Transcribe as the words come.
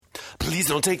Please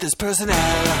don't take this person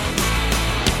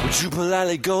out. Would you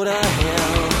politely go to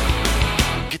hell?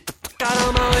 Get the fuck out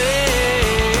of my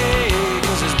way,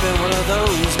 'cause it's been one of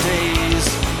those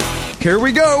days. Here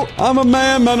we go. I'm a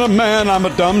man, I'm a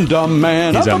dumb, dumb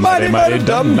man. He's I'm a mighty,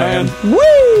 dumb man.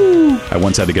 Woo! I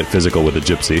once had to get physical with a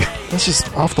gypsy. That's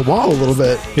just off the wall a little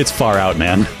bit. It's far out,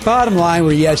 man. Bottom line,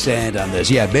 we're yes and on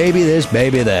this. Yeah, baby this,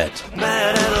 baby that.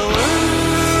 Mad at the world.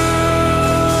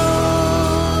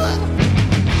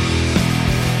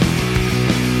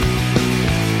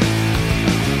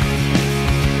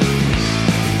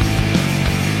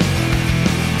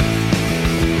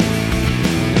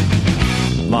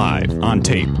 Live on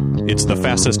tape. It's the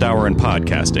fastest hour in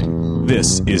podcasting.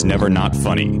 This is Never Not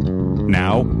Funny.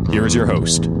 Now, here's your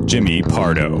host, Jimmy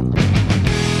Pardo.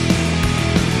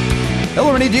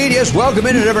 Hello, indeed. Yes, welcome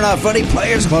into Never Not Funny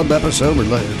Players Club episode. We're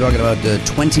talking about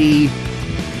 20E.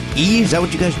 Is that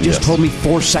what you guys just told me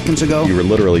 4 seconds ago? You were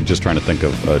literally just trying to think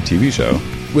of a TV show.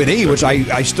 With E, which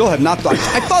I still have not thought.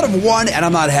 I thought of one, and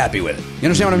I'm not happy with it. You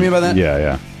understand what I mean by that?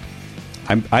 Yeah.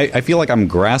 I feel like I'm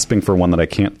grasping for one that I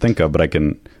can't think of, but I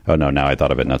can... Oh, no, now I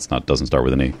thought of it, and doesn't start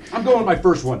with an E. I'm going with my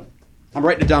first one. I'm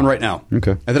writing it down right now.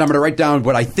 Okay. And then I'm going to write down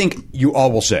what I think you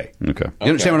all will say. Okay. You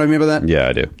understand what I mean by that? Yeah,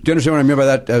 I do. Do you understand what I mean by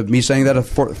that, me saying that a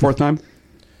fourth time?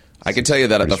 I can tell you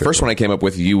that the first one I came up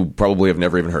with, you probably have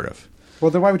never even heard of. Well,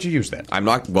 then why would you use that? I'm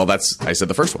not... Well, I said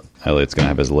the first one. Elliot's going to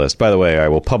have his list. By the way, I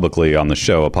will publicly on the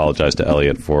show apologize to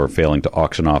Elliot for failing to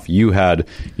auction off. You had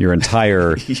your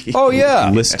entire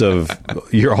list of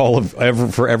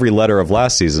for every letter of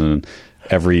last season,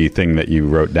 everything that you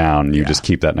wrote down. You just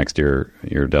keep that next to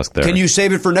your desk there. Can you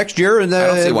save it for next year? And I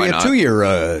don't see why we not. 2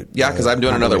 year. Yeah, because I'm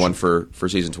doing another one for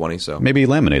season 20. So maybe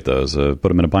laminate those, put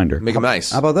them in a binder. make them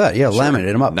nice. How about that? Yeah,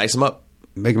 laminate them up. Nice them up.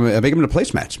 Make them into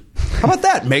placemats. How about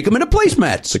that? Make them into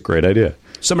placemats. It's a great idea.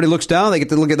 Somebody looks down, they get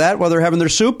to look at that while they're having their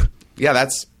soup. Yeah,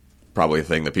 that's probably a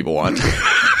thing that people want.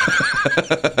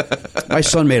 My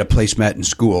son made a placemat in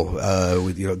school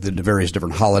with the various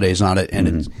different holidays on it, and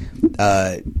it's,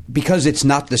 because it's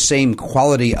not the same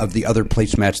quality of the other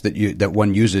placemats that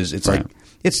one uses. It's like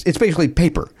it's basically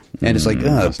paper, and it's like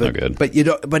that's not good. But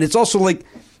it's also like,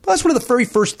 well, that's one of the very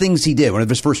first things he did, one of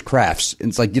his first crafts. And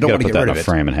it's like you don't want to put get that rid in of a it.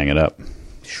 frame and hang it up.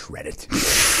 Shred it.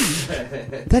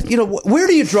 Where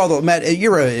do you draw the Matt?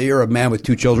 You're a man with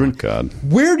 2 children. Oh, God.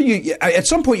 Where do you? At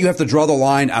some point, you have to draw the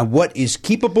line on what is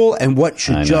keepable and what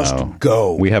should just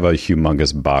go. We have a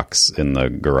humongous box in the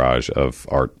garage of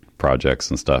art projects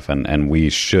and stuff, and we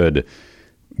should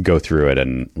go through it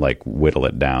and like whittle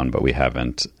it down, but we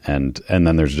haven't. And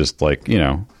then there's just like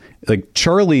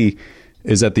Charlie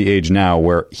is at the age now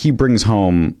where he brings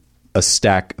home a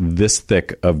stack this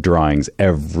thick of drawings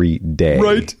every day.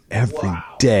 Right. Every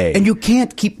day. And you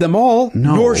can't keep them all,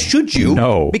 nor should you.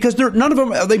 No. Because none of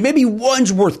them, maybe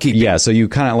one's worth keeping. Yeah, so you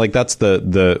kind of like, that's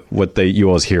you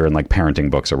always hear in like parenting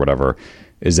books or whatever,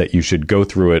 is that you should go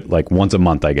through it like once a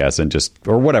month, I guess, and just,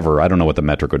 or whatever, I don't know what the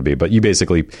metric would be, but you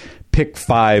basically pick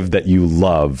 5 that you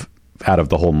love out of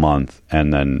the whole month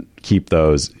and then keep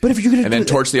those. But if you're going to then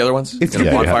torch the other ones in a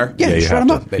you bonfire? you shred them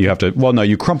up. Baby. You have to, well, no,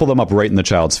 you crumple them up right in the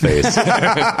child's face and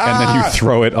then you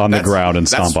throw it on the ground and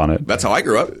stomp on it. That's how I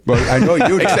grew up. Well, I know you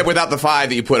do. Except without the 5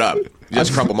 that you put up. You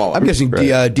just crumple them all up. I'm guessing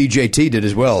DJT did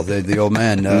as well. The old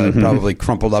man probably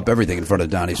crumpled up everything in front of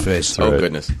Donnie's face. Oh,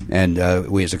 goodness. And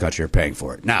we as a country are paying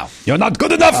for it. Now, you're not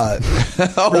good enough!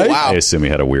 Wow. I assume he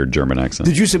had a weird German accent.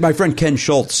 did you see my friend Ken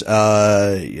Schultz?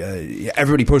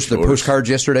 Everybody posted the postcards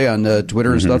yesterday on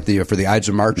Twitter and stuff for the Ides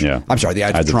of March. Yeah. I'm sorry, the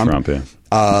Ides of Trump.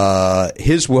 Yeah.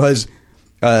 His was...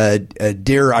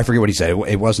 dear, I forget what he said.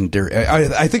 It wasn't dear.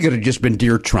 I think it had just been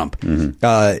dear Trump.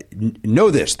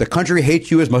 Know this: the country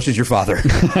hates you as much as your father.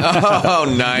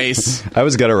 Oh, nice. I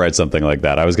was gonna write something like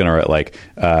that. I was gonna write like,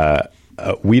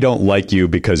 we don't like you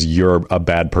because you're a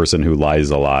bad person who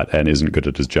lies a lot and isn't good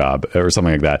at his job, or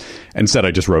something like that. Instead,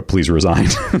 I just wrote, please resign.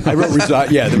 I wrote resign.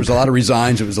 Yeah, there was a lot of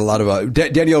resigns. It was a lot of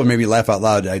Danielle made me laugh out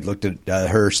loud. I looked at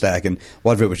her stack, and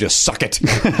one of it was just suck it,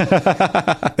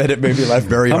 and it made me laugh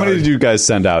very hard. How many did you guys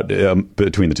send out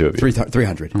between the two of you?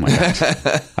 300. Oh my gosh.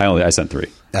 I sent 3.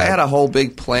 I had a whole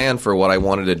big plan for what I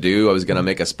wanted to do. I was going to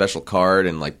make a special card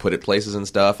and like put it places and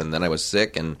stuff, and then I was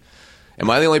sick. And am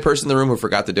I the only person in the room who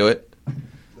forgot to do it?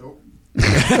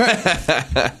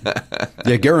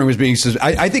 Yeah, Garen was being.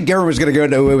 I think Garen was going to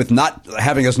go away with not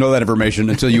having us know that information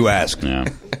until you asked. Yeah.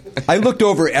 I looked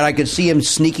over and I could see him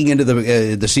sneaking into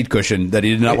the seat cushion that he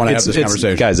did not want to have this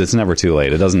conversation. Guys, it's never too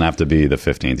late. It doesn't have to be the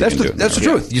 15th. That's the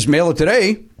truth. You just mail it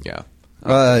today. Yeah.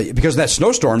 Because that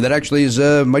snowstorm that actually is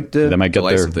might they might get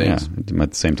there some things. at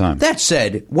the same time. That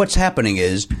said, what's happening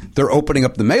is they're opening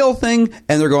up the mail thing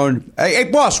and they're going, hey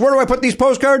boss, where do I put these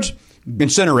postcards?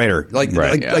 incinerator. Like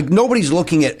Right. like nobody's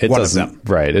looking at one of them.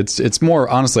 Right. It's more,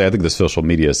 honestly, I think the social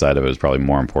media side of it is probably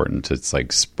more important to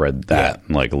like spread that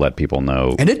and like let people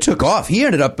know. And it took off. He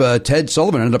ended up, Ted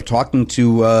Sullivan ended up talking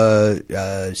to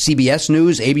CBS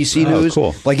News, ABC News.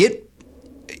 Cool. Like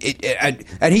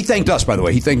and he thanked us, by the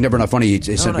way. He thanked Never Enough Funny.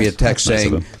 He sent me a text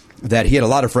saying that he had a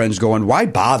lot of friends going, why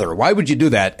bother? Why would you do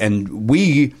that? And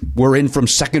we were in from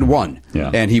second one.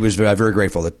 Yeah. And he was very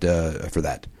grateful for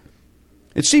that.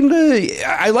 It seemed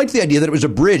I liked the idea that it was a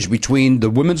bridge between the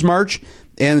Women's March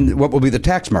and what will be the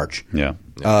tax march. Yeah.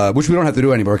 Which we don't have to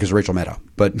do anymore because of Rachel Maddow.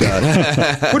 But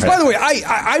which, by the way,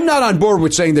 I'm not on board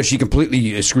with saying that she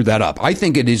completely screwed that up. I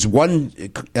think it is one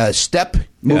step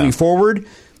moving forward.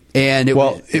 And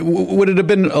would it have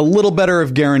been a little better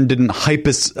if Garen didn't hype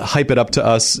it up to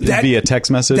us via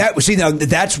text message? That's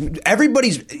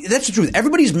the truth.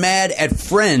 Everybody's mad at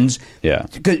Friends. Yeah.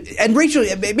 And Rachel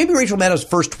Maddow's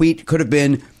first tweet could have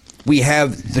been, "We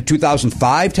have the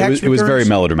 2005 tax returns." It was very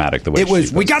melodramatic the way it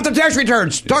was. We got the tax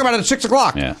returns. Talk about it at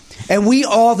 6:00. Yeah. And we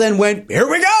all then went, "Here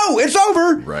we go. It's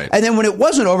over." Right. And then when it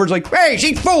wasn't over, it's like, "Hey,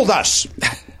 she fooled us."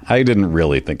 I didn't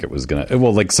really think it was going to...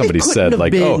 Well, like somebody said,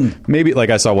 like, been. maybe... Like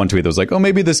I saw one tweet that was like,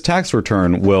 maybe this tax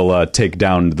return will take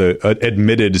down the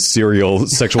admitted serial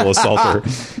sexual assaulter.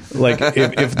 Like,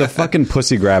 if the fucking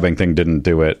pussy grabbing thing didn't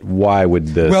do it, why would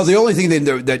this... Well, the only thing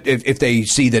that if they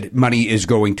see that money is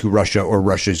going to Russia or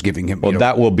Russia is giving him... Well,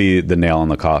 that will be the nail in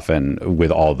the coffin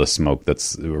with all the smoke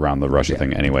that's around the Russia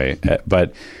thing anyway.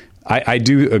 But I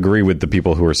do agree with the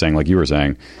people who are saying, like you were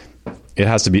saying...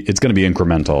 It's going to be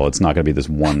incremental. It's not going to be this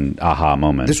one aha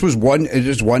moment. This was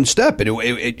one step. And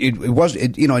it was,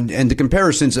 and the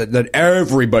comparisons that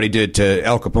everybody did to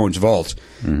Al Capone's vault,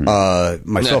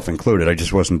 myself included. I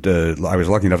just wasn't, I was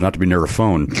lucky enough not to be near a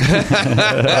phone.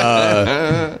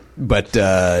 But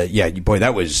boy,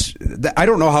 that was, I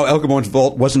don't know how Al Capone's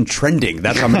vault wasn't trending.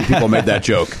 That's how many people made that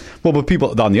joke. Well, but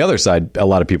people on the other side, a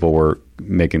lot of people were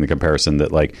making the comparison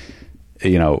that like,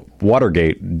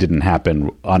 Watergate didn't happen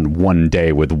on one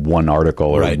day with one article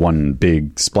or one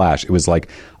big splash. It was like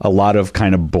a lot of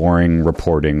kind of boring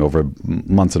reporting over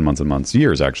months and months and months,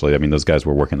 years actually. I mean, those guys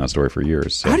were working that story for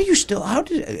years. So. And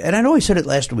I know I said it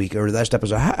last week or last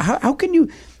episode, how can you...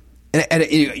 And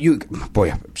you,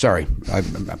 boy, sorry,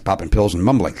 I'm popping pills and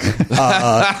mumbling.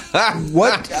 I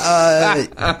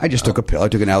just took a pill. I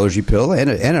took an allergy pill and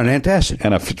an antacid.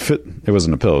 And a fit. It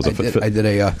wasn't a pill. It was a fit. I did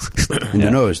a in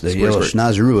the nose, the yellow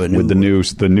schnozeroo. With the new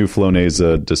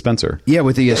Flonase dispenser. Yeah,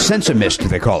 with the Sensimist,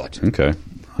 they call it. Okay.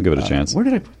 I'll give it a chance. Where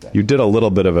did I put that? You did a little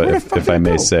bit of if I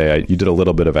may say, you did a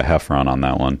little bit of a Heffron on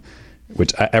that one.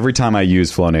 Which every time I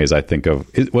use Flonase, I think of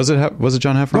was it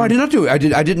John Heffron? No, I did not do it. I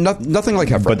did nothing like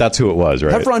Heffron. But that's who it was,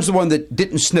 right? Heffron's the one that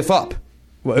didn't sniff up.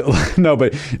 Well, no,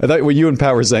 but I thought what you and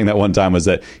Pat were saying that one time was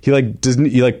that he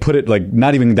put it like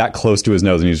not even that close to his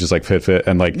nose, and he was just like fit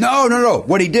and like no.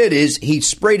 What he did is he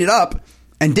sprayed it up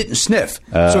and didn't sniff.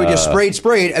 So he just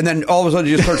sprayed, and then all of a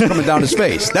sudden it just starts coming down his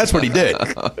face. That's what he did.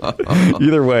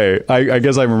 Either way, I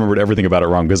guess I remembered everything about it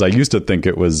wrong because I used to think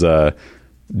it was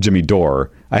Jimmy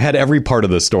Dore. I had every part of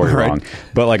the story wrong,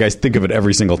 but like I think of it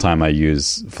every single time I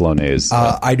use Flonase.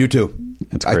 I do too.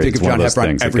 It's great. I think it's of John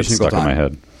Heffron every single stuck time. In my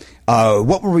head.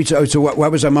 What were we? So what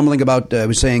was I mumbling about? I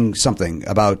was saying something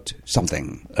about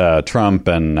something. Trump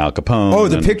and Al Capone. Oh,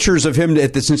 the pictures of him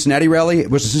at the Cincinnati rally.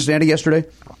 Was it Cincinnati yesterday?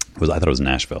 I thought it was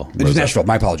Nashville. It was Nashville.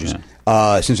 My apologies.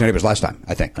 Yeah. Cincinnati was last time,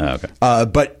 I think. Okay.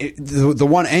 But the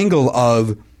one angle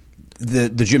of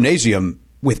the gymnasium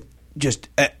with just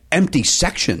empty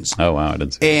sections. Oh wow! I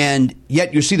didn't see that. And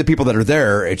yet you see the people that are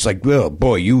there. It's like, oh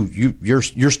boy, you're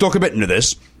still committing to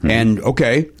this, and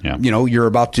okay, you're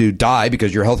about to die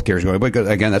because your health care is going. But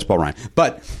again, that's Paul Ryan.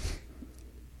 But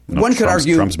one could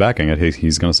argue Trump's backing it.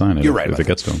 He's going to sign it. You're right if it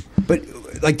gets to him. But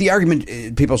like the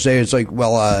argument people say, it's like,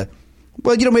 well,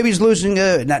 maybe he's losing.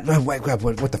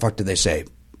 What the fuck did they say?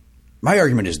 My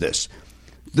argument is this: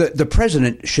 the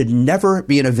president should never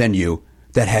be in a venue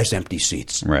that has empty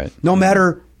seats. Right. No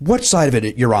matter what side of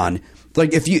it you're on.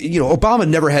 Like if Obama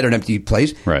never had an empty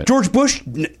place. Right. George Bush,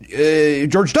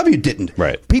 George W. didn't.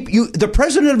 Right. The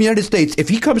president of the United States, if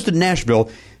he comes to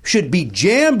Nashville, should be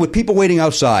jammed with people waiting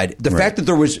outside. The fact that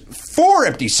there was 4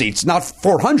 empty seats, not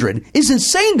 400, is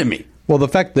insane to me. Well, the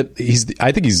fact that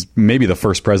I think he's maybe the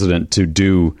first president to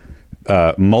do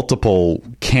multiple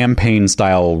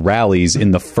campaign-style rallies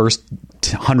in the first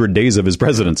 100 days of his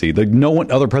presidency. Like no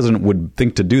one other president would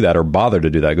think to do that or bother to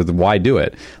do that because why do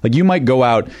it? Like you might go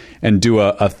out and do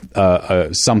a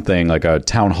something like a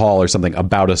town hall or something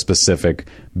about a specific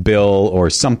bill or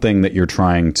something that you're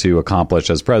trying to accomplish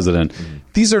as president.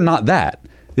 These are not that.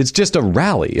 It's just a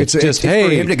rally. It's just, for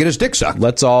hey, him to get his dick sucked.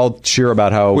 let's all cheer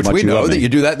about how Which much we you know love that me. you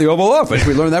do that in the Oval Office.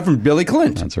 We learned that from Billy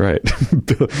Clint. That's right.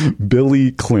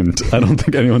 Billy Clint. I don't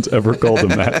think anyone's ever called him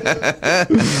that.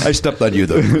 I stepped on you,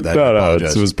 though, for that. No,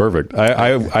 it was perfect.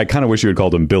 I kind of wish you had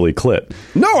called him Billy Clit.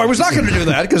 No, I was not going to do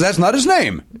that because that's not his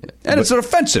name. And it's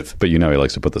offensive. But you know he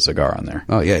likes to put the cigar on there.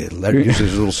 Oh, yeah. Let him use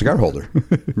his little cigar holder.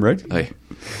 Right? Hey.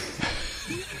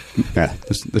 Yeah,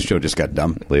 this show just got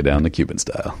dumb. Lay down the Cuban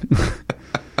style.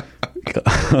 But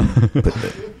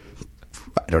I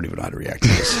don't even know how to react to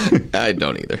this. I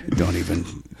don't either.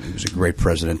 He was a great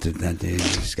president. And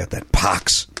he's got that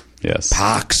pox. Yes.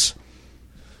 Pox.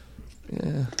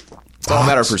 Yeah. It's all a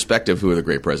matter of perspective who the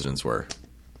great presidents were.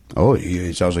 Oh,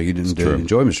 it sounds like you didn't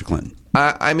enjoy Mr. Clinton.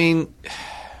 I mean,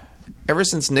 ever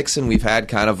since Nixon, we've had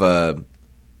kind of a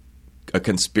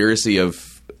conspiracy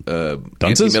of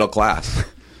anti-middle class.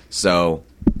 So,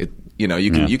 you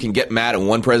can get mad at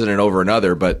one president over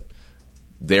another, but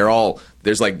they're all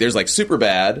there's like super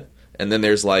bad, and then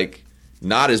there's like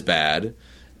not as bad,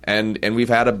 and we've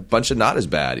had a bunch of not as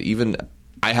bad. Even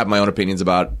I have my own opinions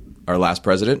about our last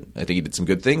president. I think he did some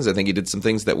good things. I think he did some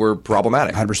things that were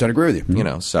problematic. 100% agree with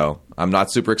you. So I'm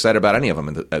not super excited about any of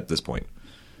them at this point.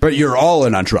 But you're all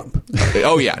in on Trump.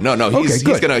 Oh yeah, no, he's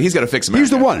gonna fix America. He's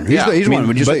the one. He's the one.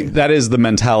 Would you say? But that is the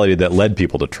mentality that led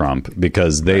people to Trump,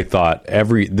 because they thought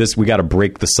we got to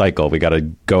break the cycle. We got to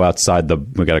go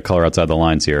we got to color outside the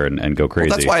lines here and go crazy.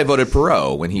 Well, that's why I voted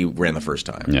Perot when he ran the first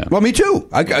time. Yeah. Well, me too.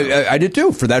 I did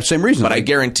too, for that same reason. But I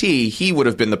guarantee he would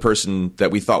have been the person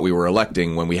that we thought we were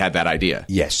electing when we had that idea.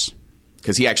 Yes.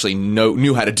 Because he actually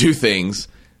knew how to do things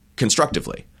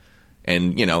constructivtively.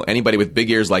 And, anybody with big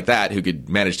ears like that who could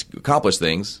manage to accomplish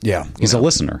things. Yeah. He's a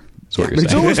listener. That's what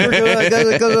But you're it's saying. always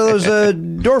because of those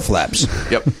door flaps.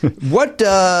 Yep. What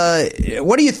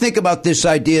do you think about this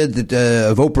idea that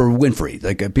of Oprah Winfrey?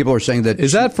 Like people are saying that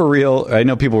Is that for real? I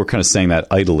know people were kind of saying that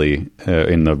idly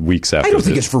in the weeks after. I don't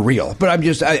think it's for real, but I'm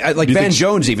just I like You Van think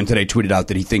Jones even today tweeted out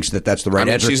that he thinks that that's the right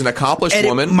answer. She's an accomplished and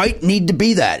woman. It might need to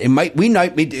be that. We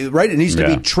might be right. It needs to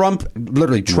Yeah. be Trump,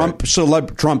 literally Trump,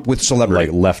 Trump with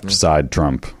celebrity, like left side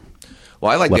Trump.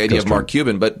 Well, I like the Left idea Coast of Mark Trump.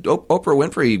 Cuban, but Oprah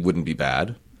Winfrey wouldn't be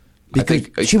bad.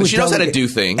 because she knows how to do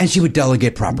things. and she would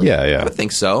delegate properly. Yeah, yeah. I would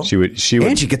think so. She would.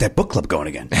 And she'd get that book club going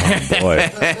again. Boy,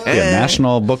 yeah,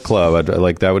 national book club.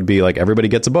 Like that would be like everybody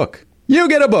gets a book. You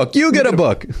get a book. You get a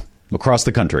book. Across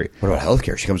the country. What about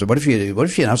healthcare? She comes. What if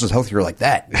she announces healthcare like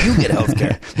that? You get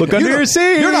healthcare. Look under your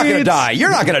seat. You're not going to die.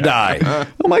 You're not going to die.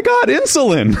 Oh my God,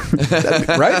 insulin.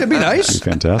 Right? That'd be nice.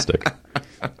 Fantastic.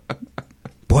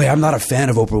 Boy, I'm not a fan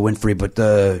of Oprah Winfrey, but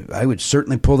I would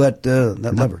certainly pull that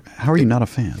lever. How are you not a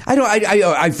fan? I don't.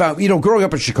 I found growing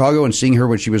up in Chicago and seeing her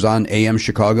when she was on AM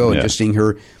Chicago and Yeah. just seeing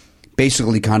her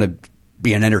basically kind of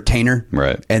be an entertainer,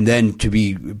 Right. And then to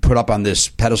be put up on this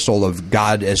pedestal of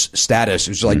goddess status,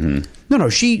 it was like, no,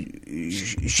 she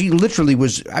literally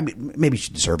was. I mean, maybe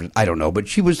she deserved it. I don't know, but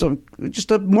she was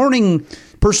just a morning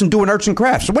person doing arts and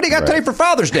crafts. So what do you got today for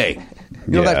Father's Day?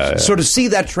 You know, Yeah. so to see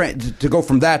that trend, to go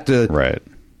from that to Right.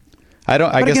 I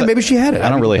don't. I But guess again, maybe she had it. I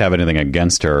don't really have anything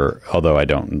against her, although I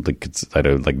don't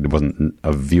like. Wasn't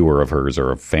a viewer of hers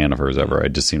or a fan of hers ever.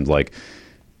 It just seemed like,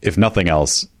 if nothing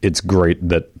else, it's great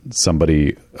that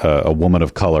somebody, a woman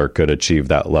of color, could achieve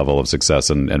that level of success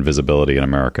and visibility in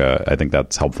America. I think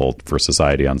that's helpful for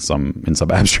society in some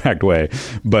abstract way.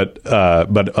 But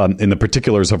in the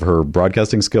particulars of her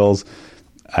broadcasting skills,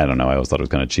 I don't know. I always thought it was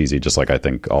kind of cheesy, just like I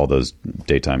think all those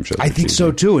daytime shows. I think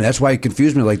so too, and that's why it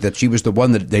confused me. Like that, she was the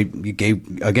one that they gave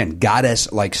again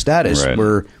goddess-like status. Right.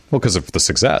 Where because of the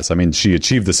success. I mean, she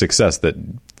achieved the success that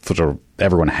sort of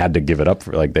everyone had to give it up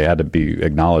for. Like they had to be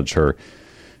acknowledge her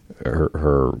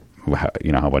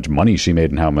how much money she made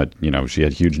and how much she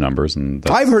had huge numbers. And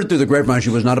I've heard through the grapevine she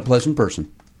was not a pleasant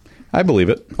person. I believe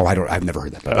it. Oh, I've never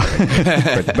heard that.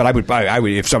 But I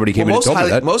would if somebody came in and told me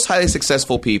that. Most highly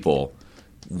successful people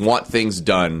want things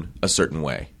done a certain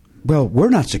way. Well, we're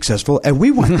not successful, and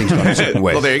we want things done a certain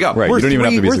way. Well, there you go. Right. We're You don't even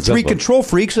have to be we're three successful. control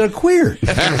freaks that are queer.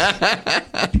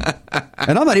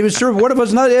 And I'm not even sure one of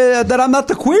us that I'm not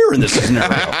the queer in this scenario.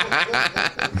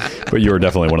 But you were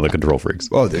definitely one of the control freaks.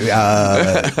 Oh,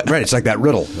 right. It's like that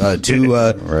riddle. Right.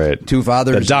 Two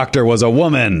fathers. The doctor was a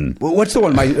woman. What's the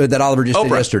one that Oliver just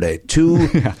did Oprah. yesterday?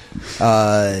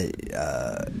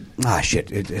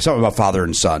 shit. It's something about father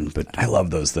and son. But I love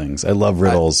those things. I love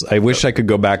riddles. I wish I could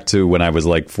go back to when I was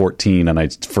like 14 and I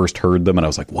first heard them and I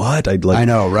was like, what? I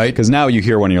know, right? Because now you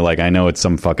hear one, you're like, I know it's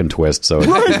some fucking twist. So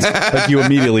like you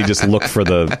immediately just look for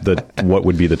the what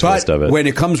would be the twist of it. When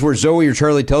it comes where Zoe or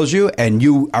Charlie tells you and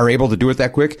you are able to do it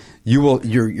that quick, you will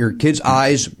your kid's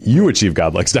eyes. You achieve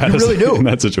godlike status. You really do. In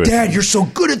that situation. Dad, you're so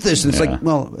good at this. And it's like,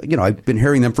 well, I've been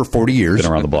hearing them for 40 years.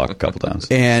 Been around the block a couple times.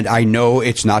 And I know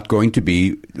it's not going to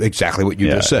be exactly what you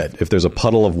just said. If there's a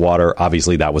puddle of water,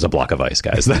 obviously that was a block of ice,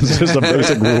 guys. That's just a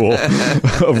basic rule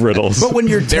of riddles. But when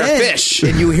you're They're 10 fish.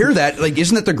 and you hear that, like,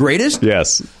 isn't that the greatest?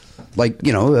 Yes. Like,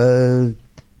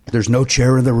 there's no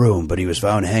chair in the room, but he was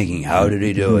found hanging. How did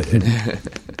he do it? And,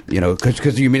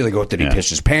 because you immediately go, did he piss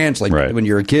his pants? Like when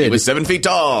you're a kid. He was 7 feet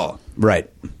tall. Right.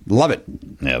 Love it.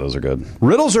 Yeah, those are good.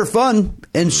 Riddles are fun,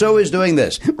 and so is doing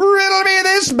this. Riddle me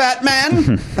this,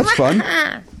 Batman. That's fun.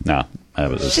 No,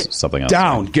 that was just something else.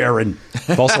 Down, Garen.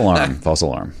 False alarm. False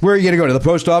alarm. Where are you going to go? To the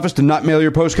post office to not mail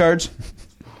your postcards?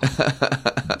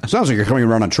 Sounds like you're coming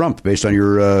around on Trump based on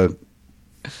your...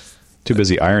 Too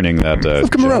busy ironing that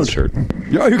come around. shirt.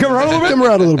 Oh, you coming around a little bit? Come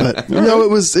around a little bit. No, it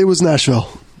was Nashville.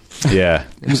 Yeah.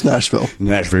 It was Nashville.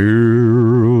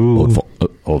 Nashville.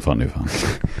 Old fun, new fun.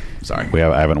 Sorry.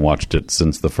 I haven't watched it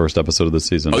since the first episode of the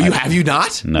season. Oh, have you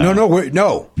not? No.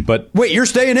 No. But wait, you're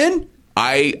staying in?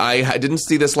 I didn't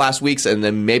see this last week's, and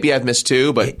then maybe I've missed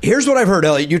two, but... Here's what I've heard,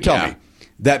 Elliot. You tell me.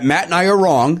 That Matt and I are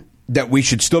wrong, that we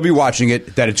should still be watching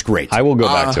it, that it's great. I will go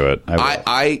back to it.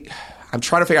 I'm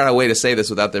trying to figure out a way to say this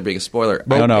without there being a spoiler.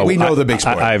 No, we know the big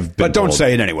spoiler. But don't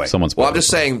say it anyway. Well, I'm just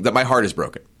saying that my heart is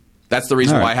broken. That's the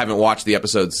reason why I haven't watched the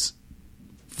episodes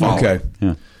following. Okay.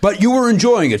 Yeah. But you were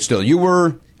enjoying it still. You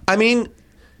were... I mean,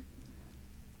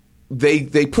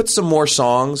 they put some more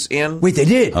songs in. Wait, they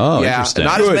did? Oh, yeah, interesting.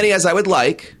 not Good. as many as I would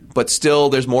like, but still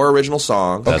there's more original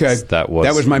songs. Okay. That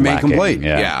was my main lacking. complaint.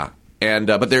 Yeah. And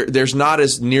but there's not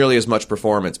as nearly as much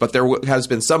performance, but there has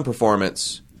been some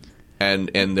performance, and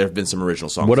there have been some original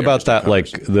songs. What there, about that? Like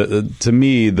to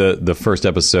me, the first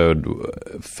episode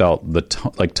felt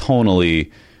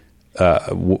tonally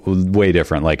way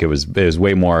different. Like it was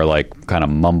way more like kind of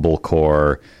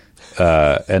mumblecore,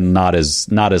 and not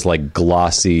as like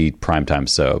glossy primetime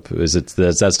soap. Is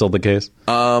that still the case?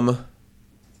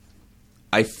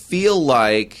 I feel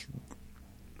like.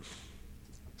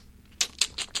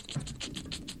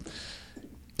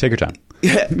 Take your time.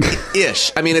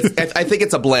 Ish. I mean, I think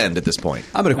it's a blend at this point.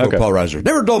 I'm going to quote Paul Reiser.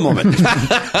 Never a dull moment.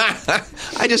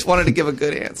 I just wanted to give a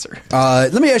good answer.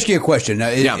 Let me ask you a question.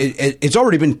 It's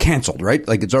already been canceled, right?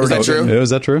 Like it's already. Is that true?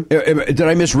 Is that true? Did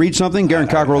I misread something? Garen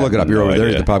Cockrell, look it up. You're over there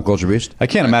at the Pop Culture Beast. I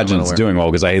can't imagine it's doing well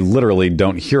because I literally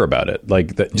don't hear about it.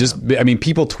 Like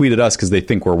people tweeted us because they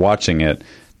think we're watching it,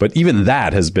 but even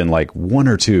that has been like one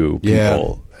or two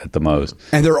people. At the most.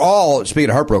 And they're all, speaking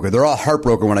of heartbroken, they're all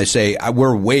heartbroken when I say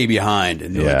we're way behind.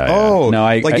 And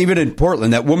they're even in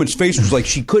Portland, that woman's face was like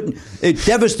she couldn't, it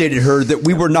devastated her that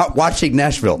we were not watching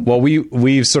Nashville. Well,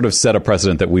 we've sort of set a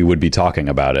precedent that we would be talking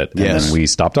about it. And then we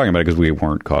stopped talking about it because we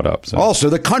weren't caught up. So.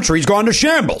 Also, the country's gone to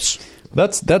shambles.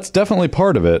 That's definitely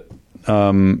part of it.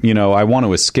 I want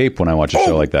to escape when I watch a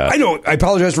show like that. I know. I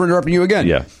apologize for interrupting you again.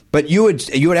 Yeah. But you had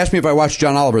asked me if I watched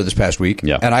John Oliver this past week.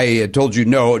 Yeah. And I had told you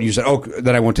no, and you said,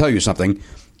 then I won't tell you something. Do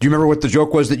you remember what the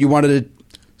joke was that you wanted to...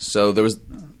 So there was...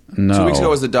 No. 2 weeks ago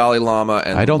was the Dalai Lama,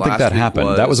 and I don't think that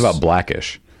happened. That was about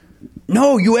Blackish.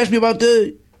 No, you asked me about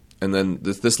the... And then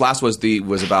this last was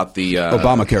about the...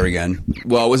 Obamacare again.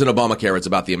 Well, it wasn't Obamacare. It's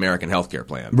about the American healthcare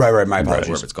plan. Right. My apologies.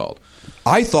 Whatever it's called.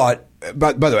 I thought...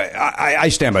 By the way, I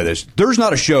stand by this. There's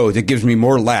not a show that gives me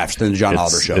more laughs than the John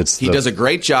Oliver show. He does a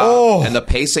great job, and the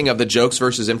pacing of the jokes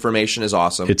versus information is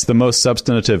awesome. It's the most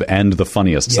substantive and the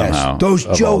funniest somehow. Those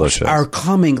jokes are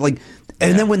coming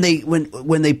and then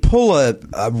when they pull a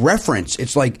reference,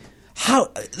 it's like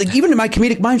how even in my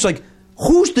comedic mind, it's like,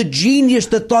 who's the genius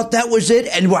that thought that was it?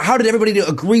 And how did everybody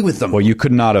agree with them? Well, you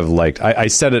could not have liked... I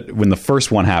said it when the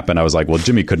first one happened. I was like, well,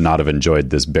 Jimmy could not have enjoyed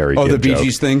this Barry Gibb the Bee joke.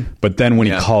 Gees thing? But then when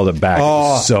he called it back, it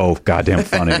was so goddamn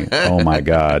funny. Oh, my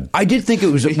God. I did think it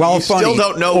was, funny. Still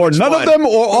don't know Or none of them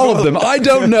or all of them. I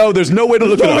don't know. There's no way to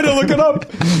look it up.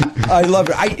 I love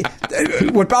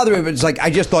it. What bothered me is I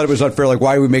just thought it was unfair. Like,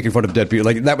 why are we making fun of dead people?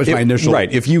 Like, that was my initial...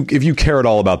 Right. If you care at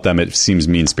all about them, it seems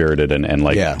mean-spirited and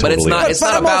totally... But it's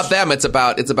not about them. It's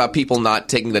about people not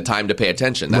taking the time to pay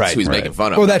attention. That's who he's making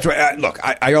fun of. Oh, that's right. Look,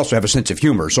 I also have a sense of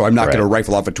humor, so I'm not going to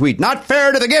rifle off a tweet. Not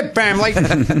fair to the Gibb family.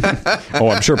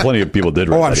 I'm sure plenty of people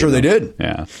did. I'm sure they did.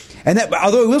 Yeah. And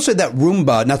although I will say that the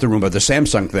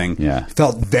Samsung thing,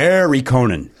 felt very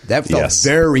Conan. That felt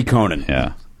very Conan.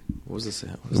 Yeah. What was this?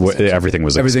 Everything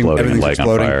was exploding and lighting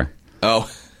on fire. Oh.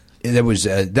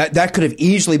 that could have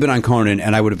easily been on Conan,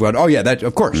 and I would have gone, oh yeah, that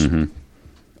of course. Mm-hmm.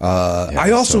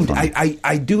 I also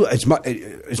I do as much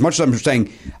as I'm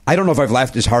saying, I don't know if I've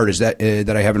laughed as hard as that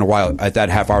I have in a while at that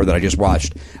half hour that I just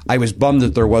watched. I was bummed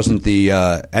that there wasn't the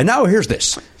and now here's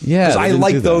this. Yeah, because I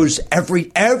like those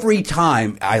every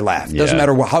time I laugh. Doesn't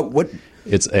matter what.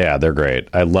 They're great.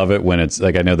 I love it when it's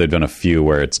like, I know they've done a few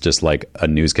where it's just like a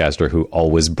newscaster who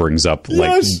always brings up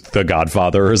like The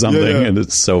Godfather or something, and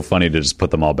it's so funny to just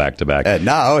put them all back to back. And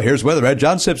now here's weatherman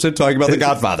John Simpson talking about The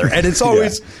Godfather, and it's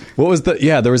always what was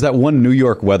there was that one New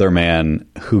York weatherman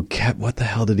who kept, what the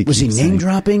hell did he? Was he saying? name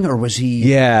dropping or was he?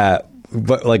 Yeah.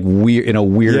 But like weird in a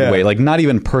weird way, like not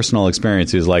even personal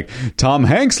experience. He was like, Tom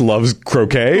Hanks loves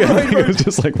croquet. Right. It was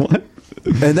just like, what?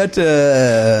 And that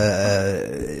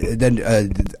then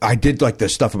I did like the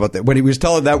stuff about that when he was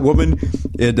telling that woman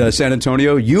in San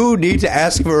Antonio, you need to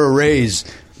ask for a raise.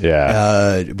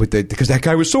 Yeah, because that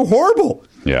guy was so horrible.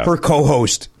 Yeah, her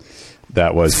co-host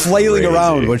that was flailing crazy.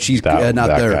 Around when she's not there.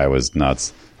 That guy was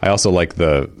nuts. I also like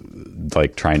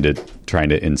trying to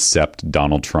incept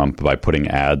Donald Trump by putting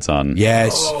ads on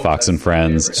Fox and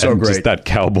Friends. So and great. Just that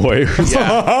cowboy.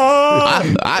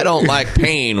 I don't like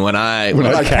pain when I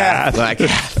cath.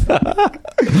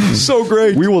 So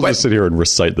great. We will just sit here and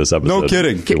recite this episode. No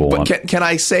kidding. Can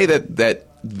I say that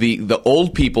the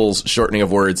old people's shortening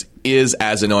of words is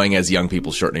as annoying as young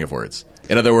people's shortening of words?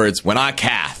 In other words, when I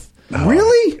cath.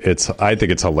 Really? I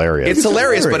think it's hilarious. It's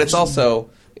hilarious, but it's also...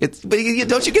 But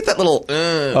don't you get that little...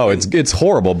 it's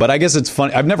horrible, but I guess it's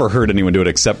funny. I've never heard anyone do it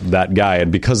except that guy,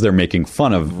 and because they're making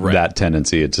fun of that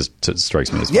tendency, it just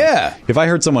strikes me as funny. Yeah. If I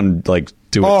heard someone like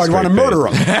do it, I'd want to murder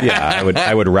him. Yeah,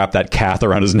 I would wrap that cath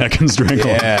around his neck and strangle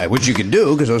him. Yeah, which you can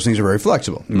do because those things are very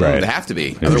flexible. Right. They have to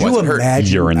be. Could Otherwise you it hurts.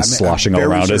 imagine urine sloshing all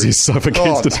around as he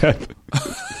suffocates to death?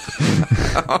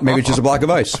 Maybe it's just a block of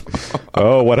ice.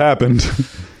 Oh, what happened?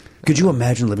 Could you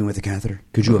imagine living with a catheter?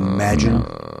 Could you imagine?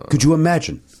 Could you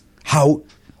imagine how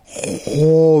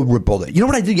horrible that? You know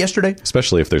what I did yesterday?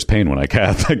 Especially if there's pain when I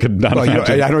cath. I could not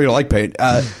imagine. I know you don't like pain.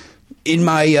 In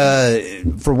my,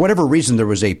 for whatever reason, there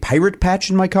was a pirate patch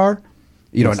in my car.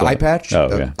 You know, What's an that? eye patch.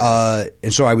 Oh, yeah.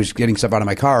 And so I was getting stuff out of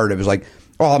my car, and it was like,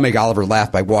 I'll make Oliver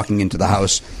laugh by walking into the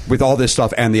house with all this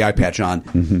stuff and the eye patch on.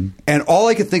 Mm-hmm. And all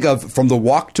I could think of from the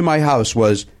walk to my house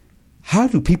was, how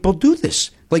do people do this?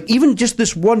 Like, even just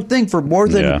this one thing for more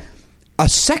than a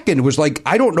second was like,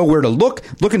 I don't know where to look.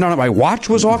 Looking down at my watch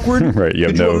was awkward. Right.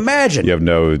 Could you imagine? You have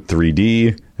no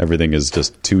 3D. Everything is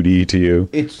just 2D to you.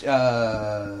 It's,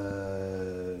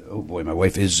 oh boy, my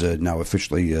wife is now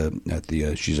officially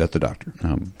she's at the doctor.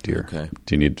 Oh, dear. Okay.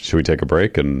 Should we take a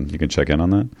break and you can check in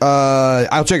on that?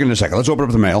 I'll check in a second. Let's open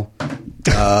up the mail. Do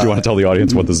you want to tell the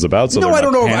audience what this is about? No, I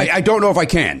don't know. I don't know if I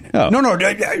can. Oh. No,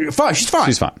 fine. She's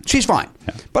fine. She's fine.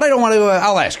 Yeah. But I don't want to.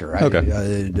 I'll ask her.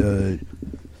 Okay.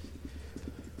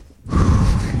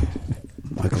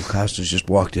 Michael Kosta's just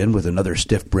walked in with another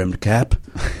stiff-brimmed cap.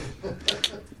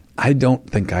 I don't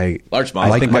think Large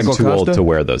smile. I think Michael I'm too old Kosta? to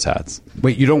wear those hats.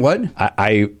 Wait, you don't what?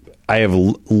 I have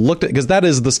looked at, because that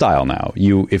is the style now.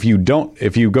 If you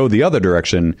go the other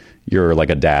direction, you're like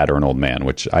a dad or an old man,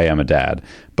 which I am a dad.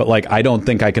 But like, I don't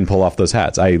think I can pull off those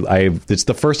hats. It's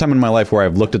the first time in my life where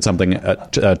I've looked at something,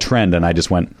 a trend, and I just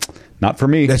went, not for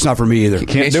me. That's not for me either.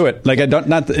 Can't do it. Like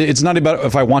it's not about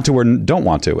if I want to or don't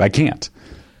want to. I can't.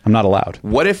 I'm not allowed.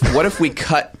 What if we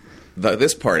cut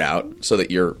this part out so that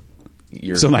you're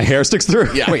so my hair sticks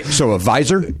through? Yeah. Wait, so a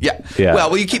visor? Yeah. Yeah.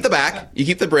 Well, you keep the back, you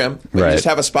keep the brim, but Right. you just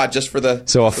have a spot just for the...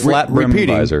 So a flat brim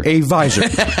Repeating, visor. a visor.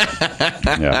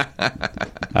 Yeah.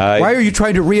 Why are you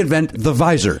trying to reinvent the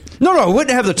visor? No, it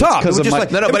wouldn't have the top. It Because would of just my-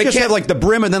 like, No, it would but it just can't- have like the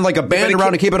brim and then like a band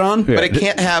around to keep it on. But it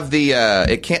can't have the...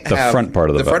 it can't The have... front part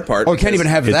of the front part. Oh, it can't even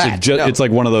have It's that. No. it's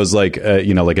like one of those like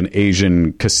like an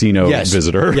Asian casino Yes.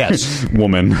 visitor Yes.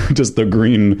 woman, just the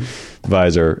green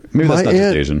visor. Maybe that's My not just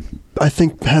aunt, Asian. I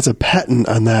think, has a patent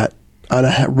on that, on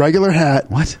a regular hat.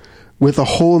 What? With a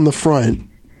hole in the front,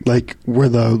 like where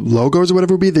the logos or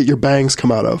whatever would be, that your bangs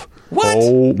come out of. What?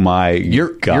 Oh my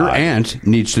God! Your aunt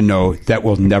needs to know that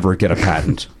will never get a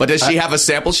patent. But does she have a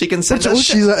sample she can send us?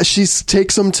 She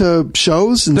takes them to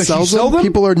shows and Does she sells sell them?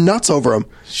 People are nuts over them.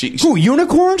 Who,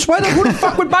 unicorns? Who the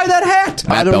fuck would buy that hat?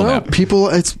 I don't know. Belknap. People,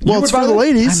 it's would it's buy for the that?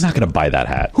 ladies. I'm not going to buy that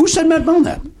hat. Who said Matt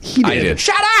Belknap? He I did.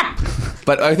 Shut up!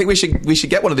 But I think we should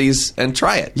get one of these and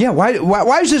try it. Yeah,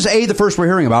 why is this A, the first we're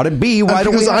hearing about it? B, why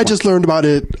don't we because have I one? just learned about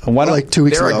it Why don't- like 2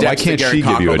 weeks There ago. are depths can't to she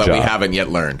Gary give you a Cockle that we job? haven't yet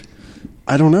learned.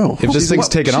 I don't know. If this thing's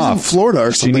taken she's off, in Florida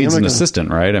or she something. needs I'm an not gonna- assistant,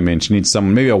 right? I mean, she needs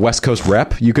someone, maybe a West Coast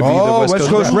rep. You could be the West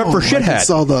Coast rep for I shit can hat.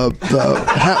 sell the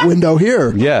hat window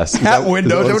here. Yes. Hat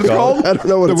window, is that what it's called? I don't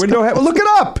know what the it's window called. hat. Well, look it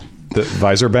up. The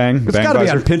visor bang? It's Bang got to be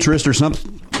visor? on Pinterest or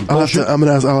something. bullshit?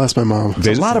 I'll ask my mom.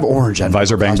 There's a lot of orange on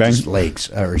Visor Bang Kosta's Bang? legs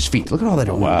or his feet. Look at all that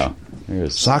orange. Wow.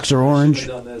 Socks are orange.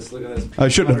 Look at this. I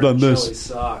shouldn't have done this. Jelly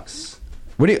socks.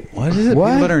 What is it? What? Peanut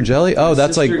butter and jelly? Oh,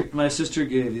 that's like... My sister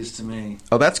gave these to me,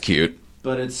 Oh, that's cute.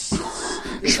 but it's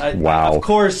Wow. Of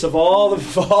course, of all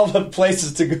the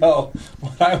places to go,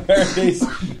 when I wear these,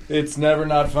 it's never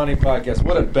not funny podcast.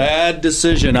 What a bad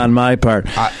decision on my part.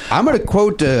 I'm going to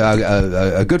quote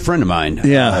a good friend of mine.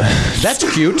 Yeah.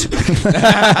 That's cute.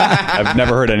 I've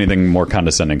never heard anything more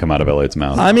condescending come out of Elliot's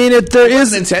mouth. I mean, there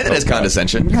is Intended as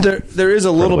condescension. there is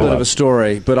a little bit of a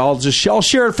story, but I'll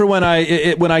share it for when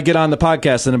I get on the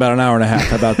podcast in about an hour and a half.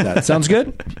 How about that? Sounds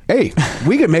good. Hey,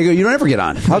 we could make it. You don't ever get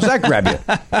on. How's that grab you?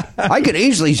 I could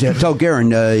easily tell Garen,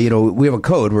 we have a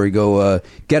code where you go,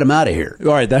 get him out of here. All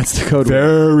right, that's the code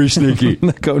word. Very sneaky.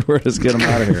 The code word is get him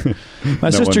out of here. My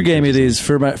sister gave me these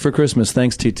for Christmas.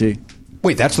 Thanks, TT.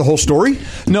 Wait, that's the whole story?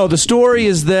 No, the story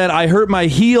is that I hurt my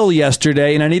heel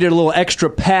yesterday, and I needed a little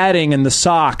extra padding in the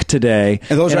sock today.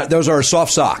 And those are a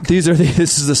soft sock. This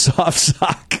is the soft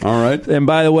sock. All right. And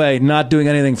by the way, not doing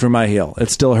anything for my heel.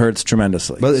 It still hurts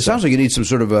tremendously. But it sounds like you need some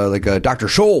sort of like a Dr.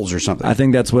 Scholl's or something. I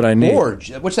think that's what I need. Or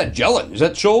what's that, Gelin? Is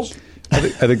that Scholl's? I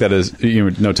think that is,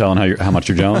 no telling how much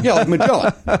you're gelling. Yeah, like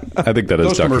Magellan. I think that is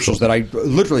Those Dr. commercials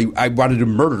Scholl. that I wanted to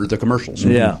murder the commercials.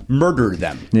 Yeah. Murder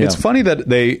them. Yeah. It's funny that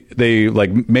they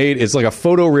like made it's like a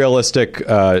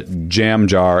photorealistic jam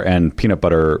jar and peanut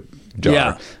butter jar.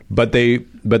 Yeah. But they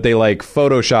like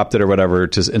photoshopped it or whatever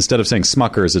to instead of saying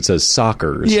Smuckers it says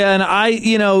Sockers. Yeah, and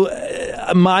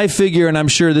my figure, and I'm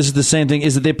sure this is the same thing,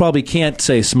 is that they probably can't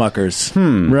say Smuckers,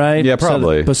 right? Yeah,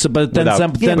 probably. But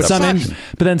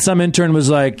then some intern was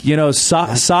like,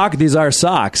 sock. These are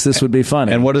socks. This would be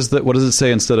funny. And what does it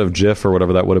say instead of Jif or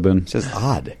whatever that would have been? It says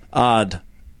odd. Odd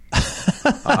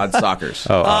Sockers.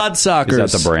 Oh, Odd Sockers.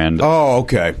 Is that the brand? Oh,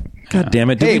 okay. God damn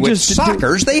it! Hey, with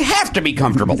sockers, they have to be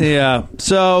comfortable. Yeah.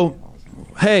 So,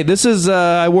 hey, this is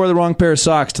I wore the wrong pair of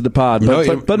socks to the pod,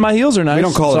 but my heels are nice. We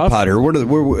don't call it a pod here.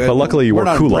 But luckily you wore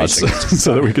culottes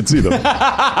so that we could see them.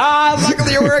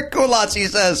 Luckily you're wearing culottes, he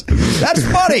says. That's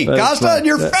funny. Costa, in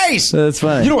your face. That's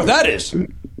funny. You know what that is?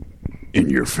 In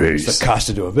your face. It's the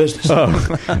Costa doing business. Oh,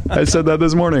 I said that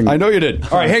this morning. I know you did.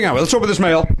 All right, hang on. Let's open this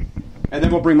mail, and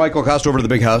then we'll bring Michael Kosta over to the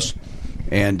big house.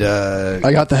 And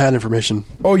I got the hat information.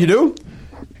 Oh, you do?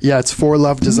 Yeah, it's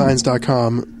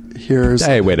forlovedesigns.com.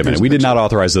 Hey, wait a minute. We did not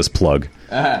authorize this plug.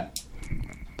 They're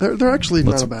actually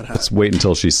not a bad hat. Let's wait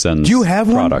until she sends Do you have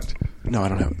product. one? No, I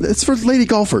don't have it. It's for lady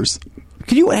golfers.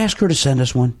 Can you ask her to send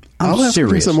us one? I'm I'll ask her to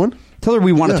serious. send one. Tell her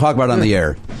we want to Yeah, talk about it on yeah. the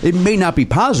air. It may not be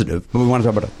positive, but we want to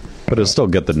talk about it. But it'll still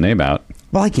get the name out.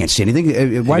 Well, I can't see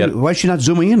anything. Why is she not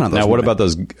zooming in on those? Now, what women? about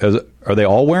those? Are they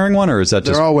all wearing one, or is that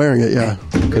just... They're all wearing it, yeah.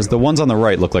 Because the ones on the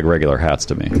right look like regular hats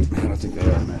to me. I don't think they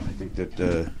are, man. I think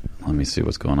that... Let me see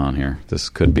what's going on here. This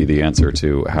could be the answer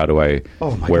to how do I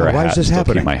wear a why hat is this and still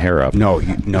happening? keep my hair up. No.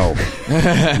 No,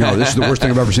 this is the worst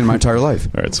thing I've ever seen in my entire life.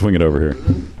 All right, swing it over here.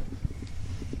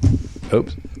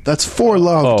 Oops. That's For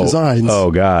Love Designs.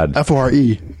 Oh, God.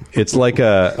 F-O-R-E. It's like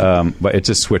a... but it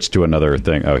just switched to another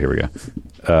thing. Oh, here we go.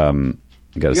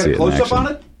 You got to see it in action.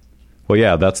 on it? Well,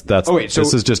 yeah, that's. Oh, wait, so-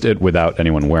 this is just it without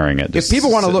anyone wearing it. If just people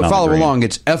want to sitting on the follow green. along,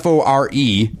 it's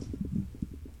FORELOVE.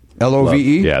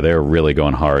 Yeah, they're really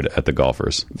going hard at the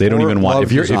golfers. They don't even want.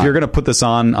 If you're going to put this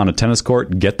on a tennis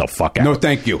court, get the fuck out. No,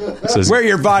 thank you. Says- Wear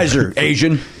your visor,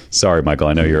 Asian. Sorry, Michael.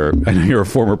 I know you're a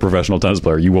former professional tennis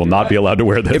player. You will not be allowed to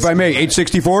wear this. If I may,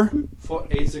 864.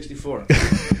 864.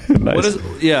 Nice. What is?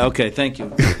 Yeah. Okay. Thank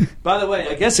you. By the way,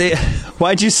 I guess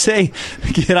why'd you say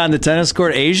get on the tennis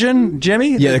court, Asian,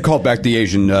 Jimmy? Yeah, they called back the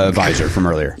Asian visor from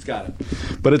earlier. Got it.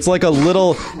 But it's like a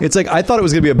little. It's like I thought it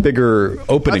was going to be a bigger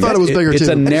opening. I thought it was bigger, It's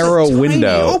too. a narrow It's a tiny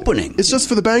window. opening. It's just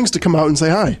for the Bangs to come out and say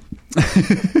hi.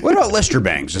 What about Lester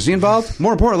Bangs? Is he involved?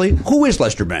 More importantly, who is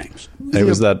Lester Bangs? It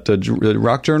was that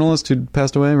rock journalist who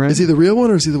passed away, right? Is he the real one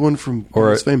or is he the one from Or-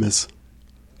 Almost Famous?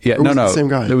 Yeah, Or was no. it the same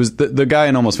guy? It was the guy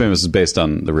in Almost Famous is based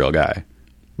on the real guy.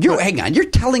 Hang on. You're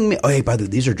telling me... Oh, hey, by the way,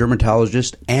 these are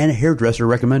dermatologist and hairdresser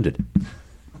recommended.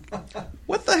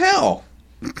 What the hell?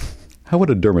 How would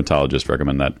a dermatologist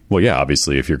recommend that? Well, yeah,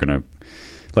 obviously, if you're going to...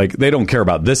 Like, they don't care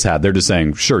about this hat. They're just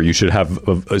saying, sure, you should have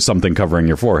something covering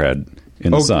your forehead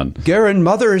in the sun. Garen,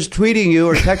 mother is tweeting you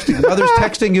or texting. Mother's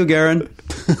texting you, Garen.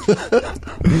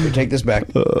 Here, take this back.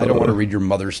 I don't want to read your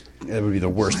mother's... That would be the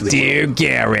worst. Dear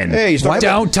Garen, Hey,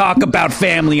 don't talk about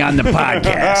family on the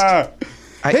podcast.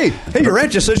 Hey, your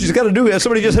aunt just said she's got to do...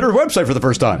 Somebody just hit her website for the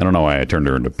first time. I don't know why I turned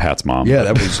her into Pat's mom. Yeah,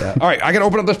 that was... all right, I got to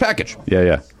open up this package.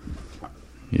 Yeah.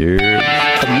 The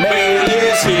mail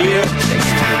is here.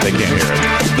 They can't hear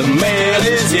it. The mail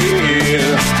is here.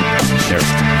 Here.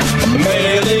 The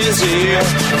mail is here.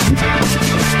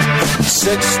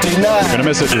 69. You're gonna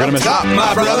miss it. You're gonna miss Top, it.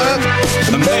 my brother.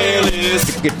 The mail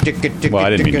is. Well, I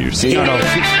didn't mean you to see. No. Get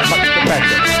back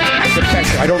there. Get back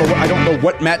there. I don't know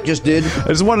what Matt just did. I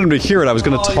just wanted him to hear it. I was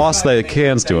going to toss the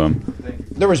cans to him.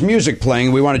 There was music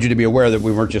playing. We wanted you to be aware that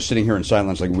we weren't just sitting here in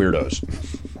silence like weirdos.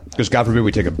 Because God forbid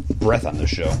we take a breath on this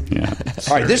show. Yeah.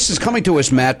 All right, this is coming to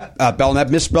us, Matt. Belknap,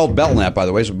 misspelled Belknap, by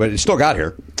the way, but it still got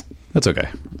here. That's okay.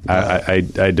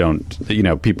 I don't. You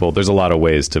know, people. There's a lot of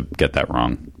ways to get that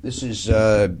wrong. This is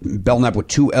Belknap with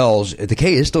 2 L's. The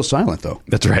K is still silent, though.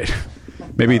 That's right.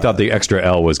 Maybe he thought the extra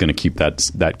L was going to keep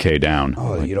that K down.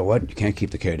 Oh, you know what? You can't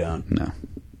keep the K down. No.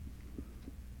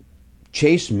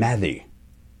 Chase Mathy.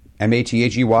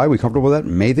 M-A-T-H-E-Y. We comfortable with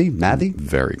that? Mathy?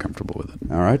 Very comfortable with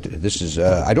it. All right. This is.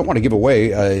 I don't want to give away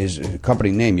his company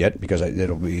name yet because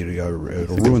it'll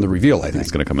ruin the reveal. I think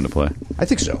It's going to come into play. I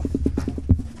think so.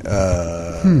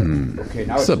 Okay,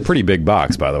 now It's a pretty big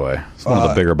box, by the way. It's one of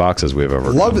the bigger boxes we've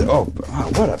ever. Love it. Oh,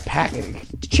 what a packaging!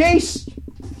 Chase,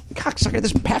 cocksucker,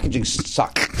 this packaging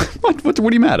sucks. What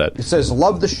are you mad at? It says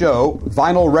 "Love the show."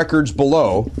 Vinyl records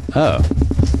below.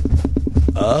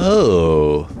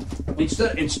 Oh.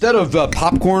 Instead of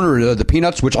popcorn or the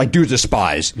peanuts, which I do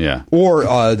despise. Yeah. Or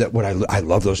I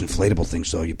love those inflatable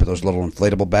things though. You put those little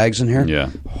inflatable bags in here. Yeah.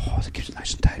 Oh, that keeps it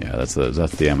nice and tight. Yeah, that's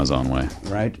the Amazon way.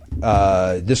 Right.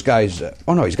 This guy's.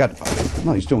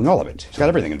 He's doing all of it. He's got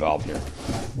everything involved here.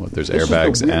 What? There's This is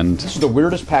airbags and this is the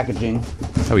weirdest packaging.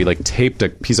 oh, he like taped a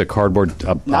piece of cardboard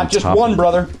up. Not on just top one, of-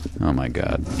 brother. Oh my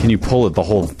God! Can you pull it the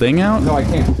whole thing out? No, I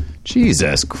can't.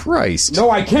 Jesus Christ!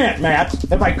 No, I can't, Matt.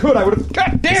 If I could, I would have.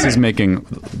 God damn This it! is making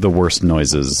the worst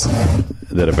noises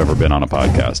that have ever been on a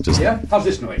podcast. Just Yeah? How's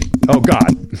this noise? oh God,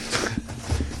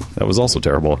 that was also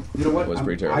terrible. You know what? It was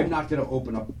pretty terrible. I'm not going to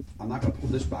open up. I'm not going to pull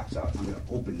this box out. I'm going to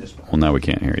open this box. Well, now we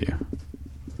can't hear you.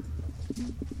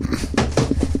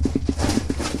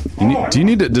 Do you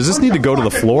need to? Does this need to go to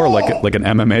the floor like an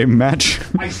MMA match?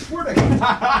 I swear to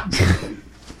God.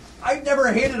 I've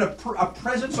never hated a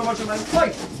present so much in my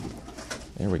life.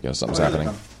 There we go. Something's happening.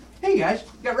 Hey, guys.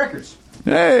 We got records.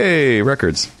 Hey,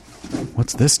 records.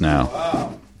 What's this now?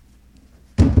 Wow.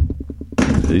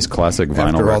 These classic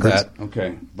vinyl After all records. that.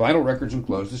 Okay. Vinyl records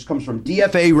enclosed. This comes from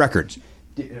DFA Records.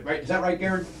 Right? Is that right,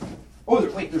 Garen? Oh,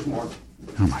 wait. There's more.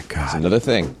 Oh my God! Another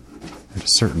thing. At a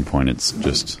certain point, it's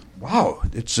just Wow.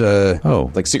 It's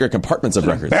Like secret compartments of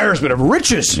records. embarrassment of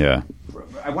riches. yeah.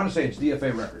 I want to say it's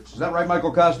DFA Records. Is that right,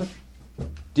 Michael Kosta?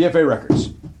 DFA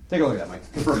Records. Take a look at that,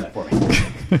 Mike. Confirm that for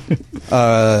me.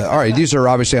 All right, these are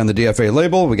obviously on the DFA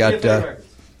label. We got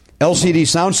LCD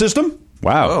sound system.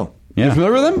 Wow. Oh. Yeah. You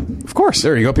familiar with them? Of course.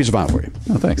 There you go. Piece of vinyl for you.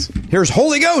 Oh, thanks. Here's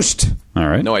Holy Ghost. All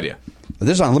right. No idea.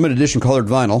 This is on limited edition colored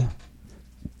vinyl.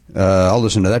 I'll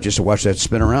listen to that just to watch that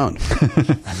spin around.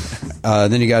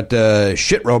 Then you got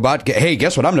Shit Robot. Hey,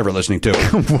 guess what I'm never listening to?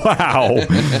 Wow.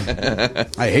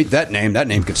 I hate that name. That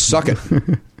name could suck it.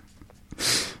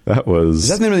 That was. Is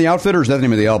that the name of the outfit or is that the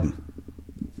name of the album?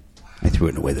 I threw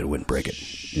it in a way that it wouldn't break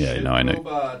it. Yeah, no, I know.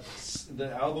 Robots,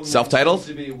 the album Self-titled? used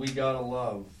to be We Gotta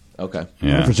Love. Okay.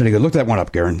 Yeah. If it's any good, look that one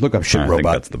up, Garen. Look up Shit I think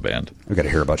Robot. that's the band. We got to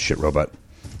hear about Shit Robot.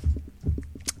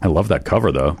 I love that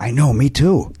cover, though. I know, me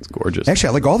too. It's gorgeous. Actually,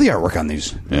 I like all the artwork on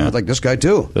these. Yeah. I like this guy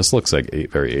too. This looks like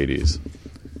very 80s.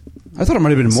 I thought it might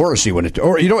have been Morrissey when it,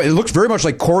 or you know, it looks very much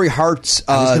like Corey Hart's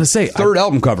third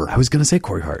album cover. I was going to say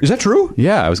Corey Hart. Is that true?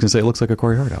 Yeah, I was going to say it looks like a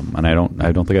Corey Hart album, and I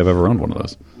don't think I've ever owned one of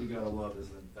those. We Gotta Love is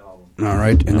the album. All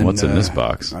right, And what's in this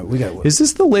box? we got. Is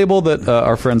this the label that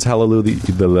our friends Hallelujah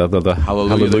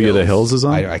the Hills is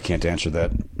on? I can't answer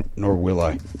that, nor will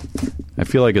I. I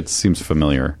feel like it seems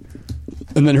familiar.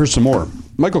 And then here's some more.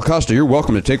 Michael Kosta, you're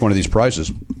welcome to take one of these prizes.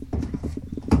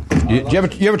 Do you have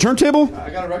a turntable? I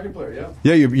got a record player,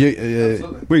 yeah. Yeah,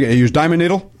 you use diamond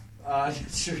needle?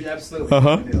 Sure, absolutely.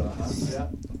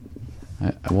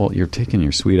 Yeah. Well, you're taking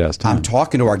your sweet ass time. I'm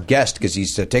talking to our guest because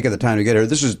he's taking the time to get here.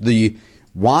 This is the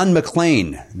Juan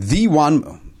McLean. The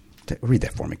Juan. Read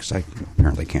that for me because I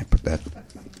apparently can't put that.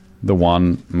 The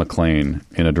Juan McLean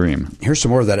in a Dream. Here's some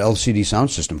more of that LCD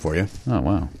sound system for you. Oh,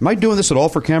 wow. Am I doing this at all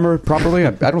for camera properly? I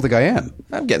don't think I am.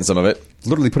 I'm getting some of it.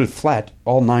 Literally put it flat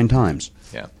all 9 times.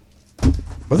 Yeah.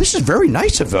 Well, this is very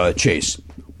nice of Chase.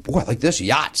 Boy, I like this.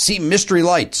 Yacht. See Mystery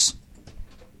Lights.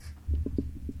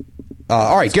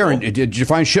 All right, Garen, did you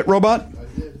find Shit Robot?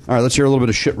 I did. All right, let's hear a little bit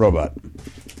of Shit Robot.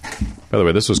 By the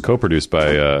way, this was co-produced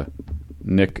by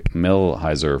Nick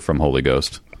Milheiser from Holy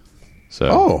Ghost. So.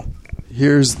 Oh.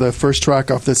 Here's the first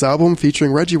track off this album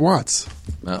featuring Reggie Watts.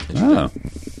 Oh, Oh.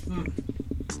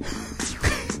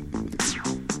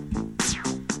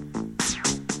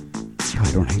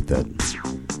 I don't hate that.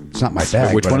 It's not my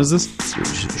bag. Which but one is this?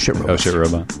 Shit Robot. Oh, Shit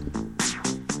Robot.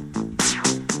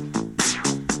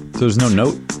 there's no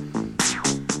note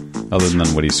other than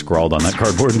what he scrawled on that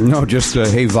cardboard. No, just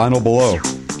hey, vinyl below.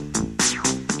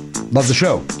 Love the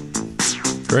show.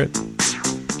 Great.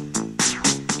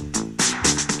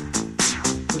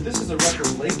 But this is a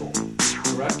record label,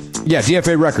 correct? Yeah,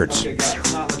 DFA Records. Okay, got it.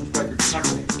 It's not like a record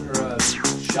company or a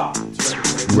shop. It's a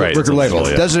record label. Right. Record label.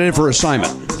 Yeah. Designated for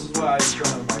assignment. This is why I don't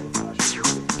have a Michael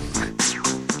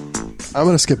Kosta. I'm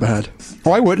going to skip ahead.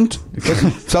 Oh, I wouldn't.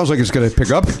 Sounds like it's going to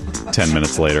pick up. 10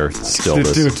 minutes later, still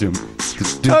this. Do it to him.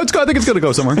 Oh, I think it's going to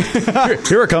go somewhere.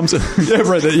 Here it comes. Yeah,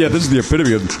 right. Yeah, this is the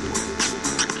epitome of.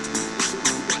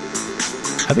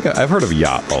 I think I've heard of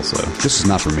Yacht also. This is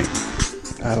not for me.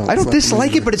 I don't it's not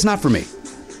dislike me it, but it's not for me.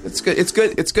 It's good. It's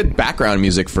good. It's good background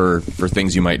music for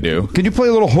things you might do. Can you play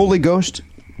a little Holy Ghost?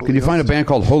 Can you find a band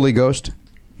called Holy Ghost?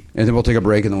 And then we'll take a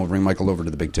break, and then we'll bring Michael over to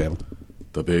the big table.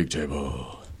 The big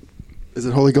table. Is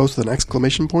it Holy Ghost with an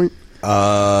exclamation point?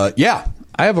 Yeah.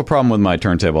 I have a problem with my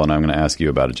turntable, and I'm going to ask you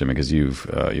about it, Jimmy, because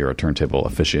you're a turntable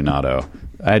aficionado.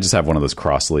 I just have one of those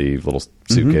cross-sleeve little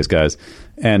suitcase guys,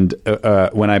 and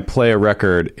when I play a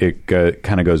record, it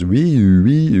kind of goes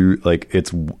like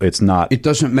it's not. It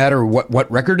doesn't matter what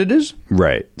record it is?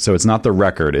 Right. So it's not the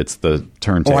record; it's the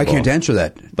turntable. Oh, I can't answer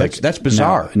that. That's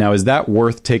bizarre. Now, is that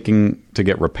worth taking to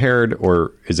get repaired,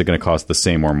 or is it going to cost the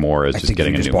same or more as I just think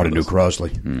getting you a just new bought one a of new those?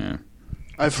 Crosley. Yeah.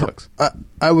 I've heard.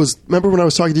 I was remember when I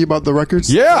was talking to you about the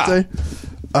records. Yeah. That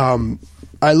day?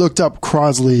 I looked up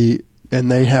Crosley,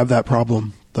 and they have that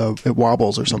problem. It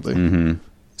wobbles or something. Mm-hmm.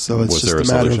 So it's Was just there a a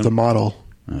matter solution? of the model.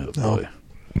 Oh, No. boy.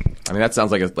 I mean, that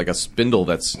sounds like a spindle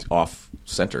that's off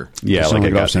center. Yeah, Sounds like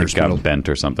like it off-center got spindle. bent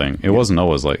or something. It wasn't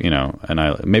always like,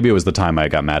 and maybe it was the time I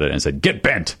got mad at it and said, "Get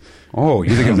bent." Oh,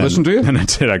 you think it listened to you? And it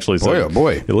did actually. Boy, say, oh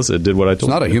boy. It did what I told. It's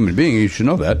not a human being. You should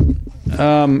know that.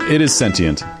 It is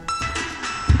sentient.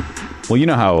 Well, you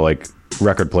know how like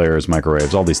record players,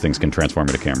 microwaves, all these things can transform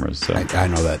into cameras. So I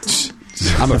know that.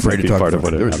 I'm afraid to Be talk part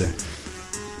about of what it it. happened.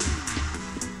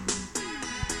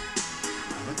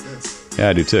 Yeah,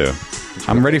 I do too.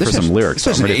 I'm ready for some lyrics.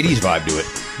 This has I'm an ready 80s vibe to it.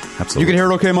 Absolutely. You can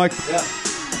hear it okay, Mike? Yeah.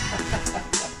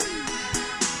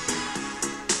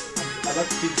 I'd like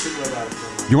to keep shit about it for a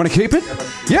moment. You want to keep it?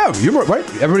 Yeah, you're right.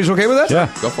 Everybody's okay with that? Yeah.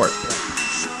 Go for it.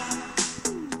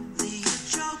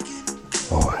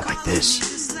 Oh, I like this.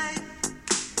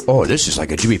 Oh, this is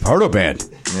like a Jimmy Pardo band.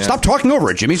 Yeah. Stop talking over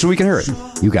it, Jimmy, so we can hear it.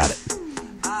 You got it.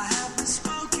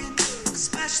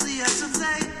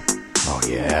 Oh,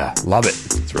 yeah. Love it.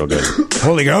 It's real good.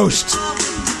 Holy Ghost.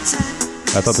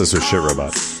 I thought this was Shit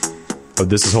Robot. Oh,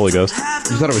 this is Holy Ghost?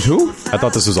 You thought it was who? I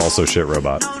thought this was also Shit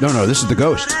Robot. No, this is the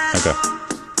Ghost. Okay.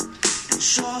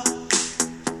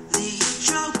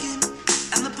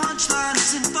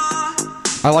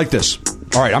 I like this.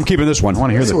 All right, I'm keeping this one. I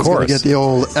want to hear This the one's going to chorus. get the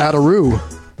old Adaroo.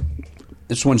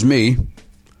 This one's me.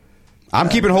 I'm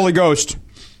keeping Holy Ghost.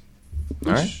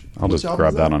 All right. I'll just album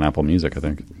grab is that that? on Apple Music, I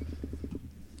think.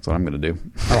 That's what I'm going to do.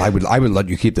 Oh, I would let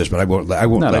you keep this, but I won't. I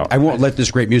won't. No. I won't let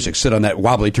this great music sit on that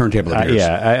wobbly turntable of yours.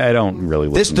 I don't really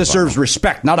This listen to deserves vinyl.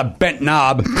 respect, not a bent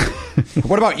knob.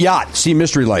 What about Yacht? See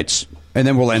Mystery Lights, and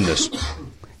then we'll end this.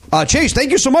 Chase,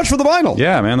 thank you so much for the vinyl.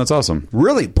 Yeah, man, that's awesome.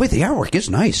 Really, boy, the artwork is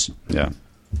nice. Yeah.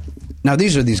 Now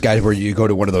these are these guys where you go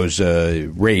to one of those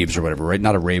raves or whatever, right?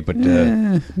 Not a rave, but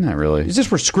Not really. is this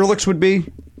where Skrillex would be?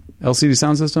 LCD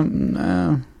sound system?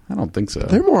 No, I don't think so.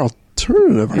 They're more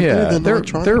alternative, aren't yeah, they, than they're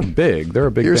electronic? big. They're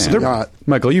a big Here's band. Yacht.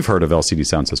 Michael, you've heard of LCD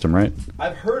sound system, right?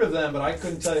 I've heard of them, but I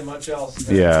couldn't tell you much else.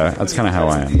 Yeah, that's kinda how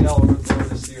I am.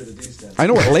 I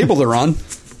know what label they're on.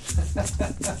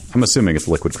 I'm assuming it's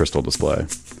liquid crystal display,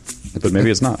 but maybe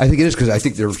it's not. I think it is because I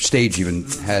think their stage even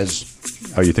has.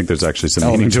 Oh, you think there's actually some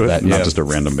meaning Elements to of it, that, not yeah. just a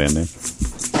random band name?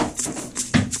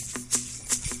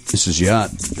 This is Yacht.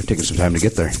 They're taking some time to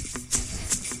get there.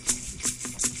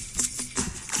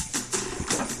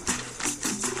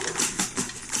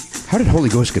 How did Holy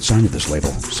Ghost get signed to this label?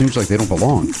 Seems like they don't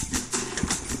belong. Yeah,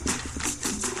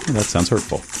 that sounds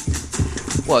hurtful.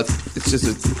 Well, it's just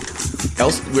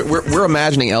we're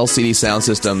imagining LCD Sound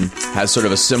System has sort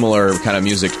of a similar kind of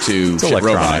music to It's Shit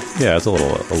electronic. Robot, Yeah, it's a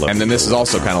little. and then this is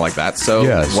also kind of like that. So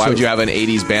Yeah, why so- would you have an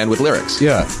 '80s band with lyrics?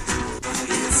 Yeah.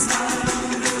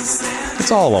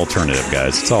 It's all alternative,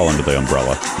 guys. It's all under the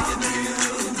umbrella.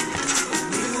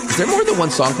 Is there more than one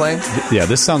song playing? Yeah,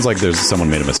 this sounds like there's someone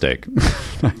made a mistake.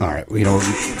 All right.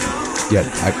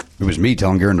 It was me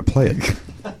telling Garen to play it.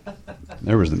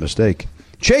 There was the mistake.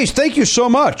 Chase, thank you so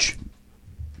much.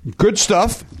 Good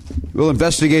stuff. We'll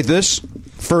investigate this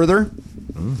further.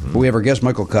 Mm-hmm. We have our guest,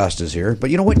 Michael Kosta, is here. But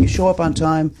you know what? You show up on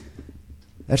time.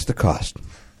 That's the cost.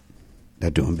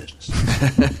 Not doing business.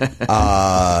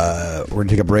 We're going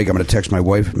to take a break. I'm going to text my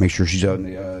wife, make sure she's out on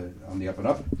the up and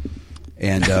up.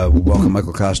 And welcome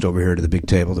Michael Kosta over here to the big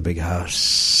table, the big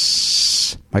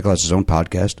house. Michael has his own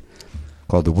podcast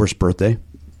called The Worst Birthday.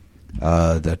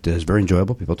 That is very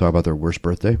enjoyable. People talk about their worst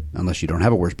birthday. Unless you don't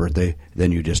have a worst birthday,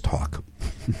 then you just talk.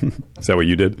 Is that what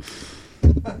you did?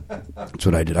 That's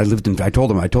what I did. I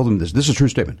told him this. This is a true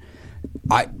statement.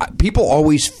 People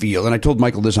always feel, and I told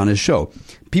Michael this on his show,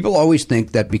 people always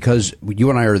think that because you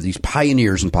and I are these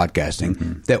pioneers in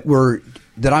podcasting,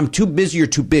 that I'm too busy or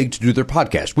too big to do their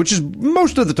podcast, which is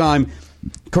most of the time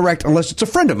correct, unless it's a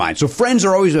friend of mine. So friends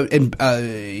are always,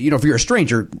 if you're a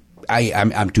stranger,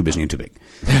 I'm too busy and too big.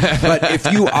 But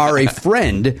if you are a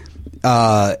friend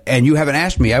and you haven't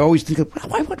asked me, I always think,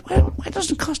 why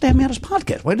doesn't Costa have me on his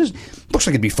podcast? Looks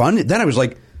like it'd be fun. Then I was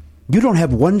like, you don't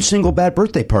have one single bad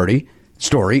birthday party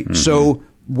story, so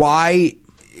why?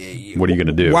 What are you going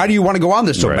to do? Why do you want to go on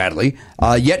this so badly?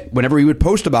 Yet, whenever he would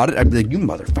post about it, I'd be like, you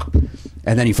motherfucker.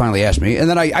 And then he finally asked me, and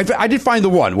then I did find the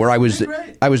one where I was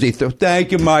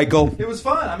thank you, Michael. It was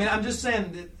fun. I mean, I'm just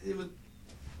saying it was.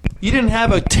 You didn't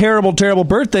have a terrible, terrible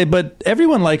birthday, but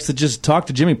everyone likes to just talk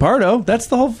to Jimmy Pardo. That's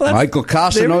the whole thing. Michael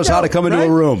Kosta knows how to come into a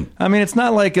room. I mean, it's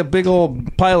not like a big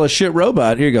old pile of shit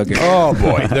robot. Here you go, Gary. Oh,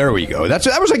 boy. There we go. That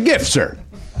was a gift, sir.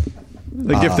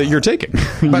 The gift that you're taking.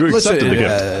 You accepted the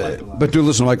gift. But do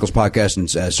listen to Michael's podcast and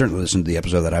certainly listen to the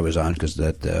episode that I was on because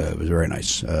that was very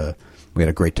nice. We had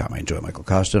a great time. I enjoyed Michael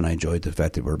Kosta, and I enjoyed the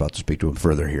fact that we're about to speak to him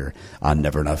further here on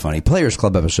Never Not Funny Players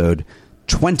Club episode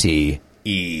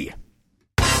 20E.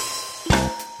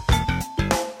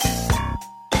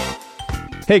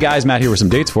 Hey guys, Matt here with some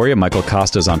dates for you. Michael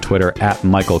Kosta's on Twitter at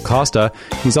Michael Kosta.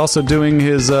 He's also doing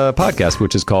his podcast,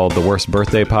 which is called The Worst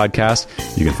Birthday Podcast.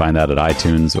 You can find that at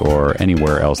iTunes or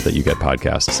anywhere else that you get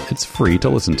podcasts. It's free to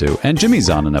listen to. And Jimmy's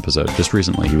on an episode just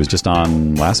recently. He was just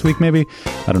on last week, maybe.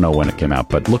 I don't know when it came out,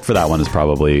 but look for that one. It's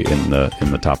probably on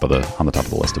the top of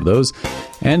the list of those.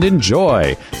 And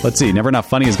enjoy. Let's see. Never Not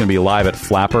Funny is going to be live at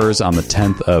Flappers on the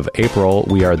 10th of April.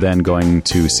 We are then going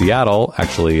to Seattle,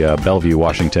 actually Bellevue,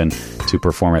 Washington, to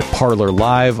perform at Parlor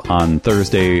Live on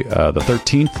Thursday, the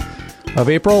 13th of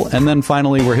April. And then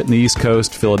finally, we're hitting the East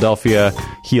Coast, Philadelphia,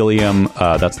 Helium.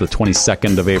 That's the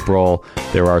 22nd of April.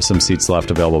 There are some seats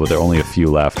left available, but there are only a few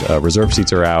left. Reserve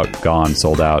seats are out, gone,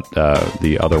 sold out.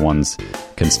 The other ones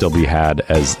can still be had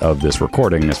as of this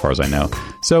recording, as far as I know.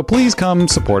 So please come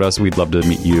support us. We'd love to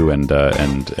meet you and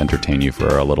entertain you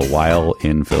for a little while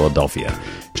in Philadelphia.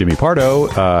 Jimmy Pardo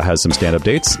has some stand-up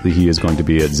dates. He is going to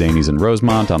be at Zanies in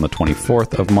Rosemont on the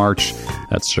 24th of March.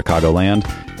 That's Chicagoland.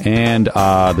 And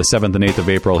the 7th and 8th of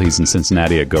April, he's in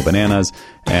Cincinnati at Go Bananas.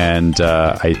 And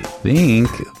I think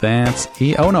that's...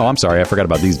 Oh, no, I'm sorry. I forgot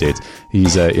about these dates.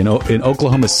 He's in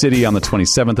Oklahoma City on the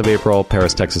 27th of April,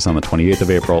 Paris, Texas on the 28th of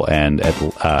April, and at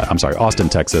Austin,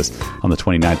 Texas on the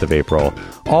 29th of April.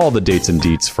 All the dates and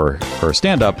deets for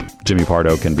stand-up, Jimmy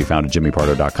Pardo, can be found at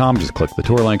jimmypardo.com. Just click the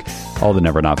tour link. All the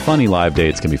Never Not Funny live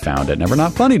dates can be found at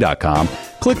nevernotfunny.com.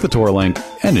 Click the tour link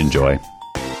and enjoy.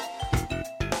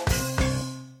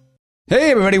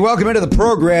 Hey, everybody. Welcome into the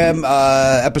program,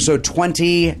 episode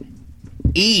 20E.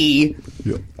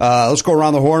 Let's go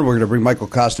around the horn. We're going to bring Michael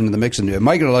Kosta into the mix. And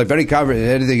Michael, if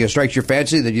anything that strikes your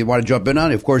fancy that you want to jump in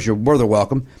on, of course, you're more than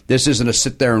welcome. This isn't a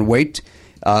sit there and wait.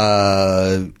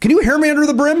 Can you hear me under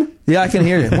the brim? Yeah, I can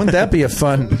hear you. Wouldn't that be a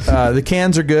fun... the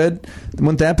cans are good.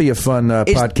 Wouldn't that be a fun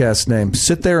podcast name?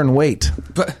 Sit there and wait.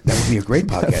 That would be a great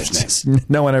podcast name.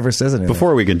 No one ever says it.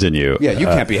 Before we continue... Yeah, you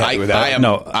can't be happy with that.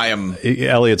 I am...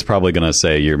 Elliot's probably going to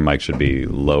say your mic should be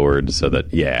lowered so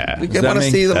that... Yeah. I want to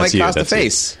see the Mike Kosta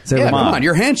face. Yeah, come on.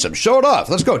 You're handsome. Show it off.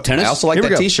 Let's go, tennis. I also like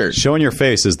that T-shirt. Showing your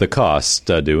face is the cost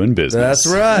doing business. That's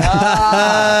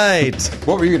right.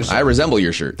 What were you going to say? I resemble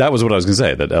your shirt. That was what I was going to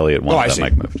say, that Elliot wanted that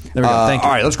mic moved. There we go. Thank you.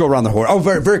 All right, let's go around the horn. Oh,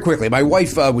 very, very quickly. My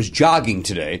wife was jogging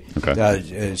today,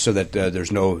 so that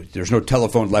there's no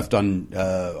telephone left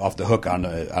off the hook on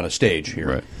a stage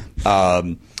here.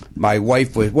 Right. My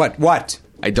wife was what?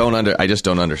 I just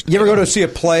don't understand. You ever go to see a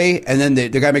play and then the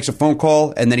guy makes a phone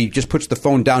call and then he just puts the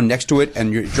phone down next to it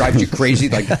and it drives you crazy?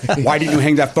 Like, why didn't you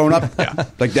hang that phone up? Yeah.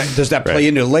 Like, does that play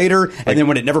into later? And then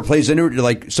when it never plays into it, you're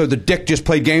like, so the dick just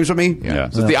played games with me?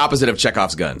 Yeah. So it's the opposite of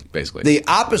Chekhov's gun, basically. The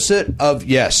opposite of,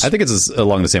 yes. I think it's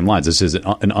along the same lines. This is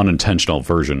an unintentional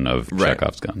version of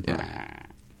Chekhov's gun. Yeah.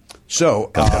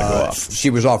 So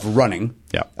she was off running.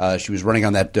 Yeah. She was running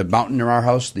on that mountain near our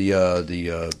house,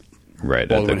 the right,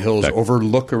 Baldwin Hills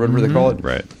Overlook or whatever they call it.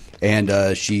 Right.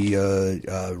 And she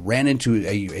ran into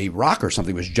a rock or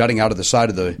something. It was jutting out of the side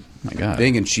of the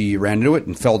thing, and she ran into it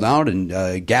and fell down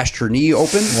and gashed her knee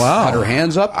open. Wow. Had her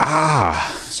hands up.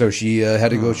 So she had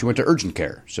to go. She went to urgent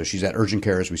care. So she's at urgent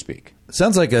care as we speak.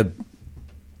 Sounds like a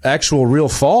actual real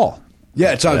fall.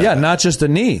 Yeah, it's on. Yeah, not just a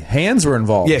knee. Hands were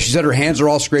involved. Yeah, she said her hands are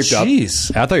all scraped up.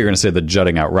 Jeez. I thought you were going to say the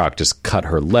jutting out rock just cut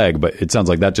her leg, but it sounds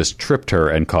like that just tripped her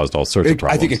and caused all sorts of I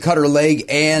problems. think it cut her leg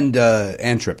and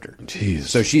tripped her. Jeez.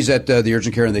 So she's at the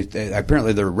urgent care, and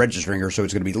apparently they're registering her, so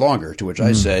it's going to be longer. To which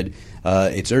I said,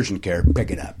 "It's urgent care.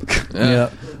 Pick it up." Yeah.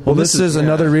 Well, this is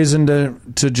another reason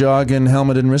to jog in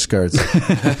helmet and wrist guards.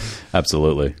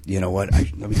 Absolutely. You know what?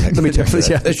 Let me text her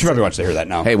that. She probably wants to hear that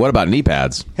now. Hey, what about knee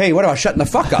pads? Hey, what about shutting the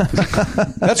fuck up?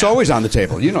 That's always on the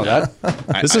table. You know that.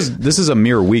 This is a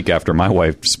mere week after my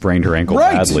wife sprained her ankle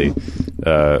Right. badly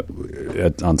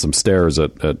on some stairs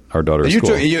at our daughter's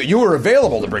school. You were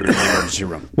available to bring her to the emergency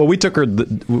room. Well, we took her.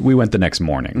 We went the next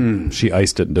morning. She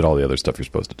iced it and did all the other stuff you're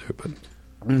supposed to do.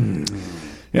 But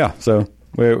yeah, so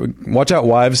watch out,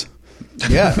 wives.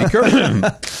 Yeah, be careful.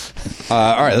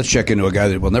 All right, let's check into a guy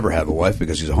that will never have a wife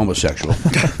because he's a homosexual.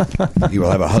 He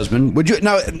will have a husband. Would you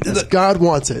now? God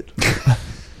wants it.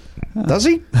 Does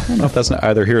he? I don't know if that's not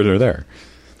either here or there.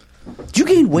 Did you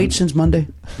gain weight since Monday?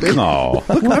 No,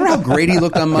 Remember how great he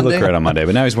looked on he Monday? looked great on Monday,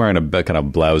 but now he's wearing a kind of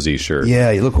blousy shirt.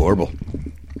 Yeah, you look horrible.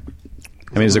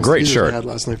 I mean, it's a great I shirt. had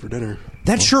last night for dinner.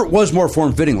 That shirt was more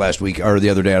form fitting last week or the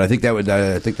other day, and I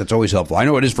think that's always helpful. I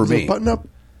know it is for me. Button up.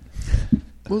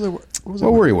 What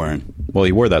What were you wearing? Well,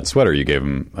 he wore that sweater you gave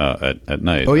him at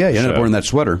night. Oh yeah, you ended up wearing that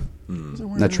sweater.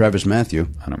 That Travis Matthew.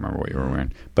 I don't remember what you were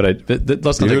wearing, but let's not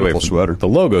take away Beautiful from sweater. The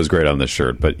logo's great on this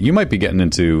shirt, but you might be getting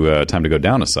into time to go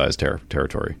down a size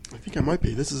territory. I think I might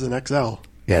be. This is an XL.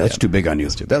 Yeah, that's too big on you.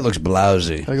 That looks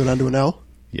blousy. Can I go down to an L?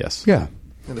 Yes. Yeah.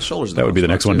 Yeah, the shoulders. That would be the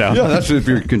next one down. Yeah, that's if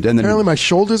you're contending. Apparently my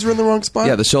shoulders are in the wrong spot.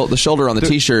 Yeah, the shoulder on the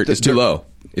T-shirt is too low.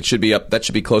 It should be up. That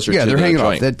should be closer. Yeah, to they're the hanging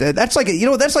joint. off. That's like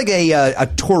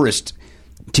a tourist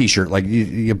T-shirt. Like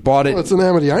you bought it. Well, it's an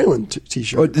Amity Island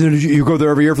T-shirt. You go there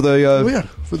every year for the Oh yeah,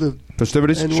 for the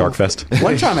festivities. annual- Shark Fest.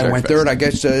 One time I went there, and I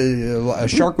guess a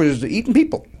shark was eating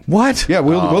people. What? Yeah,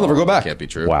 we'll never go back. Can't be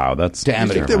true. Wow, that's Damn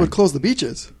I it. think they would close the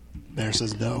beaches. Mayor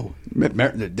says no. The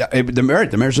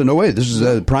mayor said no way. This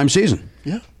is prime season.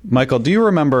 Yeah. Michael, do you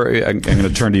remember? I'm going to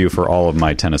turn to you for all of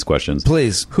my tennis questions.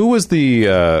 Please. Who was the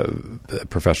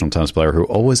professional tennis player who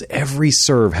always every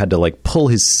serve had to like pull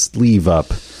his sleeve up?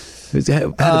 It had to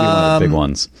be one of the big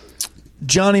ones.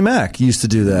 Johnny Mack used to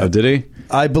do that. Oh, did he?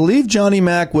 I believe Johnny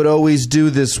Mack would always do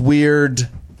this weird.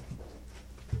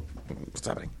 What's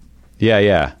happening?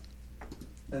 Yeah.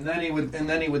 And then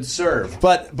he would serve.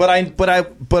 But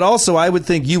also I would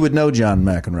think you would know John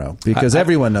McEnroe because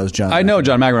everyone knows John. I know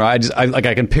John McEnroe.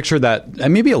 I can picture that,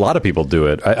 and maybe a lot of people do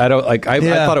it. I don't like. I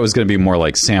thought it was going to be more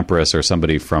like Sampras or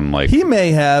somebody from like. He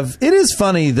may have. It is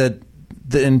funny that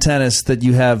in tennis that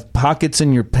you have pockets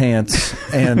in your pants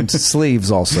and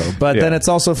sleeves also. But then it's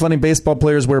also funny baseball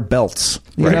players wear belts.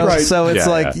 You know? Right. So it's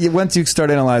once you start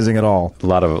analyzing it all. A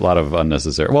lot of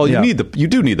unnecessary. Well, you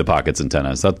do need the pockets in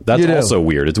tennis. That's also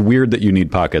weird. It's weird that you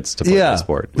need pockets to play the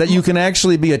sport. That you can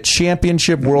actually be a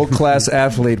championship world class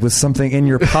athlete with something in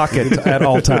your pocket at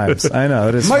all times. I know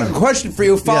it is. Mike, funny. question for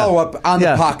you. Follow up on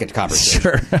the pocket conversation.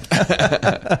 Sure.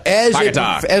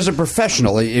 As a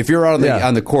professional, if you're out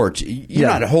on the court, you're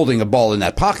not holding a ball in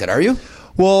that pocket, are you?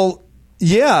 Well,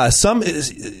 yeah. Some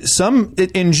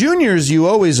in juniors you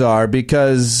always are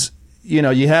because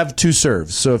you have two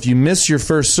serves. So if you miss your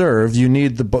first serve, you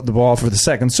need the ball for the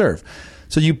second serve.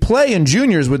 So you play in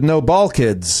juniors with no ball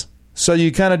kids. So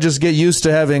you kind of just get used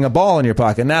to having a ball in your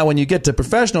pocket. Now, when you get to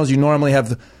professionals, you normally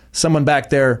have someone back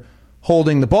there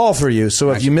holding the ball for you. So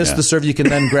if you miss the serve, you can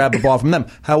then grab the ball from them.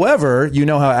 However, you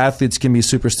know how athletes can be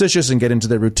superstitious and get into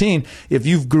their routine. If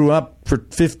you've grew up for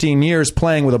 15 years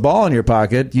playing with a ball in your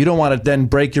pocket, you don't want to then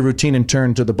break your routine and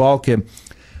turn to the ball kid.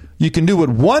 You can do what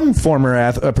one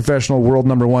former professional world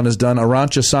number one has done.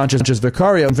 Arantxa Sanchez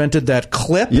Vicario invented that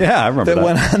clip. Yeah, I remember that.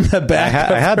 Went on the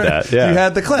back. I had that. Yeah, you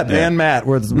had the clip. And Matt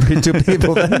were the two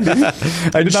people.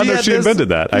 I did not know she invented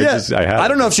that. I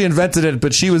don't know if she invented it,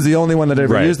 but she was the only one that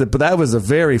ever used it. But that was a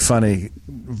very funny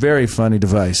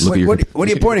device. What are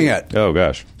you pointing at? Oh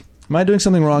gosh. Am I doing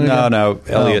something wrong? No.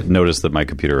 Elliot noticed that my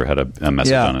computer had a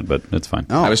message on it, but it's fine.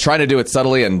 I was trying to do it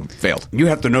subtly and failed. You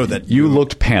have to know that. You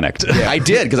looked panicked. I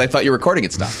did because I thought your recording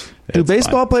had stopped. Do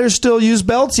baseball players still use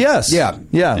belts? Yes.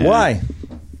 Yeah. Why?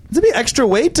 Does it be extra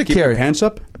weight to Keep carry your pants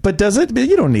up? But does it?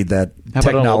 You don't need that How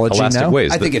about technology elastic now.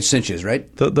 waist? I think it cinches, right?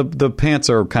 The pants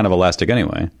are kind of elastic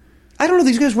anyway. I don't know.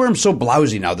 These guys wear them so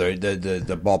blousy now.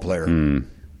 The ball player.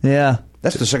 Yeah.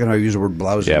 That's the second time I use the word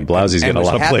blousy. Yeah, blousy's getting a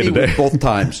lot of play happy today. with both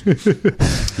times.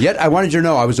 Yet I wanted you to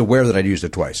know I was aware that I'd used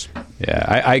it twice. Yeah,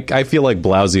 I feel like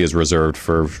blousy is reserved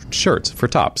for shirts, for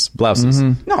tops, blouses.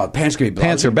 No, pants can be blousy.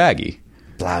 Pants are baggy.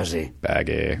 blousy.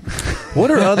 Baggy.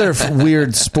 What are other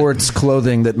weird sports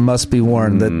clothing that must be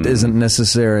worn that isn't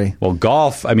necessary? Well,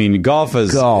 golf. I mean, golf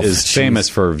is Jeez. famous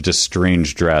for just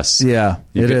strange dress. Yeah,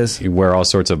 it is. You wear all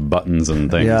sorts of buttons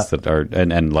and things that are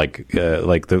and like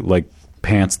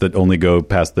pants that only go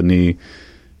past the knee.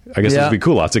 I guess those would be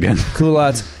culottes again.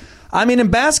 Culottes. I mean, in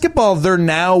basketball, they're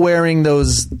now wearing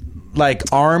those like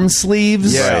arm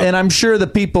sleeves, and I'm sure the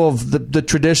people, the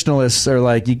traditionalists, are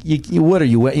like, you what are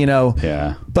you, you know?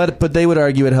 Yeah. But they would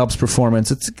argue it helps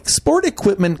performance. It's sport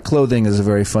equipment clothing is a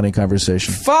very funny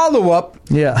conversation. Follow up.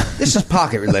 Yeah, this is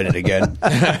pocket related again.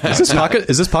 Is this pocket?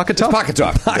 Is this pocket talk? Pocket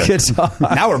talk. Pocket talk.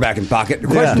 Now we're back in pocket.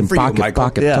 Question for you, Michael.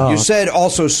 Talk. You said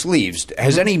also sleeves.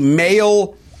 Has any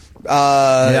male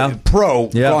pro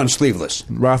gone sleeveless?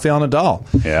 Rafael Nadal.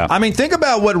 Yeah. I mean, think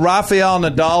about what Rafael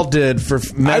Nadal did for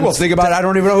men's. I will think about it. I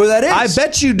don't even know who that is. I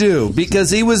bet you do,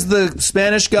 because he was the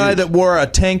Spanish guy that wore a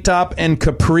tank top and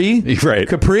capri. Right.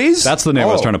 Capris? That's the name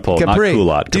I was trying to pull. Capri. Not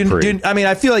culotte. Capri. I mean,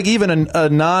 I feel like even a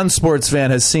non-sports fan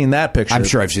has seen that picture. I'm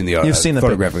sure I've seen the You've seen the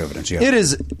photographic evidence. Yeah. It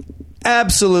is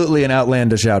absolutely an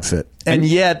outlandish outfit, and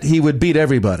yet he would beat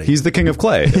everybody. He's the king of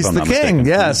clay. He's the king.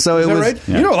 Yeah. So Is it that was. right?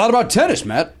 You know a lot about tennis,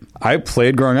 Matt. I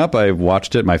played growing up. I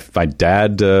watched it. My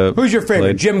dad. Who's your favorite?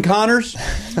 played. Jim Connors?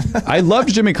 I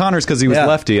loved Jimmy Connors because he was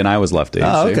lefty and I was lefty.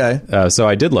 Oh, okay. So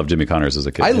I did love Jimmy Connors as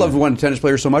a kid. I loved one tennis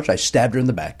player so much I stabbed her in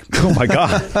the back. Oh my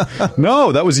god!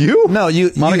 No, that was you. No,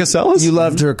 Monica Seles. You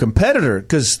loved her competitor,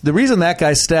 because the reason that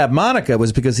guy stabbed Monica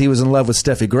was because he was in love with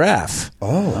Steffi Graf.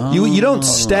 Oh, you don't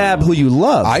stab who you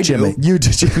love. I Jimmy. do. You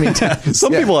do, Jimmy.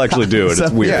 Some people actually do, and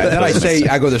it's weird. yeah. Then I say,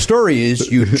 the story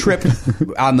is you tripped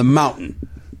on the mountain.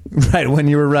 Right, when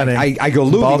you were running. I go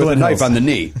Luli with a knife on the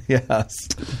knee. Yes.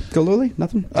 Go Luli?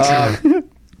 Nothing?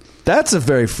 That's a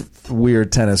very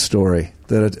weird tennis story,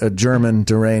 that a German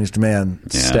deranged man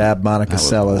stabbed Monica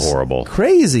Seles. Horrible.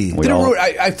 Crazy.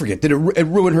 I forget. Did it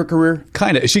ruin her career?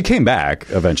 Kind of. She came back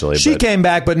eventually. She came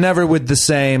back, but never with the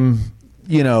same,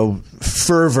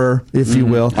 fervor, if you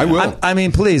will. I will. I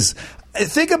mean, please.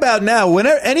 Think about now,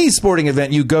 whenever any sporting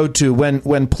event you go to,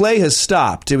 when play has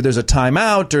stopped, there's a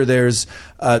timeout or there's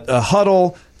a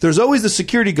huddle, there's always the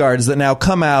security guards that now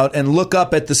come out and look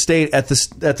up at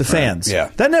the fans. Yeah.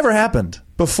 That never happened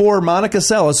before Monica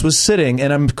Seles was sitting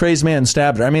and a crazed man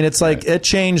stabbed her. I mean, it's like it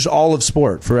changed all of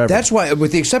sport forever. That's why,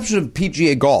 with the exception of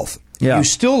PGA golf, you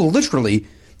still literally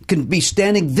can be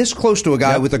standing this close to a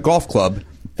guy with a golf club.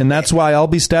 And that's why I'll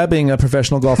be stabbing a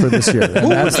professional golfer this year.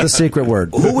 And that's the secret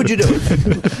word. Who would you do?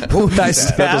 Who would I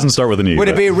stab? That doesn't start with an E. Would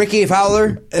it be Ricky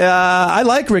Fowler? I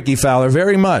like Ricky Fowler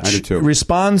very much. I do too.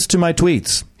 Responds to my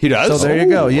tweets. He does? So there you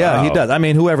go. Yeah, wow. he does. I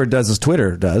mean, whoever does his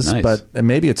Twitter does, Nice. but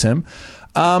maybe it's him.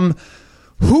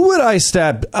 Who would I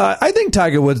stab? I think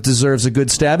Tiger Woods deserves a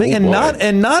good stabbing,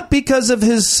 and not because of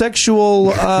his sexual.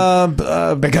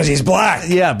 Because he's black.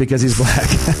 Yeah, because he's black.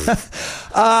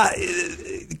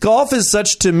 Golf is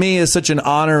such an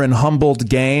honor and humbled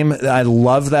game. I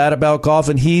love that about golf,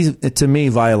 and he, to me,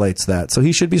 violates that. So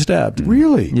he should be stabbed.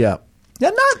 Really? Yeah. Yeah,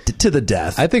 not to the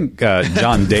death. I think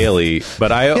John Daly,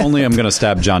 but I only am going to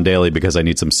stab John Daly because I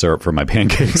need some syrup for my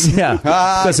pancakes. Yeah,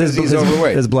 because he's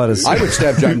overweight. His blood is. I would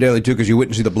stab John Daly too because you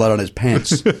wouldn't see the blood on his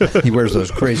pants. He wears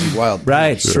those crazy wild.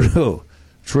 Right.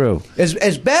 True.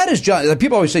 As bad as John,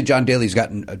 people always say John Daly's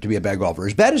gotten to be a bad golfer.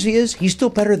 As bad as he is, he's still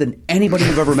better than anybody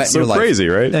you've ever met in your life. So crazy,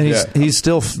 right? And he's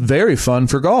still very fun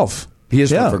for golf. He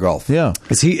is fun for golf. Yeah.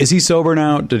 Is he sober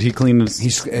now? Did he clean his...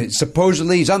 He's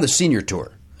supposedly he's on the senior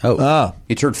tour.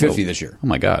 He turned 50 this year. Oh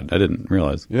my God, I didn't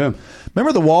realize. Yeah.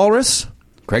 Remember the Walrus?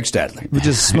 Craig Stadley. We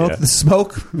just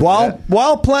smoke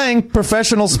while playing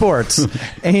professional sports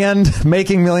and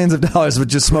making millions of dollars with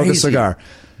just smoke a cigar.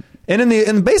 And in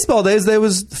the baseball days, there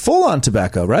was full on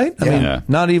tobacco, right? I mean,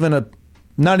 not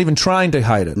even trying to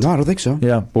hide it. No, I don't think so.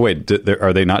 Yeah. But wait,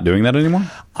 are they not doing that anymore?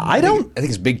 I think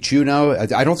it's Big Chew now.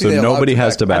 I don't think so. Nobody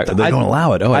has tobacco. They don't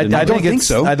allow it. Oh, I don't think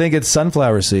so. I think it's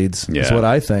sunflower seeds. Yeah. Is what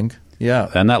I think.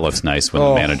 Yeah. And that looks nice when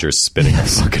the manager's spitting a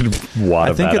fucking wad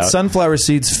of that I think it's sunflower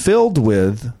seeds filled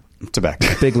with tobacco.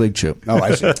 Big League Chew. Oh,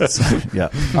 I see. Yeah.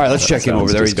 All right, let's check him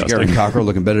over there. He's disgusting. Garen Cockrell,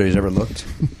 looking better than he's ever looked.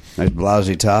 Nice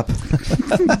blousy top.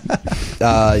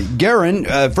 Garen,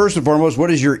 first and foremost,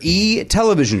 what is your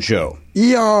television show?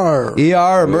 ER.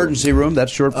 ER, emergency room.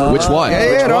 That's short for Which one?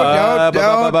 Don't.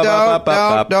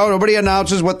 Nobody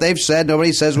announces what they've said.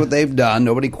 Nobody says what they've done.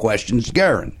 Nobody questions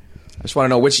Garen. I just want to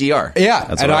know which ER.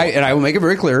 Yeah, and I will make it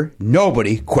very clear.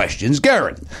 Nobody questions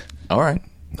Garen. All right.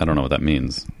 I don't know what that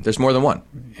means. There's more than one.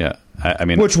 Yeah, I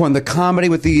mean, Which one? The comedy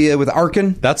with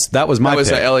Arkin? that was my. That was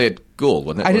pick. Elliot Gould,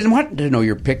 wasn't it? I didn't want to know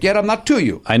your pick yet. I'm not to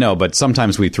you. I know, but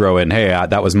sometimes we throw in, "Hey,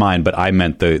 that was mine," but I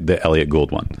meant the Elliot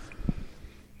Gould one.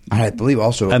 I believe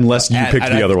also, Unless you picked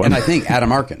the other one. and I think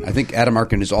Adam Arkin. I think Adam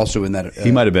Arkin is also in that. He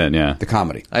might have been, yeah. The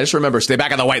comedy. I just remember Stay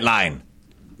Back on the White Line.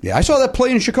 Yeah, I saw that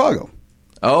play in Chicago.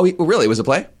 Oh, really? It was a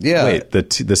play? Yeah. Wait, the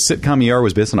sitcom ER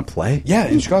was based on a play? Yeah,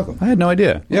 in Chicago. I had no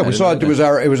idea. Yeah, we saw it. It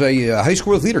was a high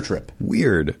school theater trip.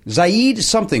 Weird. Zaid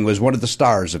something was one of the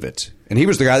stars of it, and he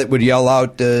was the guy that would yell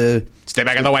out, Stay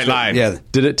back on the white line. Yeah.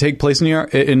 Did it take place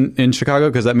in Chicago?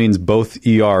 Because that means both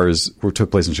ERs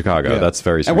took place in Chicago. Yeah. That's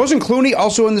very strange. And wasn't Clooney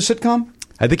also in the sitcom?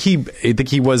 I think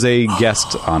he was a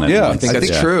guest on it. Yeah, once. I think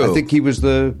that's true. I think he was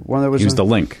the one that was. He was the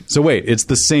link. So wait, it's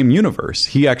the same universe.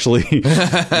 He actually,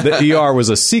 the ER was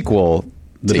a sequel.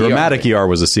 The dramatic ER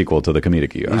was a sequel to the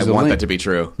comedic ER. I want that to be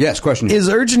true. Yes. Question. Is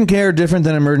urgent care different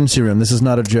than emergency room? This is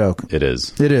not a joke. It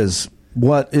is. It is.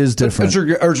 What is different?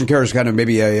 Urgent care is kind of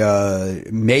maybe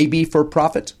maybe for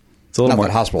profit. It's a little Not more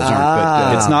that hospitals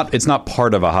aren't, but it's not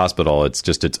part of a hospital. It's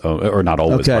just its own, or not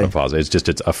always Okay. part of a hospital. It's just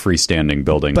it's a freestanding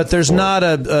building. But there's not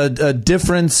a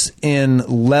difference in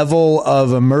level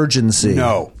of emergency.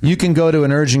 No. You can go to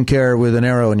an urgent care with an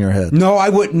arrow in your head. no, I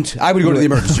wouldn't. I would go to the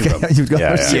emergency room. You'd go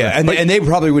Yeah, to- Yeah, and they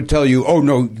probably would tell you, "Oh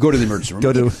no, go to the emergency room."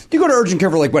 You go to urgent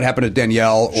care for like what happened to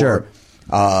Danielle, Sure.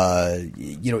 or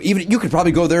even you could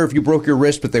probably go there if you broke your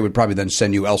wrist, but they would probably then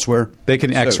send you elsewhere. They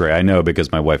can X-ray. I know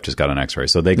because my wife just got an X-ray,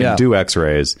 so they can Yeah. do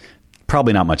X-rays.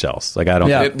 Probably not much else. Like I don't.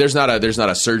 Yeah. There's not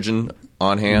a surgeon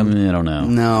on hand. I don't know.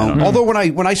 No, I don't know. although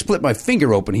when I split my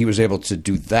finger open, he was able to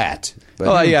do that. But,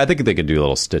 Well, yeah, I think they could do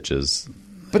little stitches.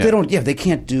 but they don't. Yeah, they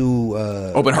can't do.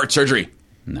 Open heart surgery.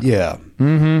 Yeah,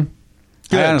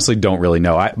 I honestly don't really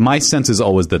know. My sense is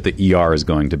always that the ER is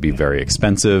going to be very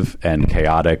expensive and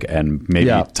chaotic and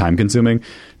maybe time-consuming.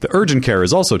 The urgent care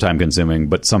is also time-consuming,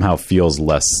 but somehow feels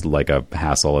less like a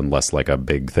hassle and less like a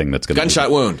big thing that's going to Gunshot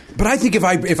wound. but I think if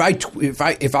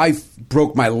I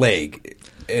broke my leg,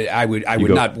 I would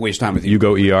go- not waste time with you. You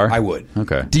go ER? I would.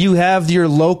 Okay. Do you have your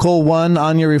local one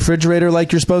on your refrigerator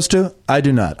like you're supposed to? I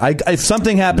do not. If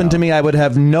something happened to me, I would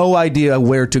have no idea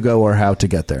where to go or how to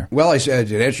get there. Well, I said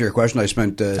to answer your question, I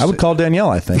spent. I would call Danielle,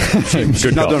 I think. She's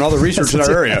not call. done all the research in our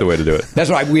area. That's the way to do it. That's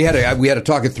why we had to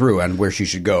talk it through on where she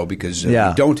should go because we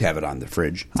don't have it on the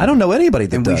fridge, I don't know anybody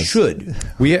that and does. we should.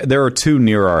 There are two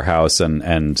near our house,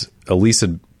 and Elise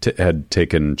had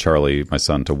taken Charlie, my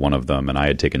son, to one of them, and I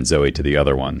had taken Zoe to the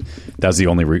other one. That's the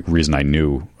only reason I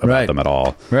knew about them at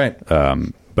all. Right.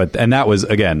 And that was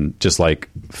again just like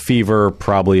fever,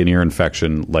 probably an ear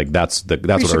infection. Like that's what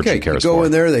urgent care is You go for.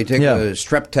 in there, they take Yeah. a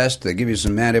strep test, they give you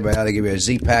some antibiotic, they give you a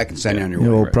Z-Pack, and send you on your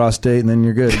Your way. old prostate, and then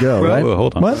you're good to go, right? Well,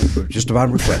 hold on. What? Just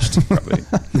about request.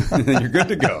 And then you're good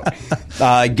to go.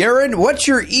 Garen, what's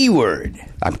your E word?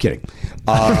 I'm kidding.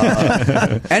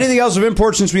 Anything else of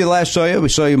import since we last saw you? We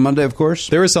saw you Monday, of course.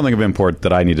 There is something of import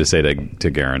that I need to say to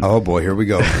Garen. Oh boy, here we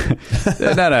go.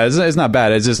 No, it's not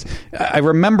bad. It's just I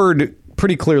remembered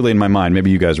pretty clearly in my mind.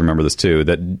 Maybe you guys remember this too.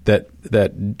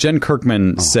 That Jen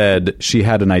Kirkman said she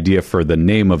had an idea for the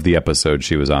name of the episode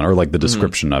she was on, or like the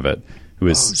description of it. It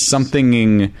was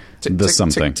something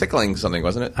something. Tickling something,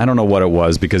 wasn't it? I don't know what it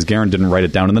was because Garen didn't write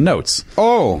it down in the notes.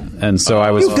 Oh, And so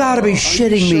I was. you got to be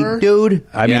shitting sure? me, dude.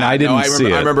 I mean, I didn't see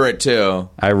it. I remember it too.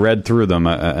 I read through them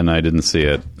and I didn't see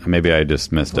it. Maybe I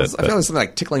just missed it. I feel like it was something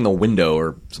like tickling the window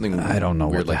or something. I don't know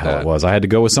weird what the like hell that. it was. I had to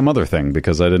go with some other thing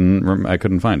because I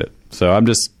couldn't find it. So I'm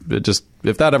just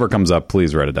if that ever comes up,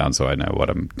 please write it down so I know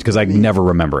because I never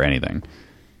remember anything.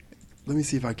 Let me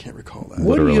see if I can't recall that.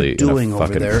 What are Literally you in a doing over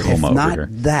fucking there if coma over not here.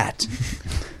 that?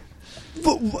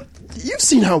 You've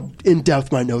seen how in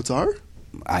depth my notes are.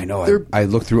 I know. They're I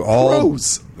looked through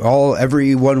pros.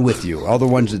 every one with you, all the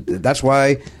ones. That's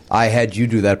why I had you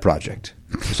do that project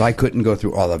because I couldn't go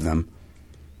through all of them.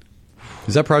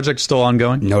 Is that project still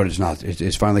ongoing? No, it's not.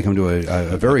 It's finally come to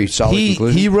a very solid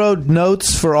conclusion. He wrote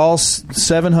notes for all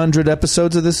 700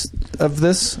 episodes of this,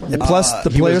 plus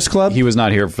the Players Club. He was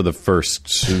not here for the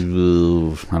first. I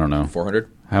don't know. 400?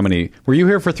 How many? Were you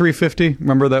here for 350?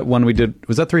 Remember that one we did?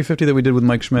 Was that 350 that we did with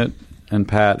Mike Schmidt and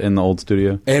Pat in the old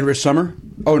studio? And Rich Summer?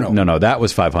 Oh no, No, that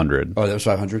was 500. Oh, that was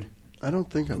 500. I don't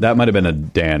think I That might have been a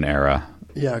Dan era.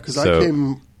 Yeah, because So- I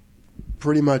came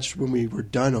pretty much when we were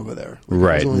done over there. Like, I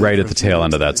Right, was only right there at the for a few tail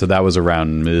end months. of that. So that was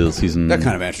around middle season. That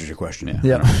kind of answers your question.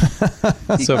 Yeah.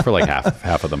 So for like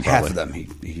half of them, probably. Half of them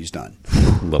he's done.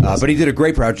 Little less. But he did a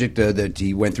great project that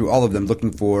he went through all of them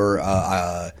looking for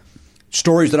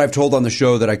stories that I've told on the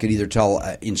show that I could either tell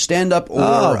in stand-up or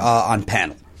on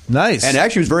panel. Nice. And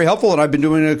actually, it was very helpful, and I've been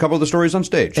doing a couple of the stories on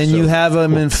stage. And so. you have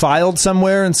them filed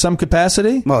somewhere in some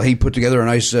capacity? Well, he put together a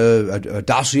nice a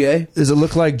dossier. Does it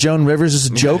look like Joan Rivers'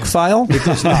 joke file? It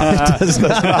does not. It does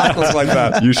not look like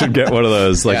that. You should get one of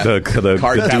those, like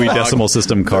the Dewey Decimal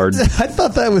System card. I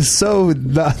thought that was so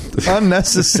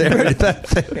unnecessary, that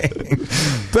thing.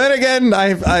 But again,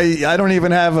 I don't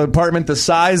even have an apartment the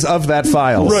size of that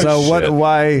file. Right. So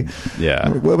why? Yeah.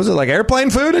 What was it, like airplane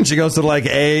food? And she goes to like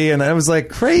A, and it was like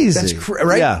crazy. That's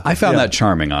right? Yeah. I found that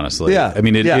charming, honestly. Yeah. I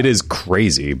mean, it is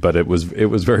crazy, but it was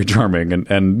very charming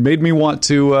and made me want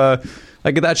to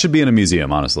that should be in a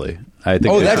museum, honestly. I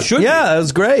think that should. Yeah, it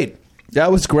was great. That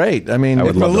was great. I mean,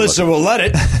 would love Melissa will let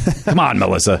it. Come on,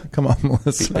 Melissa. Come on,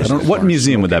 Melissa. What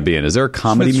museum would that be in? Is there a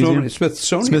comedy museum?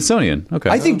 Smithsonian. Smithsonian. Okay.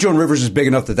 I think Joan Rivers is big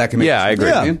enough that can make. Yeah, I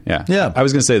agree. Yeah. I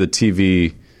was going to say the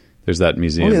TV. There's that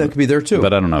museum. Oh, yeah, that could be there too.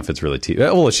 But I don't know if it's really TV.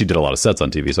 Well, she did a lot of sets on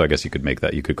TV, so I guess you could make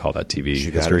that. You could call that TV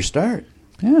She got history. her start.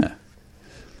 Yeah.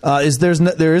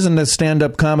 There isn't a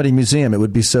stand-up comedy museum. It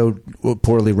would be so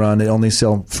poorly run. They only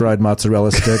sell fried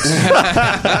mozzarella sticks.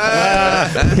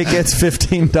 It gets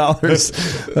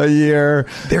 $15 a year.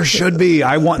 There should be.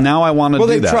 I want to do that. Well,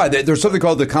 they've tried. There's something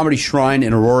called the Comedy Shrine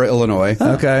in Aurora, Illinois.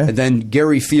 Okay. And then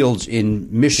Gary Fields in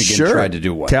Michigan tried to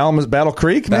do one. Kalamazoo, Battle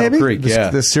Creek, Battle maybe? Creek,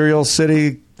 yeah. The Cereal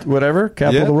City, whatever,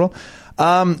 capital of the world.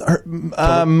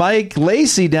 Mike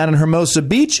Lacey down in Hermosa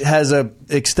Beach has a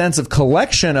extensive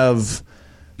collection of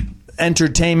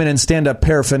entertainment and stand-up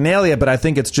paraphernalia, but I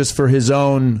think it's just for his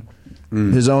own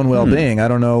well-being. I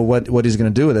don't know what he's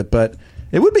going to do with it, but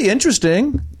it would be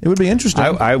interesting. It would be interesting.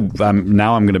 I'm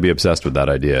going to be obsessed with that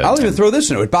idea. I'll even throw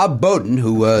this into it. Bob Bowden,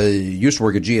 who used to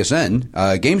work at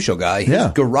GSN, game show guy,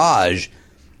 his garage.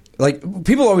 Like,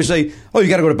 people always say, oh, you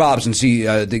got to go to Bob's and see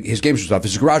his game show stuff.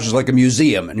 His garage is like a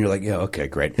museum. And you're like, yeah, okay,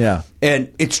 great. Yeah.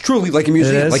 And it's truly like a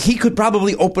museum. Like, he could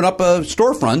probably open up a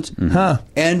storefront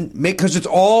and make, because it's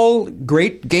all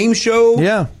great game show.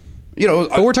 Yeah. You know,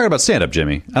 but we're talking about stand-up,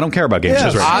 Jimmy. I don't care about game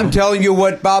shows right now. I'm telling you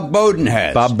what Bob Bowden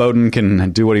has. Bob Bowden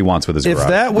can do what he wants with his garage. If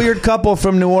that weird couple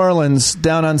from New Orleans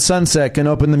down on Sunset can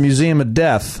open the Museum of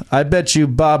Death, I bet you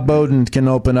Bob Bowden can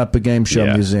open up a game show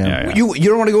museum. Yeah. You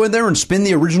don't want to go in there and spin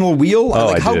the original wheel? Oh,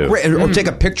 like, I how do. great, or take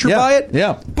a picture by it?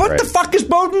 Yeah. What the fuck is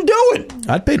Bowden doing?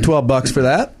 I'd pay $12 for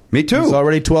that. Me too. It's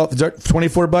already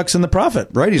 $24 in the profit.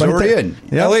 Right, he's already in.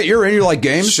 Yeah. Elliot, you're in. You like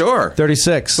games? Sure.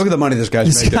 36. Look at the money this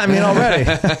guy's making. I mean, already.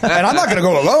 And I'm not going to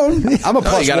go alone. I'm a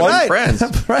plus you gotta one. make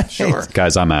friends. Right. Sure.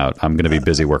 Guys, I'm out. I'm going to be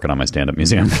busy working on my stand-up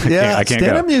museum. I can't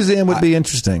stand-up go. museum would be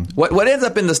interesting. What ends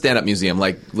up in the stand-up museum?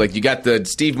 Like you got the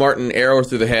Steve Martin arrow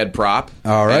through the head prop.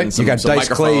 All right. and some, you got some Dice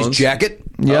Clay's microphones. jacket.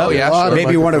 Yeah. Oh, yeah, sure.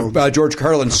 Maybe one of George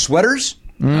Carlin's sweaters.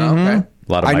 Okay.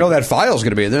 A lot of I know that file's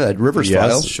going to be in there, that Rivers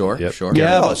file. Sure, Yep. sure.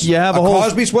 Yeah. What else? You have a a whole-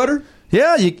 Cosby sweater?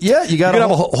 Yeah, you got You could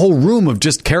have a whole room of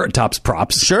just Carrot Tops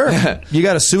props. Sure. You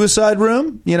got a suicide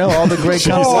room, all the great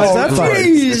kinds. Why is that funny?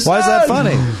 geez, Why is that son.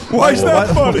 funny? Why is that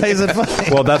funny? Why is it funny?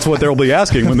 Well, that's what they'll be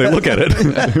asking when they look at it.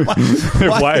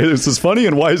 Why is this funny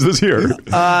and why is this here?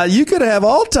 You could have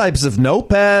all types of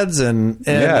notepads and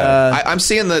I'm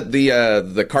seeing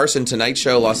the Carson Tonight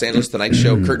Show, Los Angeles Tonight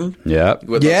Show curtain. Yeah.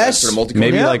 With Yes. sort of multicolor.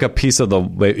 Maybe like a piece of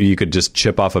you could just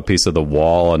chip off a piece of the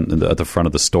wall at the front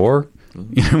of the store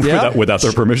without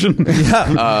their permission.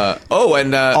 yeah,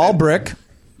 all brick.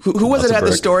 Who was Lots it of had the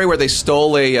brick. story where they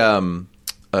stole an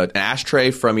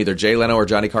ashtray from either Jay Leno or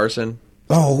Johnny Carson?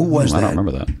 Oh, who was I that? don't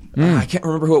remember that. I can't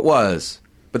remember who it was.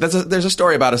 But there's a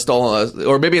story about a stolen,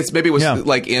 or maybe it was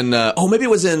like in maybe it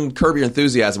was in Curb Your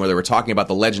Enthusiasm where they were talking about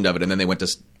the legend of it and then they went to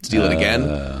steal it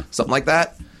again, something like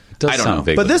that. I don't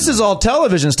know. But this is all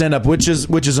television stand-up, which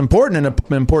is important and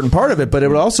an important part of it. But it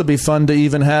would also be fun to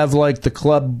even have like the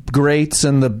club greats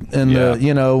and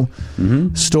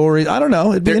the story. I don't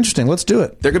know. It'd be interesting. Let's do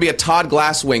it. There could be a Todd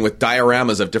Glass wing with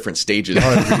dioramas of different stages. And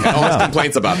all his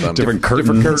complaints about them. different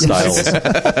curtain styles.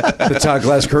 The Todd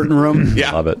Glass curtain room?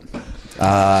 Yeah. Love it.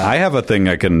 I have a thing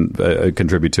I can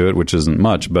contribute to it, which isn't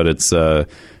much, but it's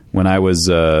when I was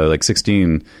like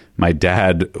 16, my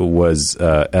dad was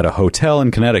at a hotel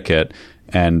in Connecticut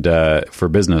and for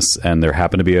business, and there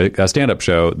happened to be a stand-up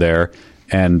show there,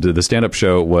 and the stand-up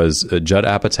show was Judd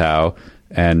Apatow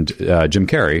and Jim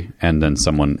Carrey, and then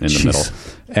someone in the middle.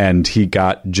 And he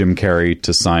got Jim Carrey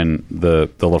to sign the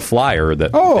little flyer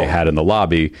that they had in the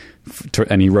lobby,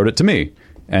 and he wrote it to me.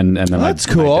 And then that's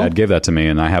my cool. dad gave that to me,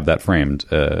 and I have that framed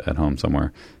at home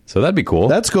somewhere. So that'd be cool.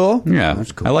 That's cool. Yeah,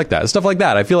 that's cool. I like that stuff like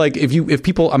that. I feel like if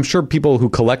people, I'm sure people who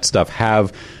collect stuff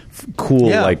have cool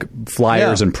like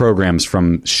flyers and programs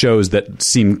from shows that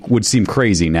would seem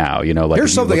crazy now. Like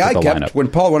here's something I kept when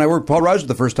I worked Paul Reiser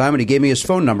the first time, and he gave me his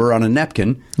phone number on a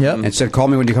napkin and said, "Call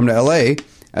me when you come to L.A."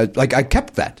 Like I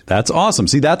kept that. That's awesome.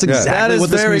 See, that's exactly what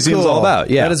this museum's all about.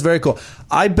 Yeah, that is very cool.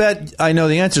 I bet I know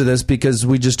the answer to this because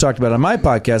we just talked about it on my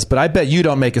podcast. But I bet you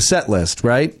don't make a set list,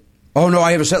 right? Oh no,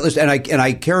 I have a set list, and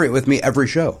I carry it with me every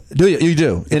show. Do you? You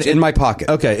do? It's in my pocket.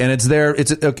 Okay, and it's there.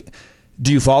 Okay.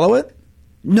 Do you follow it?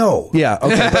 No. Yeah.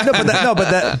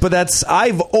 Okay. But that's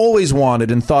I've always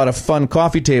wanted and thought a fun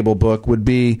coffee table book would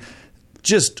be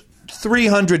just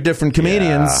 300 different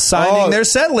comedians signing their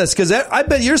set list, because I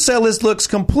bet your set list looks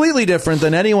completely different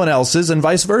than anyone else's and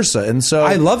vice versa. And so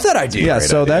I love that idea. Yeah,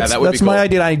 so that's cool. my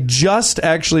idea. I just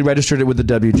actually registered it with the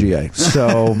WGA,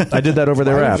 so I did that over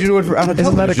their app.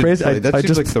 Isn't that a crazy? That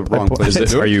seems like the wrong place to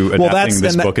do it. Are you adapting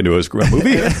this book into a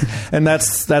movie? And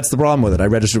that's the problem with it. I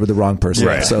registered with the wrong person.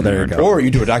 Right. So there you go. Or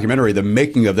you do a documentary, the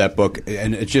making of that book,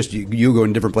 and it's just you go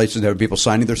in different places and have people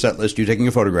signing their set list, you taking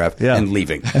a photograph, and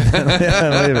leaving.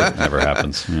 Never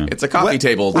happens. Yeah. It's a coffee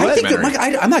table I think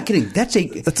documentary. I'm not kidding. That's a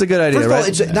good idea. First of all, right?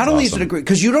 it's not only is it a great,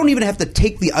 because you don't even have to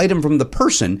take the item from the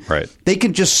person. Right. They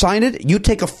can just sign it. You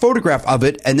take a photograph of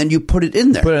it, and then you put it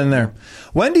in there. Put it in there.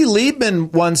 Wendy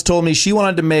Liebman once told me she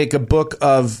wanted to make a book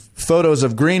of photos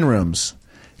of green rooms.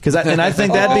 And I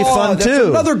think that'd be fun that's too.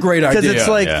 another great idea. Because it's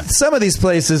like some of these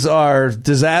places are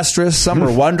disastrous, some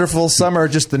are wonderful, some are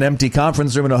just an empty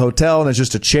conference room in a hotel and it's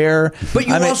just a chair. But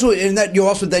you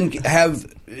also then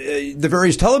have the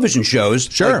various television shows.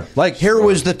 Sure. Like here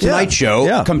was the Tonight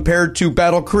Show compared to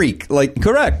Battle Creek. Like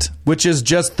correct. Which is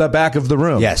just the back of the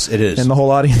room. Yes, it is. And the whole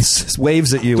audience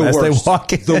waves at you as they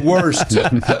walk in. The worst.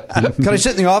 Can I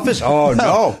sit in the office? Oh,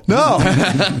 No.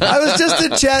 I was just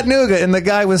in Chattanooga, and the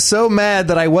guy was so mad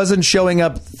that I wasn't showing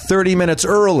up 30 minutes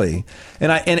early.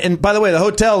 And by the way, the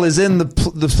hotel is in the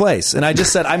place, and I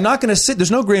just said I'm not going to sit. There's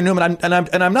no green room, and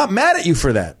I'm not mad at you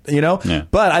for that, Yeah.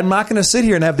 But I'm not going to sit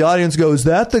here and have the audience go, "Is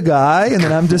that the guy?" And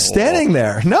then I'm just standing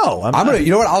there. No, I'm going to. You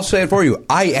know what? I'll say it for you.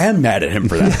 I am mad at him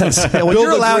for that. Yes. Well,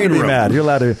 you're allowed to be mad. You're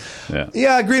allowed to.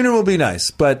 Yeah, green room will be nice,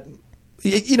 but. The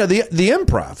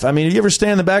improv. I mean, you ever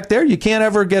stand in the back there? You can't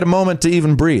ever get a moment to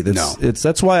even breathe.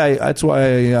 That's why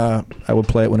I would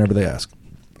play it whenever they ask.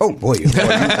 Oh boy, you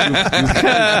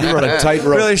run a tight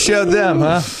rope. Really showed them,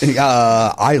 huh?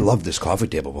 I love this coffee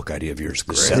table book idea of yours.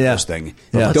 The set list thing.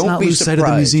 Yeah. Let's not lose sight of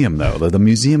the museum, though. The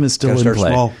museum is still in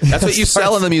play. Small. That's what you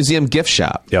sell in the museum gift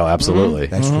shop. Yeah, absolutely.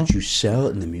 That's what you sell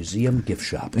in the museum gift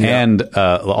shop. And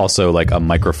also like a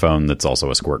microphone that's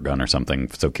also a squirt gun or something,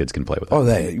 so kids can play with it. Oh,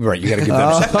 right. You got to give them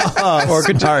a second.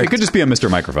 Or it could just be a Mr.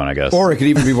 Microphone, I guess. Or it could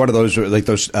even be one of those like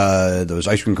those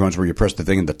ice cream cones where you press the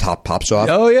thing and the top pops off.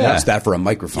 Oh, yeah. That's that for a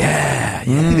microphone. Yeah. I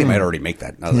think they might already make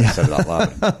that now that I said it out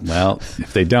loud. Well,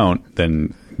 if they don't,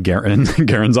 then Garen's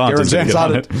on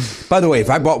it. By the way, if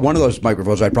I bought one of those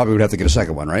microphones, I probably would have to get a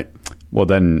second one, right? Well,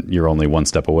 then you're only one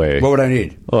step away. What would I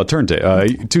need? Well, two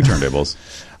turntables.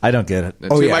 I don't get it.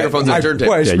 Two microphones and a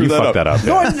turntable. Yeah, you fucked that up.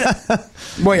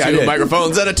 Two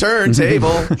microphones and a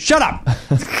turntable. Shut up.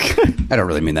 I don't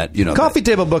really mean that. Coffee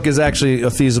table book is actually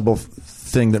a feasible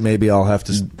thing that maybe I'll have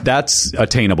to. That's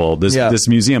attainable. This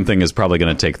museum thing is probably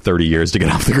going to take 30 years to get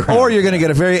off the ground. Or you're going to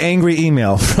get a very angry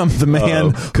email from the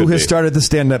man who has started the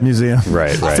stand-up museum,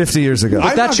 right 50 years ago.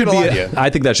 But that should be.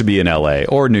 I think that should be in L.A.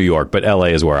 or New York, but L.A.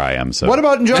 is where I am. So what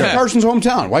about in Johnny Carson's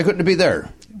hometown? Why couldn't it be there?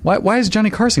 Why is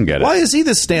Johnny Carson get it? Why is he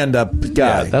the stand-up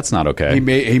guy? Yeah, that's not okay.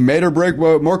 He made or break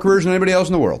more careers than anybody else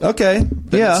in the world. Okay,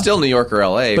 but it's still New York or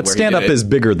L.A. But stand-up is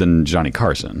bigger than Johnny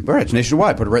Carson. All right, it's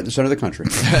nationwide. Put it right in the center of the country.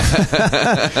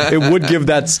 It would give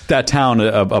that town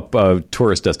a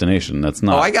tourist destination. That's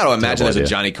not. I got to imagine there's a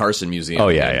Johnny Carson museum. Oh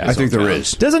yeah. I think there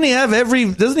is. Doesn't he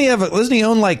he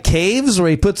own like caves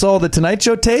where he puts all the Tonight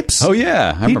Show tapes? Oh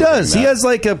yeah, he does. He has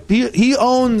like he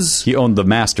owned the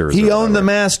Masters. He owned the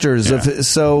Masters of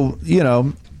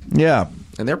Yeah,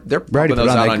 and they're putting those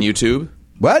out on YouTube.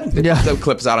 What? They put the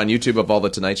clips out on YouTube of all the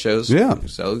Tonight Shows. Yeah.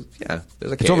 So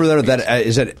there's a. It's over there.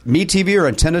 Is it Me TV or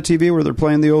Antenna TV where they're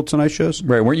playing the old Tonight shows?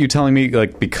 Right? Weren't you telling me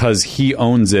like because he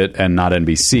owns it and not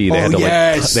NBC,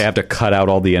 they have to cut out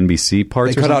all the NBC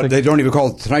parts? They cut out. They don't even call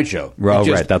it the Tonight Show.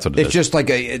 Right. That's what it is. It's just like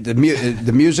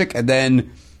the music, and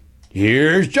then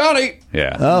here's Johnny.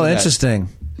 Yeah. Oh, interesting.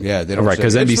 Yeah, they don't. Right,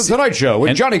 because NBC, it's the Tonight Show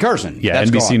with Johnny Carson. Yeah,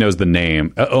 NBC knows the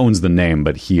name, owns the name,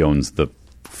 but he owns the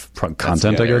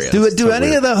content. I guess. Do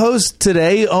any of the hosts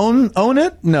today own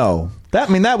it? No.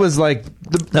 That was like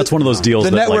that's one of those deals.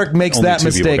 The network makes that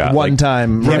mistake one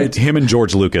time. Right. Him and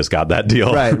George Lucas got that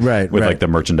deal. Right. With like the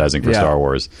merchandising for Star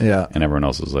Wars. Yeah. And everyone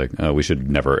else was like, "Oh, we should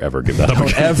never ever give that up.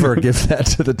 Don't ever give that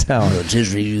to the town." It's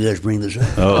history. You guys bring this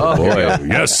up. Oh boy,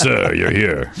 yes sir, you're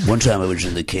here. One time I was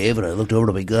in the cave and I looked over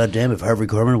to me. Goddamn, if Harvey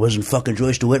Korman wasn't fucking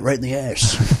Joyce DeWitt right in the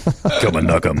ass. Come and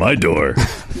knock on my door.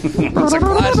 It's a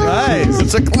classic. Nice.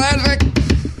 It's a classic.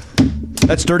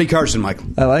 That's Dirty Carson, Michael.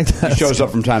 I like that. He shows up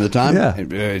from time to time. Yeah.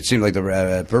 It seemed like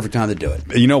the perfect time to do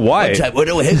it. You know why?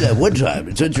 One time,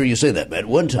 it's interesting you say that, man.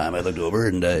 One time I looked over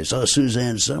and I saw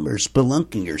Suzanne Summers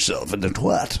spelunking herself in the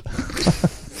twat.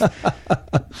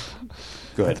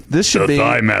 Go ahead. This should be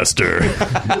Thigh Master.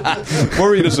 What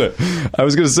were you going to say? I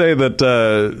was going to say that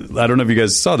I don't know if you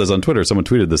guys saw this on Twitter. Someone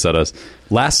tweeted this at us.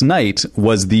 Last night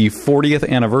was the 40th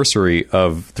anniversary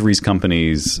of Three's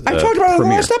Company's I talked about it in the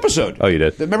premiere. last episode. Oh, you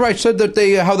did? Remember I said that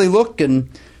how they look and...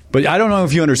 But I don't know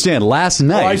if you understand. Last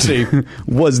night I see.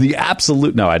 was the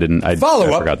absolute... No, I didn't. I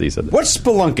Follow-up. forgot that you said that. What's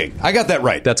spelunking? I got that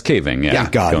right. That's caving, yeah. Yeah,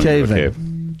 God. Going to a Caving. cave.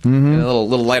 And a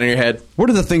little light on your head. What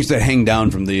are the things that hang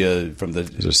down from the...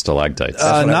 Those are stalactites. what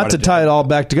I not wanted to to tie it all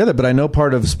back together, but I know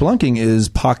part of spelunking is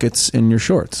pockets in your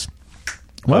shorts.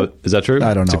 Oh, is that true?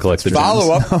 I don't know To if collect the that's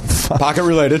gems. Follow-up. Pocket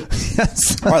related.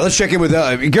 Yes. All right, let's check in with...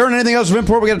 Garen, anything else of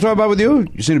import we got to talk about with you?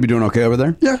 You seem to be doing okay over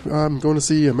there. Yeah, I'm going to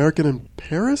see American in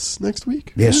Paris next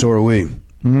week. Yeah, so are we.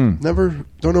 Don't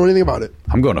know anything about it.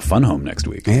 I'm going to Fun Home next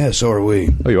week. Yeah, so are we.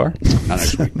 Oh, you are? Not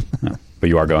next week. No. But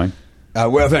you are going?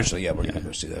 Well, eventually, yeah, we're going to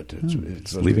go see that. Too.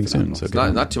 It's Leaving soon. So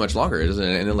Not too much longer. Isn't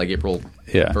it? And then like April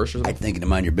Yeah. 1st or something? I'm thinking to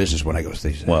mind your business when I go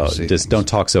see. Well, see just things. don't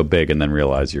talk so big and then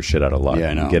realize you're shit out of luck.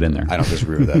 Yeah, I know. Get in there. I don't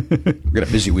disagree with that. We've got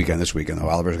a busy weekend this weekend, though.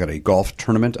 Oliver's got a golf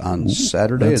tournament on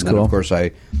Saturday. that's and then, cool. of course,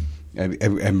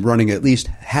 I'm running at least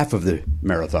half of the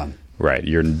marathon. Right.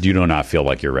 You do not feel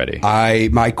like you're ready.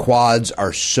 My quads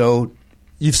are so...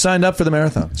 You've signed up for the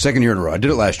marathon. Second year in a row. I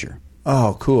did it last year.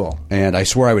 Oh, cool. And I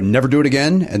swore I would never do it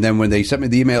again. And then when they sent me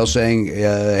the email saying,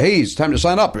 hey, it's time to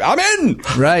sign up, I'm in!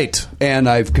 Right. And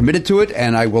I've committed to it,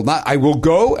 and I will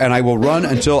go, and I will run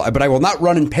but I will not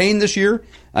run in pain this year.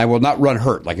 I will not run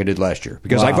hurt like I did last year,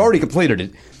 because Wow. I've already completed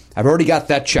it. I've already got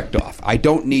that checked off. I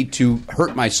don't need to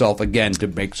hurt myself again to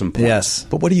make some points. Yes.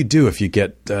 But what do you do if you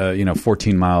get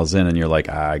 14 miles in and you're like,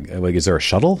 is there a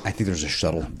shuttle? I think there's a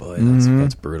shuttle. Boy,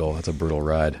 that's brutal. That's a brutal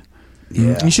ride.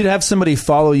 Yeah. You should have somebody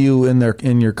follow you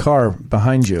in your car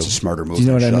behind you. It's a smarter move Do you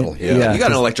know than what a I mean? shuttle. Yeah. You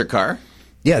got an electric car.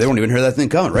 Yeah, they won't even hear that thing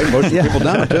coming, right? Most people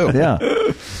down, too. Yeah.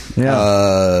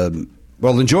 Yeah.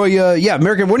 Well, enjoy.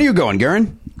 American, when are you going,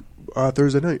 Garen?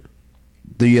 Thursday night,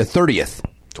 The 30th.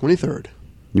 23rd.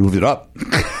 You moved it up.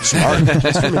 Smart.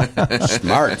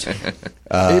 Smart.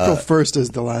 April 1st is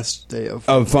the last day of...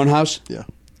 Funhouse? Yeah.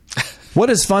 What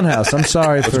is Funhouse? I'm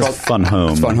sorry for Fun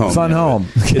Home. Fun Home. Fun Home.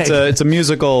 It's a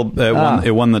musical.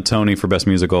 It won the Tony for Best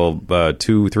Musical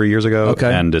 2-3 years ago. Okay.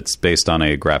 And it's based on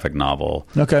a graphic novel.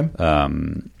 Okay.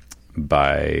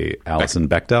 By Alison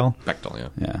Bechdel. Bechtel,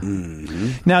 yeah.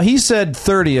 Yeah. Now, he said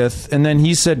 30th, and then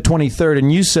he said 23rd,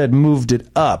 and you said moved it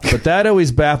up. But that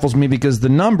always baffles me because the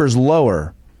number's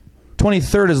lower.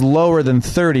 23rd is lower than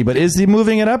 30, but is he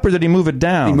moving it up or did he move it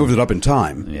down? He moved it up in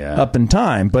time. Yeah. Up in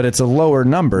time, but it's a lower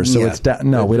number, so Yeah. it's down.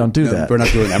 No, we don't do that. We're not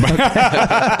doing that.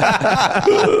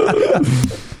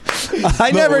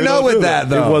 I never know with that,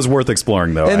 though. It was worth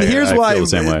exploring, though. And here's I why feel the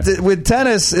same way. with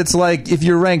tennis, it's like if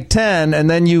you're ranked 10 and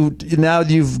then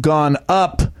you've gone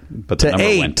up But the to number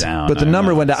 8, went down. but the I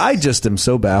number know. went down. I just am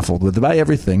so baffled with about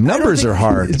everything. Numbers are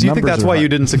hard. Do you think that's why you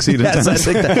didn't succeed in Yes, I tennis?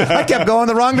 think that. I kept going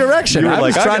the wrong direction. You were I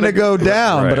was like, I trying to gotta- go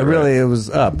down, Right, but really it was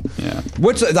up. Yeah.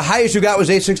 What's the highest you got was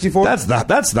 864?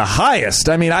 That's the highest.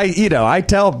 I mean, I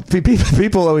tell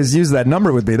people always use that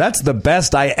number with me. That's the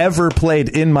best I ever played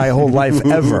in my whole life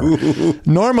ever.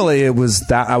 Normally, it was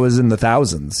I was in the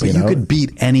thousands. But you could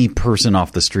beat any person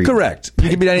off the street. Correct. You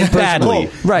can beat any person. Badly.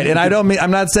 Right. And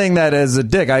I'm not saying that as a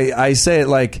dick. I say it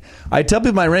like I tell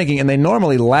people my ranking, and they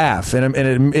normally laugh, and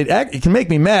it can make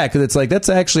me mad because it's like that's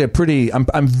actually a pretty.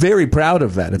 I'm very proud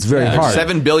of that. It's very hard.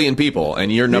 7 billion people,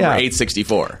 and you're number Yeah.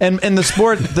 864. And the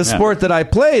sport that I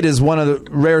played is one of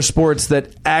the rare sports that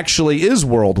actually is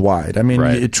worldwide. I mean,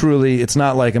 Right. it's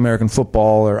not like American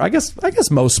football, or I guess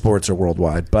most sports are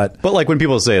worldwide, but. But like when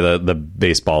people say the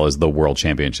baseball is the world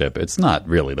championship, it's not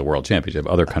really the world championship.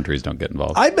 Other countries don't get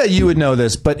involved. I bet you would know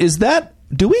this, but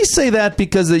do we say that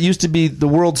because it used to be the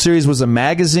World Series was a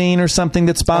magazine or something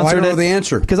that sponsored don't know it? the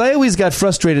answer. Because I always got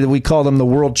frustrated that we call them the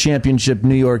World Championship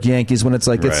New York Yankees when it's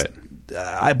like Right.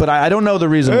 but I don't know the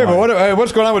reason Hey, why. but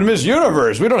what's going on with Miss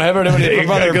Universe? We don't have anybody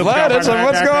from other planets.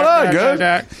 What's going on,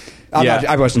 good?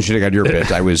 I wasn't shitting on your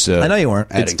bit. I was. I know you weren't.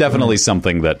 It's definitely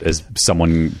something that is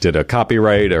someone did a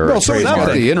copyright or Well, a so it's trademark.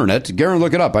 got the internet. Garen,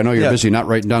 look it up. I know you're Yeah. busy not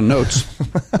writing down notes.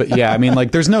 But yeah, I mean,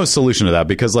 like, there's no solution to that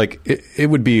because, like, it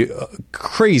would be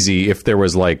crazy if there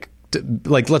was like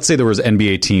like, let's say there was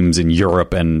NBA teams in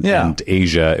Europe and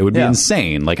Asia, it would be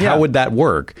insane. Like, how would that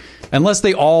work? Unless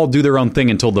they all do their own thing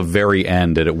until the very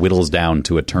end, and it whittles down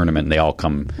to a tournament, and they all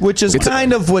come. Which is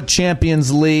kind of what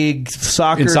Champions League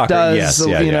soccer does. Yes,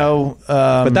 you know,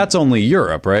 but that's only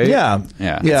Europe, right? Yeah.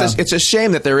 It's a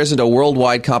shame that there isn't a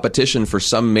worldwide competition for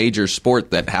some major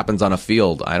sport that happens on a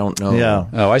field. I don't know. Yeah.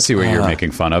 Oh, I see what you're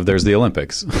making fun of. There's the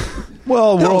Olympics.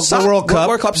 Well, the World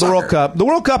Cup. The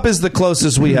World Cup is the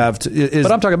closest we have to.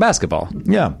 But I'm talking basketball.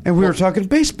 Yeah, and we were talking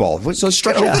baseball. So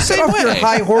structured the same Off your way.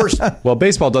 high horse. Well,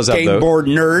 baseball does have Game board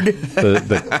nerd.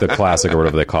 the classic or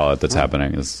whatever they call it that's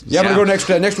happening. Is, I'm going to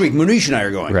go next week. Munish and I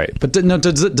are going. Right, but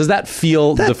does that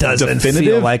feel doesn't definitive?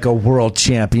 feel like a world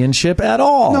championship at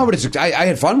all? No, but I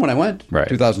had fun when I went. Right,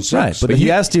 2006. Right, but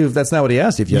he asked you. That's not what he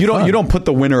asked you. If you don't put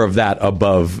the winner of that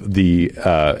above the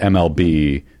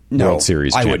MLB World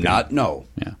Series. I champion. would not. No.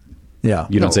 Yeah.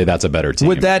 You don't say that's a better team.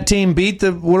 Would that team beat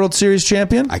the World Series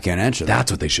champion? I can't answer that.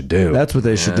 That's what they should do. That's what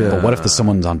they should do. But what if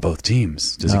someone's on both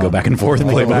teams? Does he go back and forth and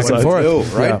play back both and sides?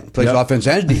 forth. Right? Yeah. Plays offense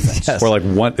and defense. Yes. Or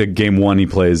like game one he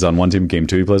plays on one team, game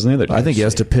two he plays on the other team. I think he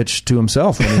has to pitch to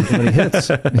himself when he hits.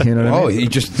 You know what I mean? He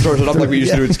just throws it up like we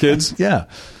used to do as kids? Yeah.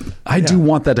 I do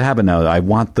want that to happen now. I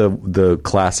want the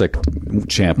classic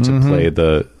champ to play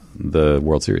the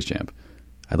World Series champ.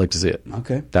 I'd like to see it.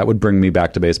 Okay. That would bring me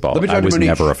back to baseball. Let me talk I to was Manish.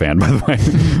 never a fan, by the way.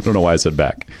 I don't know why I said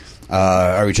back.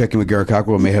 Are we checking with Garrett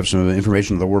Cockrell? May have some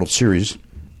information on the World Series.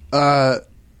 I'll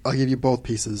give you both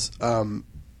pieces.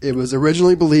 It was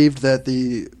originally believed that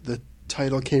the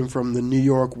title came from the New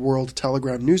York World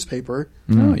Telegram newspaper,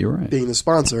 No, you're right. being the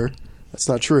sponsor. That's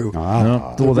not true.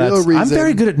 No. The Well, real reason- I'm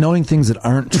very good at knowing things that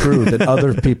aren't true that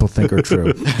other people think are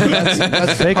true.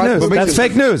 That's Fake news. That's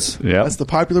fake news. Yeah. That's the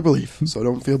popular belief, so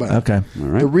don't feel bad. Okay.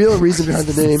 The real reason behind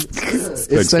the name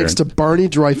is thanks to Barney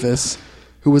Dreyfuss,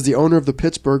 who was the owner of the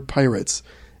Pittsburgh Pirates.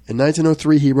 In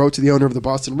 1903, he wrote to the owner of the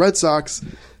Boston Red Sox,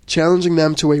 challenging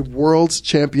them to a World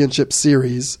Championship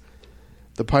Series.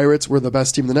 The Pirates were the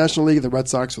best team in the National League. The Red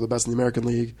Sox were the best in the American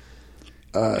League.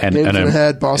 Games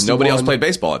ahead, Boston And nobody else won. played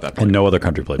baseball at that point. And no other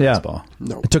country played Yeah. baseball.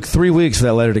 No. It took 3 weeks for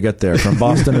that letter to get there from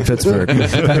Boston to Pittsburgh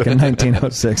back in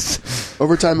 1906.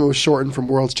 Over time, it was shortened from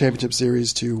World Championship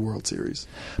Series to World Series.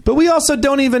 But we also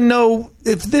don't even know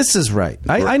if this is right.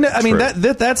 I mean,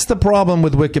 that's the problem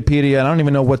with Wikipedia. I don't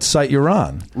even know what site you're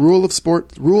on.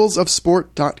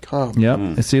 Rulesofsport.com.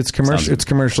 Yep. See, it's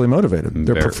commercially motivated.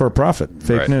 They're Very- for profit.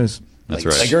 Fake Right. news. That's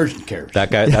Like right. urgent cares. That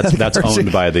guy. That's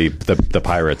owned by the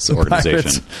Pirates organization.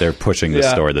 Pirates. They're pushing this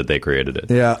Yeah. story that they created it.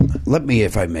 Yeah. Let me,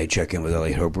 if I may, check in with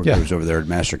Elliot Hopeworth, Yeah. who's over there at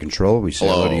Master Control. We say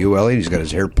hello to you, Elliot. He's got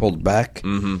his hair pulled back,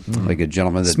 like a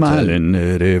gentleman that Smiling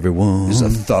at everyone. is a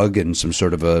thug in some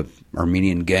sort of a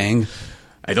Armenian gang.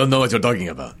 I don't know what you're talking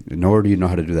about. Nor do you know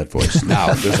how to do that voice.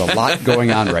 Now, there's a lot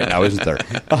going on right now, isn't there?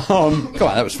 Come on,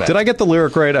 that was fast. Did I get the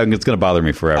lyric right? It's going to bother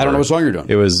me forever. I don't know what song you're doing.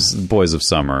 It was Boys of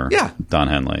Summer. Yeah. Don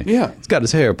Henley. Yeah. He's got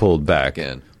his hair pulled back.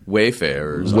 Again,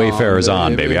 Wayfarers. Wayfarers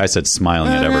on, baby. I said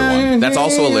smiling at everyone. That's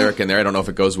also a lyric in there. I don't know if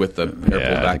it goes with the hair pulled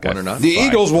I back think one or not. The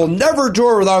Eagles will never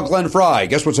tour without Glenn Fry.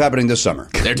 Guess what's happening this summer?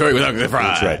 They're touring without the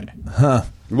fry. That's right.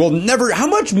 We'll never. How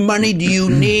much money do you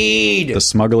need? The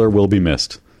smuggler will be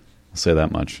missed. I'll say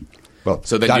that much. Well,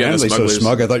 So then Don you have the Henley's so Smugglers.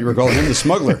 smug. I thought you were calling him the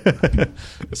smuggler.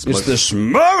 It's the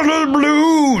smuggler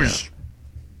blues.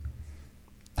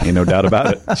 Ain't no doubt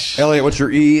about it. Elliot, what's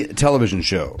your television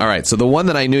show? All right, so the one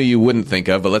that I knew you wouldn't think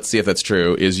of, but let's see if that's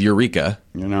true, is Eureka.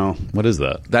 You know, What is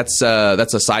that? That's a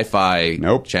sci-fi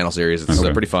Nope. channel series. It's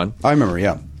Okay. pretty fun. I remember.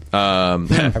 Yeah, I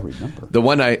remember. The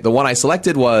one I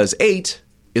selected was 8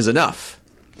 is Enough.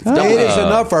 It is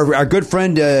enough. Our good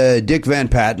friend Dick Van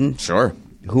Patten, Sure.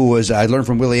 who was I learned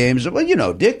from Willie Ames. Well, you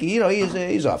know, Dick. You know,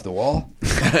 he's off the wall.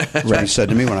 That's what he said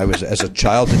to me when I was as a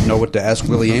child. Didn't know what to ask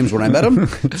Willie Ames when I met him.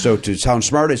 So to sound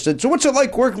smart, I said, "So what's it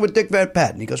like working with Dick Van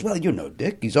Patten?" He goes, "Well, you know,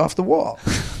 Dick. He's off the wall."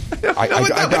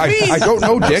 I don't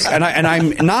know, Dick, and I'm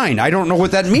 9. I don't know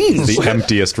what that means. The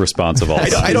emptiest response of all.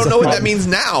 I don't know what that means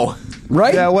now.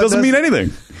 Right? Yeah, what Doesn't does- mean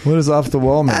anything. What does off the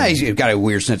wall mean? He's got a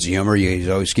weird sense of humor. He's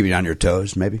always keeping you on your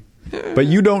toes, maybe. But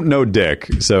you don't know Dick,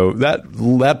 so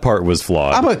that part was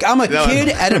flawed. I'm a kid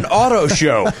at an auto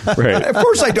show. Right. Of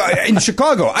course I do. In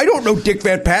Chicago. I don't know Dick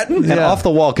Van Patten. And off the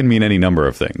wall can mean any number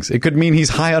of things. It could mean he's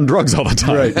high on drugs all the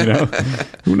time. Right. You know,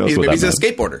 who knows what Maybe that he's a means.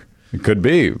 skateboarder. It could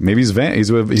be. Maybe he's a Maybe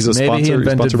he sponsor.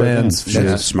 invented sponsored by Vans. Vans.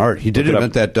 That's smart. He did Look it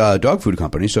invent that dog food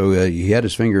company, so he had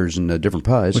his fingers in different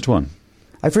pies. Which one?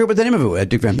 I forget what the name of it was.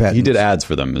 Dick Van Patten. He did ads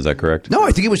for them. Is that correct? No,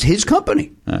 I think it was his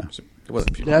company. Ah. It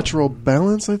wasn't pure. Natural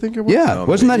Balance, I think it was. Yeah,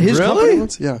 wasn't that his company?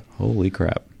 Balance? Yeah. Holy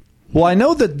crap. Well, I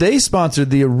know that they sponsored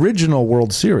the original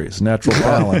World Series, Natural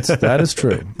Balance. That is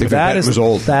true. That was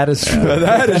old. That is true.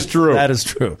 That is true. That is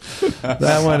true.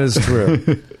 That one is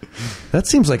true. That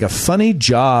seems like a funny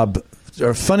job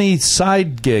or funny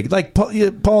side gig, like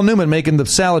Paul Newman making the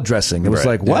salad dressing. It was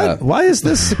like, what? Yeah. Why is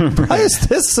this? Why is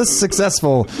this so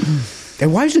successful?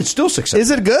 And why is it still successful?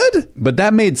 Is it good? But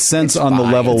that made sense on the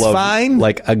level It's of fine.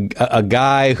 like a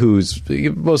guy who's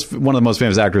one of the most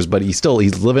famous actors, but he's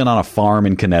living on a farm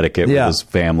in Connecticut with his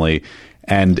family,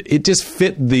 and it just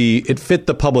fit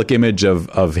the public image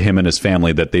of him and his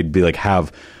family, that they'd be like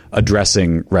have a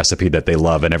dressing recipe that they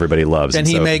love and everybody loves, And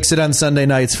he makes it on Sunday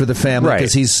nights for the family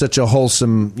because he's such a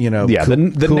wholesome,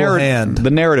 cool hand.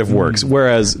 The narrative works.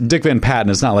 Whereas Dick Van Patten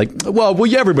is not like,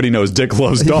 everybody knows Dick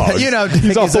loves dogs. He's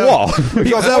off the wall.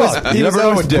 He was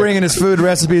always bringing his food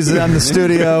recipes on the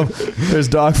studio. There's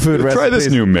dog food recipes. Try this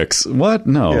new mix. What?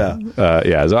 No.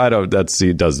 Yeah. So I don't.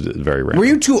 He does it very random. Were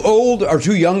you too old or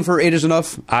too young for 8 is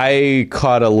Enough? I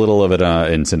caught a little of it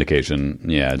in syndication.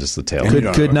 Yeah, just the tail.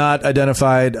 Could not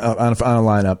identify on a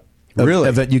lineup.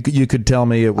 Really? You could tell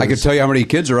me it was. I could tell you how many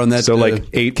kids are on that. So like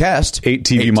 8 cast. 8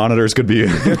 TV monitors could be.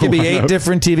 There could be 8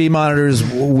 different TV monitors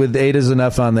with 8 is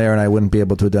enough on there, and I wouldn't be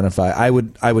able to identify. I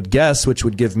would guess, which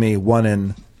would give me 1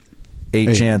 in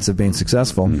 8 chance of being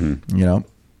successful. Mm-hmm. You know.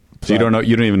 So you don't know.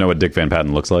 You don't even know what Dick Van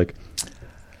Patten looks like.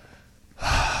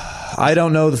 I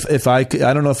don't know if I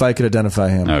could identify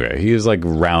him. Okay, he is like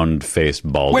round-faced,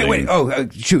 balding. Wait. Oh,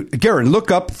 shoot. Garen,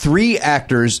 look up 3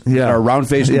 actors that are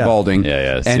round-faced and balding.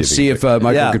 Yeah. And see if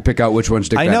Michael could pick out which one's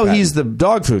Dick Van Patten. I know he's the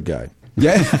dog food guy.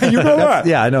 Yeah, you know that.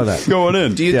 Yeah, I know that. Going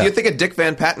in. Do you think a Dick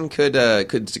Van Patten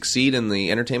could succeed in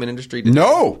the entertainment industry today?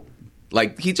 No.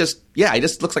 Like he just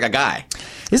looks like a guy.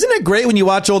 Isn't it great when you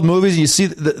watch old movies and you see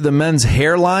the men's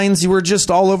hairlines? You were just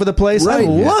all over the place. Right, I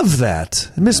love that.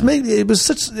 It was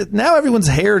such. Now everyone's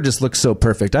hair just looks so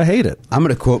perfect. I hate it. I'm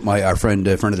going to quote our friend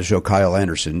of the show, Kyle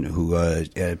Anderson, who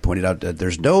pointed out that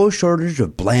there's no shortage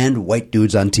of bland white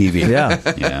dudes on TV.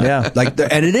 Yeah.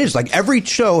 And it is like every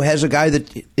show has a guy that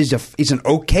he's an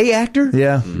okay actor.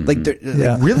 Yeah.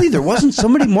 Really, there wasn't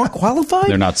somebody more qualified.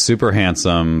 They're not super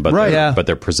handsome, but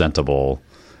they're presentable.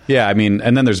 Yeah, I mean,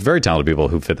 and then there's very talented people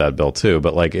who fit that bill too.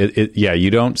 But like,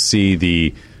 you don't see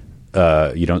the,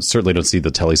 certainly don't see the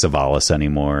Telly Savalas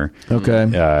anymore. Okay,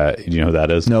 you know who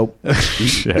that is? Nope. He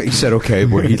said okay,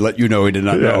 where he let you know he did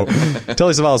not know.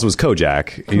 Telly Savalas was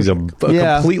Kojak. He's a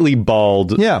completely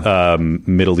bald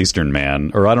Middle Eastern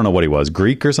man, or I don't know what he was,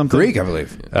 Greek or something. Greek, I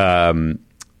believe.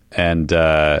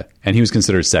 And he was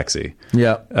considered sexy.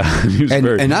 Yeah,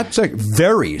 and not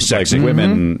very sexy. Like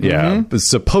women,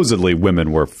 supposedly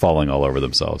women were falling all over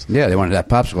themselves. Yeah, they wanted that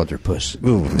popsicle at their puss.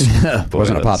 Ooh, it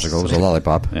wasn't a popsicle; it was a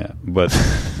lollipop. Yeah, but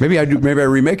maybe I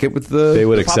remake it with the. They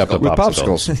would accept with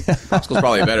popsicles. Popsicle's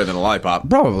probably better than a lollipop.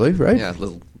 Probably, right? Yeah,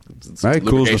 right,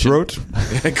 cools the throat.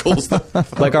 Cools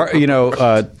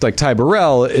the like Ty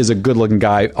Burrell is a good-looking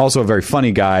guy, also a very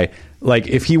funny guy. Like,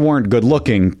 if he weren't good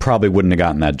looking, probably wouldn't have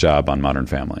gotten that job on Modern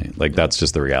Family. Like, that's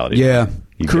just the reality. Yeah.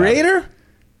 Creator?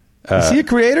 Is he a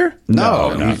creator?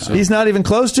 No. He's not even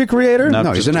close to a creator?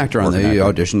 No, he's an actor on the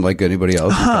audition like anybody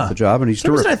else. He got the job, and he's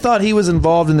terrific. I thought he was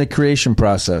involved in the creation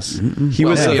process. He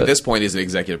was at this point, he's an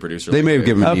executive producer. They may have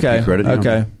given him DP credit.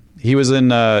 Okay. He was in,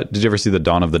 did you ever see the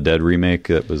Dawn of the Dead remake?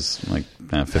 That was like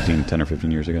 10 or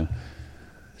 15 years ago.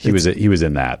 He was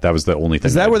in that. That was the only thing.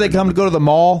 Is that where they come to go to the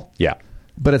mall? Yeah.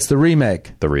 But it's the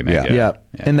remake. The remake, yeah.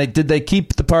 And did they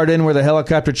keep the part in where the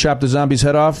helicopter chopped the zombie's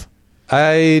head off?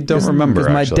 I don't remember.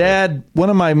 Because my dad, one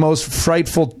of my most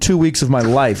frightful 2 weeks of my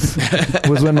life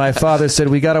was when my father said,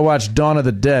 "We got to watch Dawn of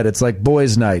the Dead. It's like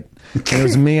boys' night." And it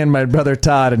was me and my brother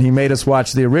Todd, and he made us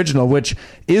watch the original, which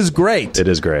is great. It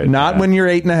is great. Not when you're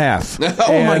 8.5.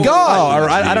 Oh my God!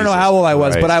 I don't know how old I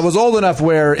was, but I was old enough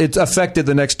where it affected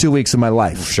the next 2 weeks of my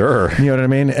life. Sure. You know what I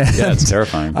mean? Yeah, it's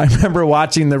terrifying. I remember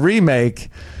watching the remake,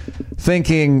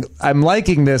 thinking, I'm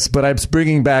liking this, but I'm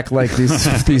bringing back like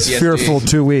these fearful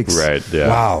 2 weeks. Right. Yeah.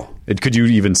 Wow. Could you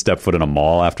even step foot in a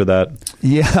mall after that?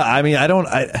 Yeah, I mean,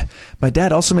 my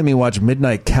dad also made me watch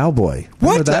Midnight Cowboy.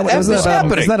 What the F is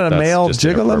happening? Isn't that a male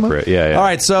gigolo? Yeah. All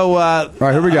right, so... all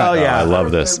right, here we go. Oh, yeah. I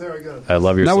love this. I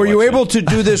love your Now, were you selection. able to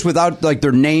do this without like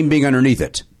their name being underneath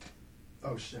it?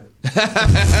 Oh, shit.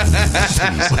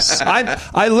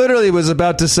 I literally was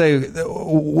about to say,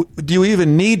 do you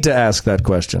even need to ask that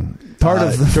question? Part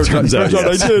of the... Turns out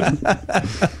I did.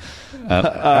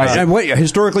 And wait,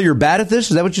 historically, you're bad at this?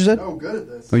 Is that what you said? Oh, good at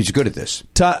this. Oh, he's good at this.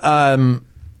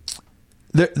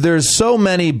 there's so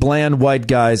many bland white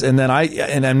guys, and then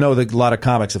I know that a lot of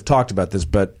comics have talked about this,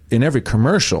 but in every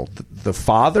commercial, the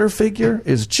father figure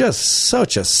is just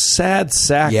such a sad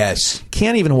sack. Yes,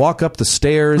 can't even walk up the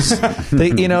stairs.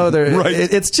 They, right.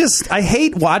 It's just I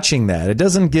hate watching that. It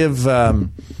doesn't give. All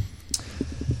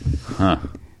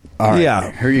right,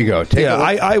 yeah, here you go. Take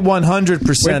I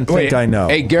 100% think I know.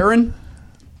 Hey, Garen,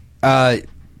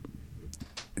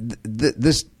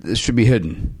 this should be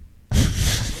hidden.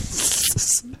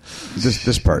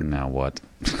 This part. Now what?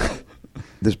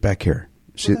 This back here.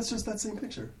 See, that's just that same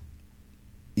picture.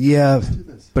 Yeah,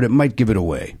 but it might give it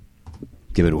away.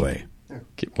 Give it away.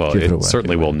 Well, it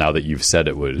certainly will now that you've said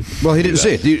it would. Well, he didn't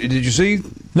see it. Did you see?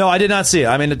 No, I did not see it.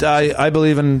 I mean, I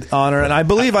believe in honor, and I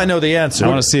believe I know the answer. I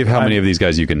want to see how many of these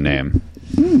guys you can name.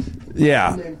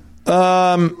 Yeah.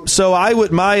 So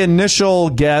my initial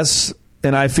guess,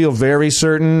 and I feel very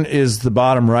certain, is the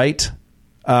bottom right,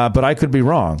 but I could be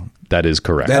wrong. That is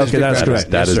correct. That's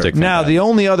correct. That is Dick Van Now, Patten. the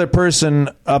only other person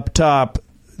up top,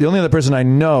 the only other person I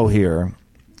know here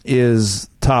is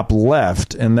top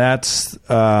left, and that's.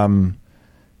 But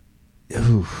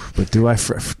do I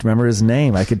remember his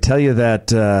name? I could tell you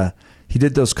that he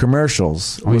did those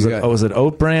commercials. Was it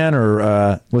Oat Bran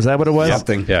or was that what it was?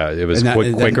 Something. Yeah, it was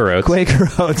Quaker Oats. Quaker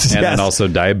Oats, and then also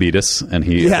diabetes, and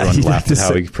everyone laughed at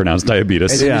how he pronounced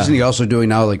diabetes. And isn't he also doing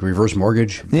now like reverse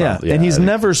mortgage? Yeah, and he's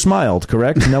never smiled.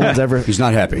 Correct? No one's ever. He's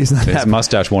not happy. His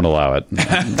mustache won't allow it.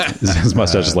 His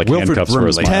mustache is like handcuffs for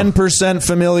his smile. 10%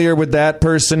 familiar with that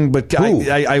person, but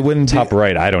I wouldn't. Top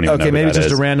right, I don't even know. Okay, maybe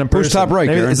just a random person. Who's top right?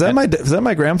 Maybe, is that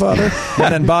my grandfather?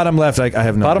 And then bottom left, I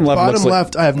have no. Bottom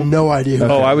left, I have no idea.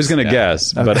 Oh, I was going to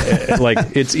guess, but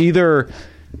it's either.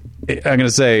 I'm going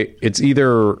to say it's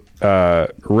either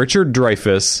Richard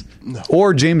Dreyfuss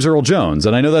or James Earl Jones,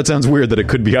 and I know that sounds weird that it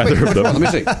could be either of them. Let me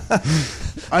see.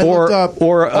 I looked up.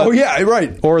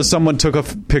 Or someone took a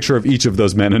picture of each of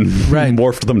those men and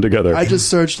morphed them together. I just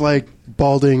searched like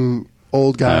balding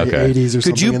old guy 80s or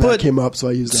something. Could you and put that came up? So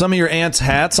I used some of your aunt's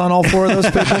hats on all four of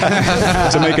those pictures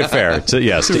to make it fair. To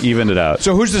even it out.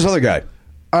 So who's this other guy?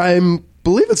 I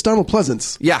believe it's Donald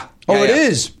Pleasance. Yeah. It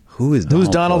is. Who's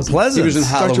Donald Pleasance? He was in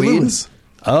Dr. Halloween. Lewis.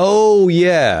 Oh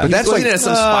yeah, But that's like in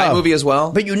some spy movie as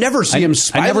well. But you never see him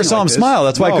smile. I never saw him smile.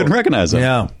 That's why I couldn't recognize him.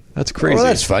 Yeah. That's crazy. Well,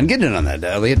 that's fun. Get in on that,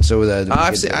 Elliot. So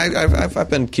I've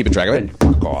been keeping track of it.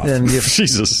 Fuck off.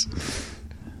 Jesus.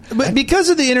 But because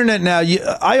of the internet now,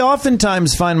 I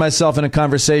oftentimes find myself in a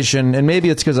conversation, and maybe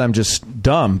it's because I'm just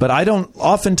dumb, but I don't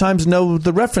oftentimes know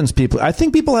the reference people. I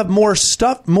think people have more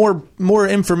stuff, more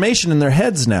information in their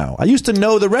heads now. I used to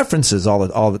know the references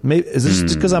all. Maybe, is this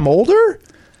just because I'm older?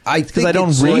 Because I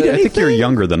don't read anything? I think you're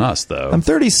younger than us, though. I'm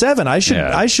 37. I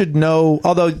should know,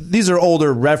 although these are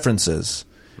older references.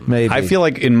 Maybe. I feel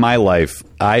like in my life,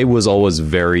 I was always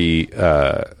very.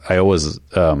 I always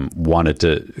wanted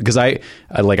to, because I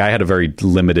had a very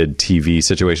limited TV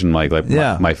situation. We lived in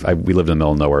the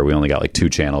middle of nowhere. We only got like 2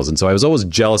 channels, and so I was always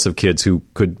jealous of kids who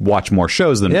could watch more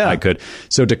shows than I could.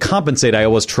 So to compensate, I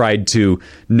always tried to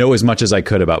know as much as I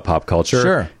could about pop culture.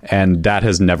 Sure. And that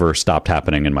has never stopped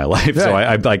happening in my life.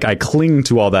 Right. So I cling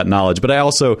to all that knowledge, but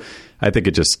I think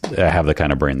it just I have the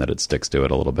kind of brain that it sticks to it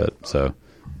a little bit. So.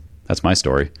 That's my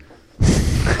story.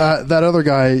 That other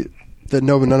guy that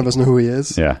none of us know who he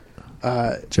is. Yeah.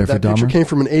 Jeffrey that Dahmer? picture came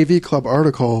from an AV Club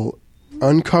article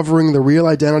uncovering the real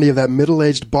identity of that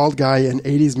middle-aged bald guy in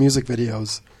 80s music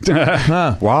videos.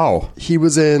 Wow. He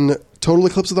was in Total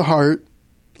Eclipse of the Heart,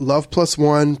 Love Plus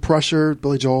One, Pressure,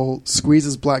 Billy Joel,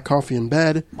 Squeezes Black Coffee in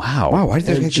Bed. Wow. Why did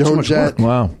they and get so Joan much Jett, work?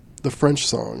 Wow. the French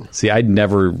song. See, I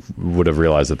never would have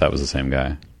realized that was the same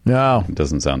guy. No. It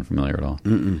doesn't sound familiar at all.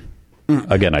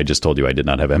 Again, I just told you I did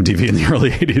not have MTV in the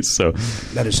early 80s, so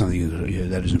that is something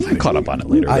that is I caught up on it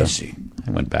later. I though. see.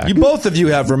 I went back. Both of you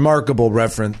have remarkable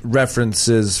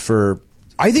references for.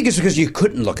 I think it's because you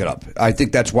couldn't look it up. I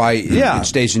think that's why it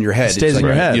stays in your head. It stays in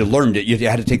your head. You learned it. You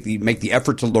had to make the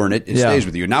effort to learn it. It stays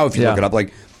with you. Now, if you look it up,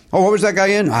 like, oh, what was that guy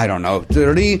in? I don't know. And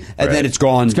then it's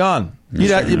gone. It's gone.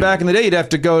 Back in the day, you'd have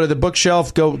to go to the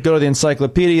bookshelf, go to the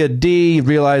encyclopedia, D,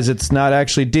 realize it's not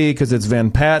actually D because it's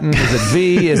Van Patten. Is it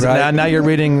V? Is it now you're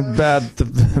reading about the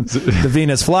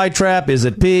Venus flytrap. Is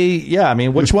it P? Yeah, I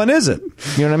mean, which one is it?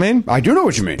 You know what I mean? I do know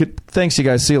what you mean. Good. Thanks, you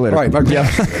guys. See you later. Right.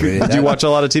 Did you watch a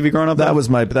lot of TV growing up? That was.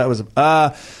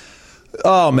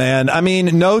 Oh man, I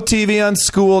mean, no TV on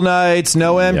school nights,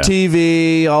 no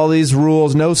MTV, all these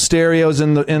rules, no stereos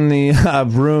in the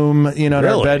room, in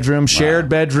our bedroom, shared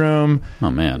bedroom. Oh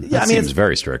man, that seems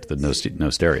very strict. That no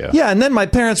stereo. Yeah, and then my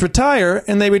parents retire,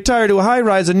 and they retire to a high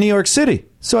rise in New York City.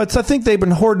 So I think they've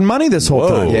been hoarding money this whole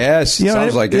time. Yes,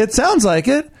 sounds like it. It sounds like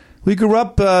it. We grew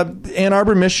up Ann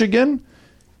Arbor, Michigan.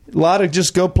 A lot of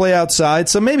just go play outside.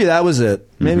 So maybe that was it.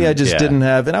 Maybe I just didn't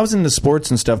have, and I was into sports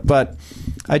and stuff, but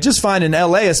I just find in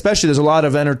LA especially there's a lot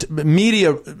of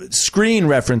media screen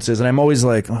references, and I'm always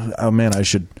like, oh man, I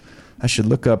should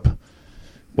look up.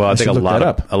 Well, I think a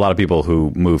lot of people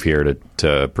who move here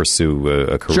to pursue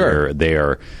a career, they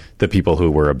are the people who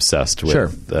were obsessed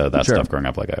with that stuff growing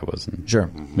up, like I was.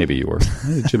 And maybe you were,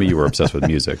 Jimmy. You were obsessed with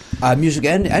music, music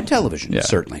and television.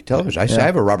 Certainly television. I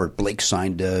have a Robert Blake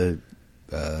signed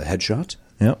headshot.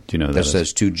 Yep. Do you know who that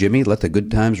says to Jimmy, "Let the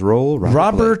good times roll"?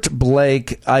 Robert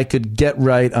Blake. I could get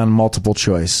right on multiple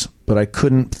choice, but I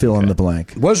couldn't fill in the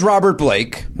blank. Was Robert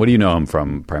Blake? What do you know him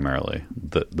from primarily?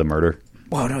 The murder.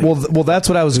 Well, that's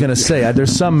what I was going to say.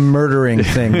 There's some murdering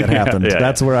thing that happened.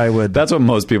 That's where I would. That's what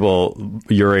most people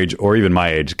your age or even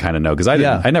my age kind of know, because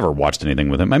I never watched anything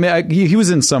with him. I mean, he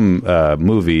was in some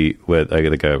movie with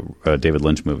like a David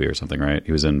Lynch movie or something, right?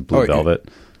 He was in Blue Velvet.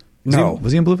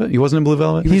 Was he in Blue Velvet? He wasn't in Blue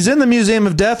Velvet? He's in the Museum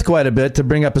of Death quite a bit, to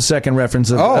bring up a second reference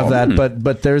of that.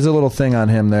 But there's a little thing on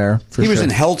him there. He was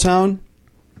in Helltown.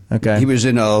 Okay. He was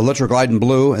in Electric Light and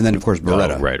Blue, and then, of course,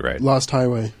 Beretta. Oh, right. Lost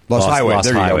Highway. Lost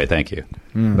Highway, thank you.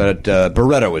 But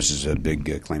Beretta was his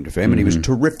big claim to fame, and he was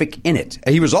terrific in it.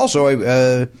 He was also,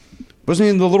 wasn't he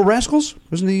in The Little Rascals?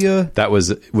 Wasn't he? Was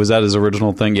that his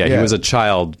original thing? Yeah, he was a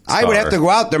child star. I would have to go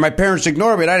out there. My parents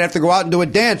ignored me, and I'd have to go out and do a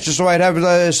dance just so I'd have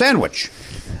a sandwich.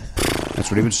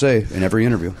 That's what he would say in every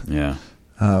interview. Yeah.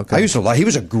 Okay. I used to like. He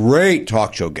was a great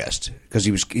talk show guest because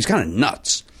he's kind of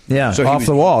nuts. Yeah, so off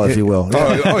the wall, if you will.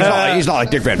 He's not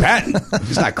like Dick Van Patten.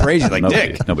 He's not crazy like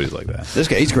Dick. Nobody's like that. This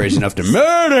guy, he's crazy enough to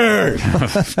murder.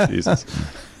 Jesus.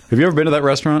 Have you ever been to that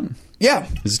restaurant? Yeah.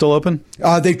 Is it still open?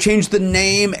 They've changed the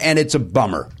name, and it's a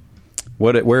bummer.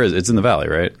 Where is it? It's in the Valley,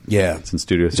 right? Yeah. It's in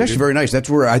Studio City. It's actually very nice.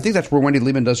 I think that's where Wendy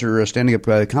Lehman does her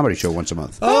standing-up comedy show once a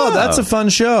month. Oh, that's a fun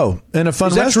show and a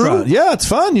fun True? restaurant. Yeah, it's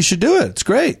fun. You should do it. It's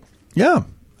great. Yeah.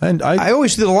 And I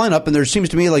always see the lineup, and there seems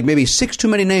to me like maybe 6 too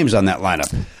many names on that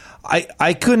lineup.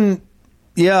 I couldn't.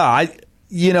 Yeah,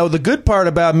 the good part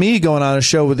about me going on a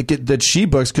show that she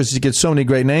books, because she gets so many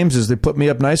great names, is they put me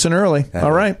up nice and early.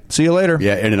 All right, see you later.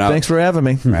 Yeah, in and out. Thanks for having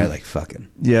me. Right, like fucking.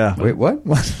 Yeah. Wait, what?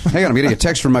 Hang on, I'm getting a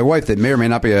text from my wife that may or may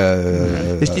not be you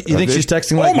think she's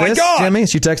texting like this, God. Jimmy?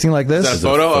 Is she texting like this? Is that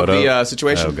a photo of the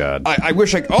situation? Oh, God. I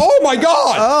wish I... Oh, my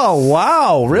God! Oh,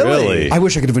 wow. Really? I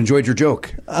wish I could have enjoyed your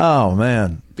joke. Oh,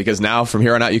 man. Because now, from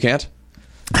here on out, you can't?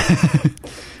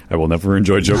 I will never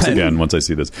enjoy jokes again once I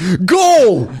see this.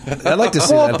 Go! I'd like to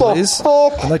see that, please.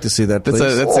 I'd like to see that, please.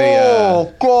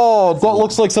 God, that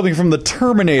looks like something from the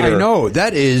Terminator. I know,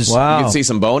 that is... Wow. You can see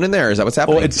some bone in there? Is that what's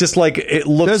happening? Well, it's just like, it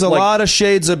looks There's a lot of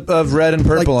shades of red and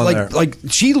purple in there. Like,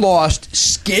 she lost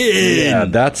skin. Yeah,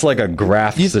 that's like a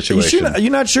graph situation.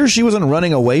 You're not sure she wasn't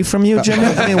running away from you, Jimmy?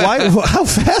 I mean, how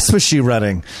fast was she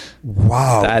running?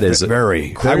 Wow. That is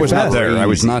very... I was not there. I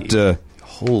was not...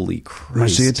 Holy Christ. Want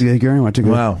to see it, Gary? Want to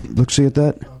go look-see at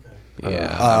that?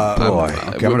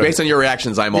 Yeah. Based on your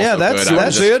reactions, I'm also good.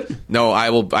 That's it? No,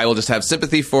 I will just have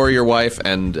sympathy for your wife,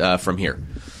 and from here.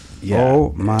 Yeah.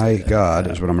 Oh, my God,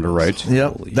 is what I'm going to write.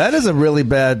 Yep. That is a really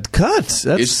bad cut.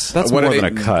 That's more than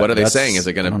a cut. What are they saying? Is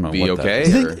it going to be okay?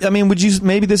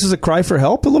 Maybe this is a cry for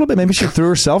help a little bit? Maybe she threw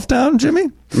herself down, Jimmy?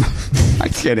 I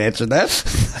can't answer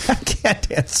that. I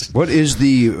can't answer. What is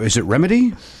it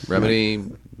Remedy? Remedy,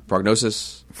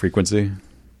 prognosis, frequency.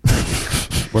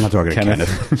 We're not talking to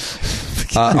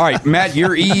Kenneth. All right, Matt,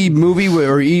 your E movie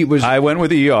was... I went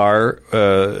with ER,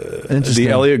 the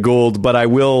Elliot Gould, but I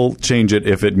will change it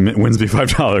if it wins me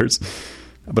 $5.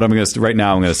 But right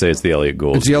now I'm going to say it's the Elliot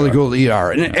Gould. It's the Elliot Gould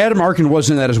ER. And Adam Arkin was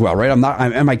in that as well, right?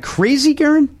 Am I crazy,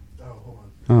 Garen?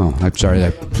 Oh, I'm sorry.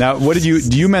 Now, do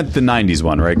you meant the 90s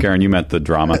one, right, Garen? You meant the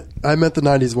drama. I meant the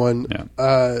 90s one. Yeah.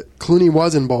 Clooney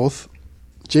was in both.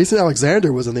 Jason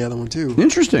Alexander was in the other one, too.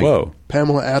 Interesting. Whoa.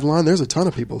 Pamela Adlon. There's a ton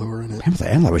of people who were in it. Pamela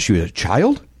Adlon, was she a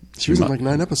child? She was in like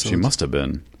 9 episodes. She must have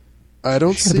been. I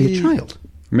don't see... She be a child.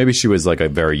 Maybe she was like a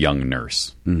very young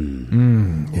nurse.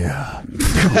 Yeah.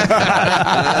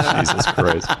 Jesus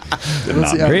Christ.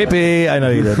 Creepy. I know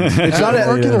you did. It's not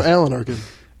Arkin or Alan Arkin?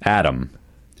 Adam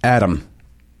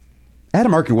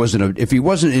Arkin wasn't if he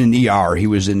wasn't in ER, he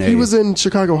was in He was in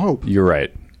Chicago Hope. You're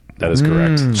right. That is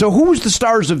correct. So who was the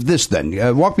stars of this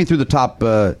then? Walk me through the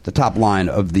top line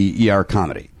of the ER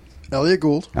comedy. Elliot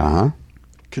Gould. Uh-huh.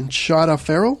 Conchata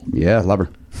Ferrell. Yeah, love her.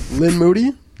 Lynn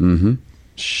Moody. Mm-hmm.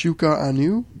 Shuka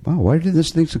Anu. Wow, why did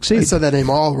this thing succeed? I said that name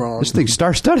all wrong. This thing's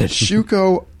star-studded.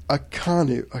 Shuko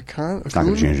Akanu. It's not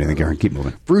going to change anything, Garen. Keep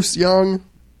moving. Bruce Young.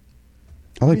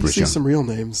 I like Bruce Young. See some real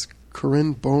names.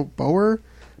 Corinne Bower.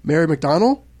 Mary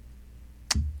McDonnell.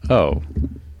 Oh.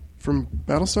 from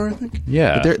Battlestar, I think.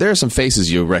 Yeah. But there are some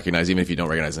faces you recognize, even if you don't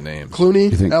recognize the name.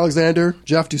 Clooney, Alexander,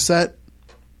 Jeff Doucette.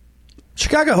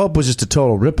 Chicago Hope was just a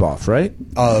total ripoff, right?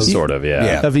 Sort of,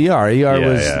 yeah. Of ER. ER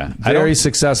was yeah. very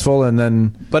successful, and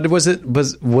then... But was it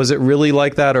really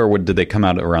like that, or did they come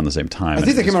out around the same time? I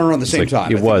think they came out around the same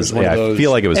time. It was. Yeah, I feel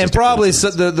like it was. And just probably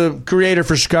the creator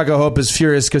for Chicago Hope is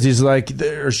furious because he's like,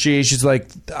 or she's like,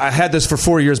 I had this for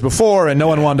 4 years before, and no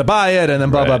one wanted to buy it, and then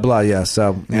blah, blah, blah. Yeah,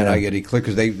 so... And I get it clicked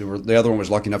because the other one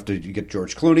was lucky enough to get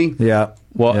George Clooney. Yeah.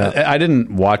 Well, I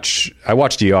didn't watch. I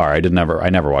watched ER. I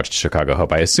never watched Chicago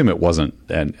Hope. I assume it wasn't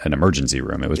an emergency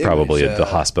room. It was probably at the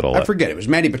hospital. I forget. It was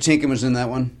Mandy Patinkin was in that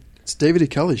one. It's David E.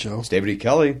 Kelly show. It's David E.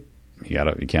 Kelly. You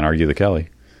can't argue the Kelly.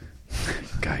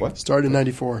 Guy. What? Started in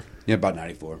 94. Yeah, about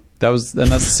 94. That's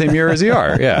the same year as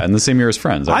ER. Yeah, and the same year as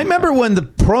Friends. I remember when the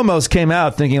promos came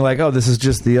out, thinking like, "Oh, this is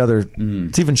just the other."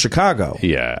 It's even Chicago.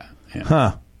 Yeah.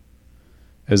 Huh.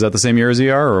 Is that the same year as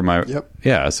ER, or am I? Yep.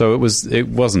 Yeah. So it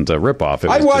wasn't a ripoff.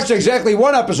 I watched exactly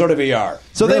one episode of ER.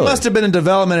 So Really? they must have been in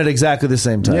development at exactly the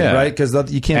same time, Yeah. right? Because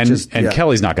you can't And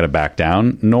Kelly's not going to back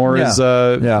down, nor is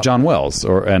John Wells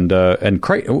and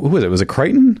Crichton. Who was it? Was it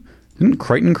Crichton? Didn't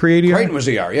Crichton create ER? Crichton was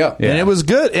ER, yeah. And it was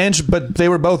good, but they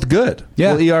were both good.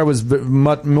 Yeah. Well, ER was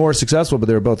much more successful, but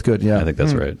they were both good. Yeah, I think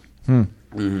that's right.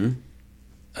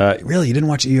 Really, you didn't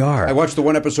watch ER? I watched the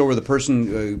one episode where the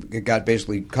person got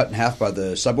basically cut in half by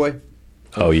the subway.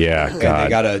 Oh yeah, God, And they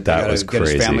got to that was get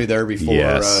crazy. his family there before,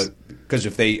 Yes. because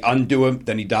if they undo him,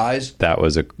 then he dies. That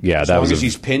was As long as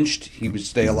he's pinched, he would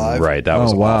stay alive. right. That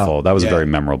was wow. awful. That was a Yeah. very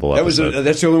memorable That was episode.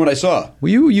 that's the only one I saw. Will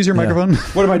you use your microphone?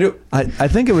 What am I doing? I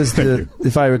think it was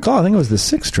if I recall, I think it was the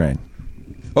 6 train.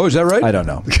 Oh, is that right? I don't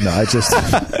know. No, I just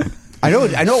I know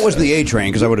it wasn't the A train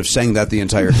because I would have sang that the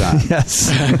entire time. yes.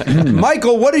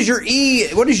 Michael, what is your E?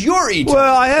 What is your E?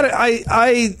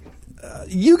 Well,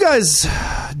 you guys,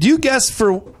 do you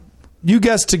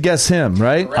guess to guess him,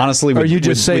 right? Honestly, or with, you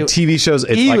just with, say with TV shows,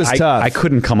 it's E like was tough. I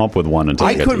couldn't come up with one until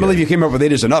I couldn't believe you came up with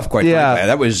 8 is enough. Quite frankly,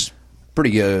 that was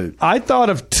pretty. I thought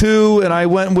of 2, and I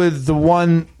went with the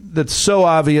one that's so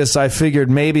obvious. I figured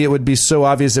maybe it would be so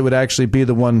obvious it would actually be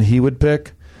the one he would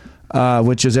pick,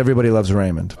 which is Everybody Loves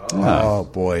Raymond. Oh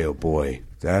boy!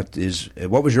 That is.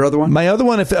 What was your other one? My other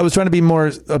one, if I was trying to be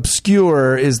more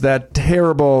obscure, is that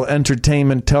terrible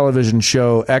entertainment television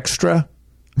show Extra.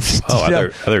 Oh, I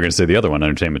thought you were going to say the other one,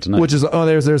 Entertainment Tonight.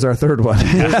 There's our third one.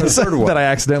 There's the third one that I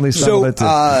accidentally stumbled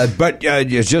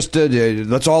into. Just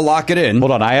let's all lock it in.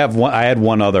 Hold on, I had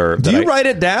one other. Do you write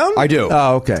it down? I do.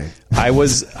 Oh, okay. I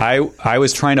was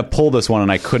trying to pull this one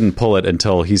and I couldn't pull it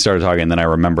until he started talking, and then I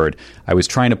remembered I was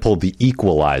trying to pull The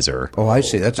Equalizer. Oh, I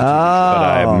see. That's a TV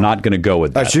But I'm not going to go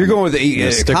with that. so you're going with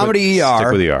the comedy ER.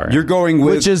 Stick with ER. You're going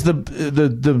with Which is the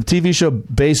TV show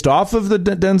based off of the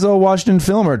Denzel Washington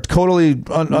film, or totally?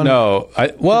 No,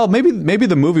 maybe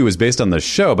the movie was based on the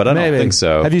show, but I don't think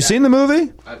so. Have you seen the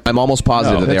movie? I'm almost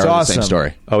positive that they it's are the awesome. same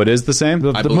story. Oh, it is the same.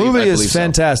 The believe movie is so.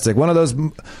 fantastic. One of those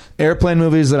airplane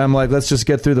movies that I'm like, let's just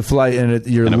get through the flight, and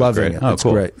you're And it was loving great. it. Oh, It's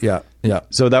cool. great. Yeah.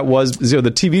 So that was the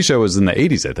TV show was in the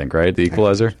 80s, I think, right? The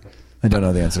Equalizer. I don't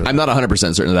know the answer. I'm not 100%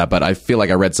 certain of that, but I feel like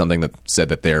I read something that said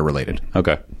that they're related.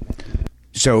 Okay.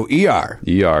 so ER.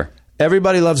 ER.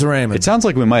 Everybody Loves Raymond. It sounds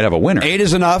like we might have a winner. 8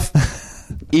 is enough.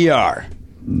 ER.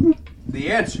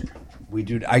 The answer.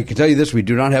 I can tell you this: we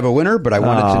do not have a winner, but I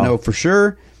wanted to know for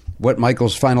sure what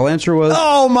Michael's final answer was.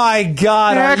 Oh my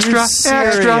God! Are you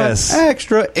serious?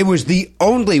 Extra. It was the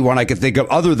only one I could think of,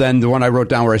 other than the one I wrote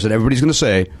down where I said everybody's going to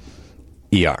say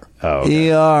ER. Oh,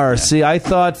 okay. ER. See, I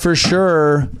thought for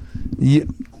sure you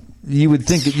would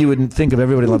think that you wouldn't think of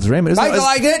Everybody Loves Raymond. Michael,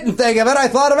 I didn't think of it. I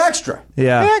thought of Extra.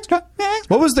 Yeah. Extra.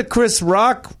 What was the Chris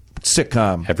Rock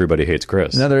sitcom? Everybody Hates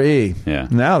Chris. Another E. Yeah.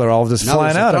 Now they're all just Now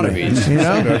flying there's a out ton of of me. E's. You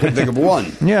know? I couldn't think of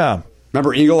one. Yeah.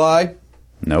 Remember Eagle Eye?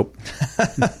 Nope.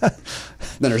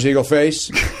 Then there's Eagle Face.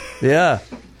 Yeah.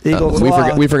 Eagle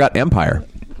Claw. We forgot Empire.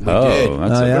 did. That's Oh, a yeah.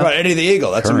 What about Eddie the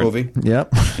Eagle? That's Current. a movie. Yep.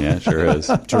 Yeah, it sure is.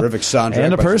 Terrific soundtrack.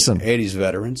 And a by person. 80s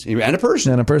veterans. And a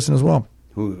person And a person as well.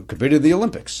 who competed in the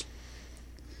Olympics.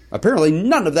 Apparently,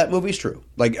 none of that movie's true.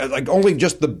 Like only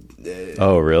just the.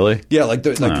 Oh, really? Yeah,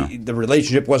 the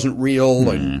relationship wasn't real.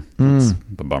 And It's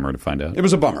a bummer to find out. it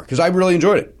was a bummer because I really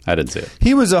enjoyed it. I didn't see it.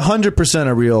 He was 100%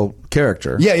 a real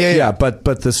character. Yeah. But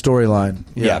the storyline.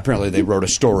 Yeah. Apparently they wrote a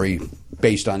story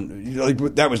based on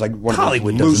that was like one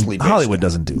Hollywood of the loosely based. Hollywood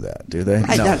doesn't do that, do they?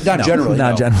 Not generally.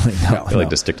 Not no. generally. No. They like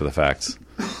to stick to the facts.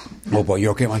 Oh boy, you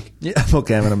okay, Mike? Yeah,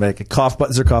 okay, I'm going to make a cough button.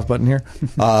 Is there a cough button here?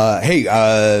 Hey,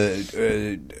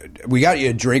 we got you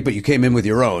a drink, but you came in with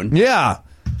your own. Yeah.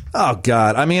 Oh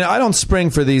God! I mean, I don't spring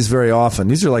for these very often.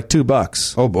 These are like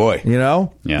 $2. Oh boy. You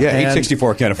know? Yeah. Yeah,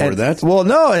 $8.64 can't afford that. Well,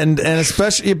 no, and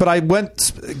especially, but I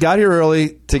got here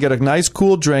early to get a nice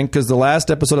cool drink because the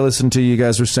last episode I listened to, you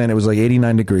guys were saying it was like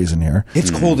 89 degrees in here. It's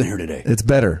cold in here today. It's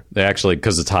better. They actually,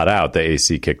 because it's hot out, the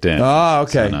AC kicked in. Oh,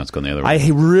 okay. So now it's going the other way. I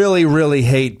really, really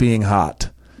hate being hot.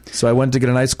 So I went to get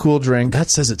a nice cool drink. That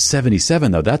says it's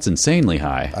 77, though. That's insanely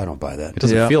high. I don't buy that. It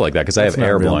doesn't feel like that because I have That's not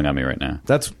air real. blowing on me right now.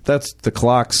 That's the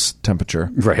clock's temperature.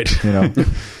 Right. You know.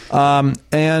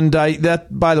 And that,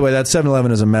 by the way, that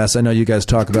 7-Eleven is a mess. I know you guys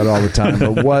talk about it all the time,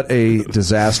 but what a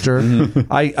disaster.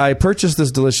 I purchased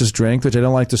this delicious drink, which I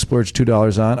don't like to splurge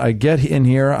 $2 on. I get in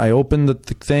here, I open the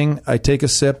thing, I take a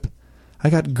sip. I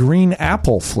got green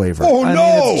apple flavor. Oh, I no!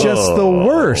 mean, it's just the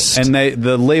worst. And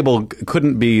the label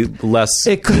couldn't be less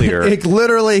clear. It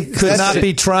literally could That's not it.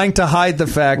 be trying to hide the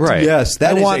fact. Right. Yes,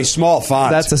 that is a small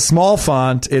font. That's a small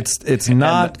font. It's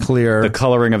not clear. The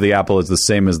coloring of the apple is the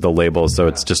same as the label, so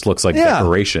it just looks like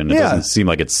decoration. It doesn't seem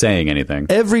like it's saying anything.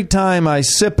 Every time I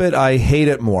sip it, I hate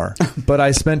it more. But I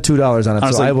spent $2 on it, so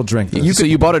Honestly, I will drink this. So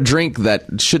you bought a drink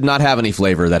that should not have any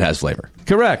flavor that has flavor.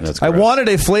 Correct. That's I correct. wanted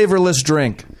a flavorless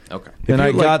drink. Okay. And I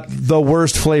you, like- got the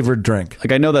worst flavored drink.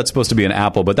 Like I know that's supposed to be an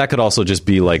apple, but that could also just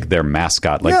be like their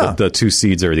mascot. Like Yeah. the two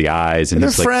seeds are the eyes, and They're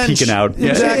it's like French. peeking out.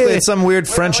 Exactly. It's some weird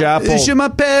French apple. Je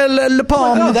m'appelle le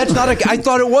pomme. No, that's not I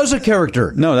thought it was a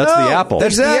character. No, that's the apple.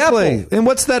 That's the Exactly. apple. And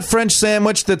what's that French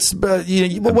sandwich that's... A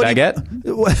baguette?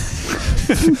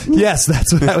 Yes,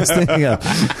 that's what I was thinking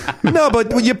of. No,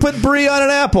 but you put brie on an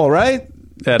apple, right?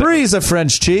 Brie's a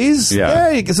French cheese. Yeah.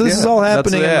 There you go. So this is all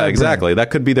happening. in my Yeah, brain. exactly.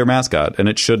 That could be their mascot, and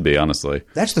it should be, honestly.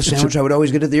 That's the sandwich I would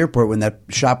always get at the airport when that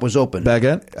shop was open.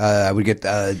 Baguette? I would get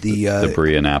The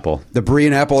brie and apple. the brie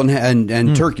and apple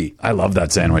and turkey. I love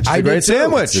that sandwich. I Great did too.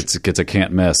 sandwich. It's a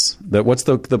can't miss. What's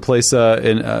the place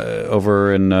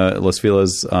over in Los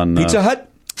Feliz on Pizza Hut.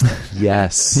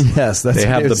 Yes, Yes, that's they what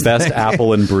have he the was best saying.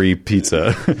 apple and brie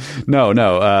pizza. No.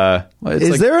 It's Is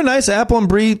like, there a nice apple and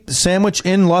brie sandwich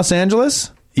in Los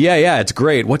Angeles? Yeah, it's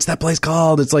great. What's that place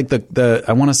called? It's like the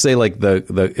I want to say like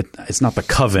it's not the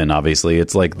Coven, obviously.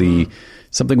 It's like the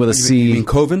something with a C. You mean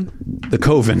Coven? The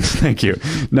Coven. Thank you.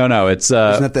 No, it's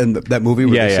Isn't that that movie?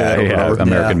 Where they say that over and over?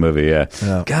 American movie. Yeah.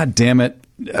 Yeah. God damn it,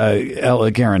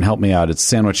 Garen, help me out. It's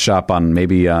Sandwich Shop on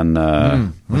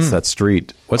what's that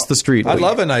street? What's the street? I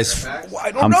love a nice...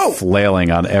 I don't I'm know.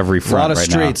 flailing on every A front lot of right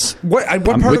streets. What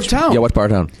part of town? Yeah, what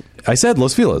part of town? now. I said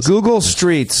Los Feliz. Google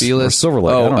streets. or Silver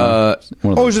Lake. I don't know.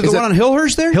 One of Oh, those. is it the one on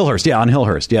Hillhurst there? Hillhurst? Yeah, on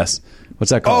Hillhurst. Yes. What's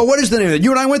that Oh, called? what is the name of it?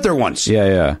 You and I went there once.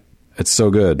 Yeah. It's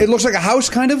so good. It looks like a house,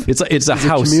 kind of. It's a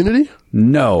house. Community?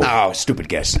 No. Oh, stupid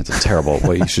guess. It's a terrible.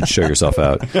 Well, you should show yourself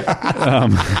out.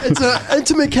 It's an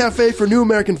intimate cafe for New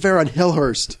American Fare on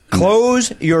Hillhurst.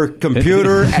 Close your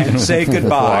computer and say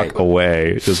goodbye. Walk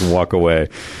away. Just walk away.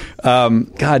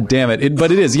 God damn it.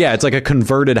 But it is. Yeah, it's like a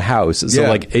converted house. So Yeah.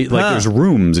 like there's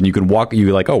rooms and you can walk.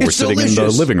 You like, oh, we're It's sitting in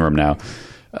delicious. the living room now.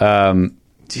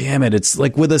 Damn it. It's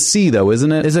like with a C though,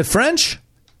 isn't it? Is it French?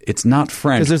 It's not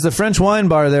French. Because there's the French wine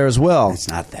bar there as well. It's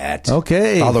not that.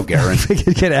 Okay. Follow Garen. We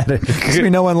can get at it. There's be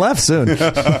no one left soon.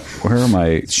 Where am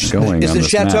I going? Is on the this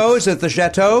chateau? map? Is it the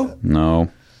chateau? No.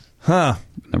 Huh.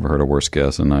 Never heard a worse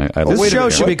guess. And I This wait a show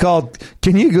minute. should be called,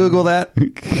 can you Google that?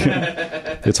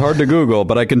 It's hard to Google,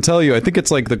 but I can tell you. I think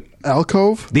it's like the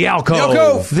Alcove? alcove.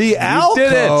 alcove. The You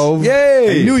did alcove. it!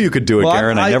 Yay! I knew you could do it, Well,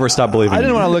 Garen. I never stopped believing. I didn't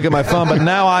you. want to look at my phone, but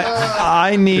now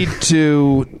I need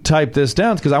to type this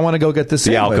down because I want to go get this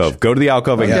The sandwich. alcove. Go to the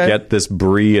alcove and Okay. get this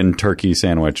brie and turkey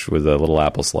sandwich with a little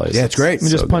apple slice. Yeah, it's great. Let me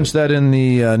just so punch that in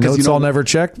the notes you know- I'll never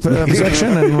check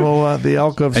section, and we'll the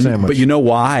alcove And, sandwich. but you know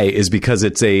why? Is because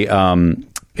it's a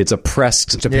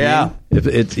pressed. It's a Yeah. Is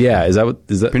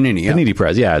that Panini, yeah. Panini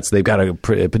press? Yeah, they've got a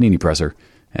panini presser,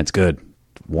 and it's good.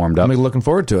 Warmed up. I'm looking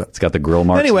forward to it. It's got the grill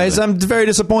marks. Anyways, on it. I'm very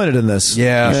disappointed in this.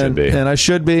 Yeah. You should and, be. and I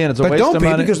should be, and it's a But waste don't of be,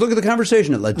 money. because look at the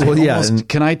conversation it led to. Well, yeah, Almost- and-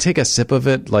 can I take a sip of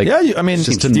it? Like, Yeah, I mean,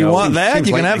 just to do you know? want that? Seems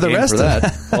You can late have in the the game rest for of that.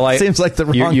 that. Well, Seems like the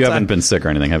wrong you time. haven't been sick or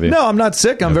anything, have you? No, I'm not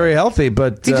sick. I'm very healthy,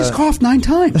 but He just coughed 9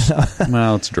 times.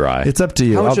 Well, it's dry. it's up to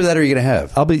you. How much I'll, of that are you going to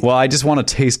have? I'll be. Well, I just want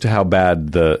to taste how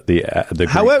bad the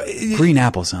However, green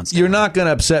apple sounds. You're not going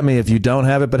to upset me if you don't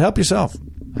have it, but help yourself.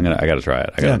 I got to try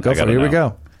it. Yeah, go for it. Here we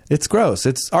go. It's gross.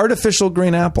 It's artificial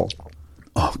green apple.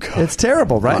 Oh God, It's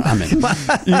terrible, right? I mean,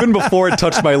 even before it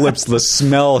touched my lips, the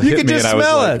smell you hit can me, just and I was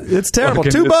smell like, it. It's terrible.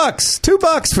 fucking-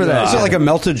 $2 for that. is it like a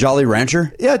melted Jolly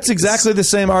Rancher? Yeah, it's exactly the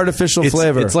same artificial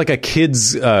flavor. It's like a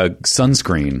kid's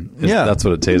sunscreen. Yeah. That's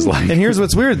what it tastes like. And here's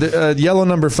what's weird: yellow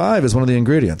number 5 is one of the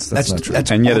ingredients. That's not true.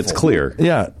 and yet it's clear.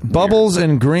 Yeah, bubbles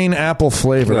and green apple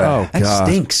flavor. Oh That God,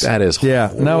 stinks. That is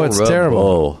Yeah, no, it's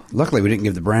terrible. Luckily, we didn't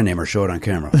give the brand name or show it on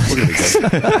camera. We're gonna be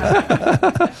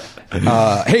good.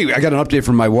 Hey, I got an update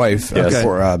from my wife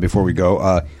before we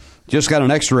go. Just got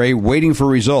an X-ray, waiting for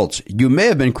results. You may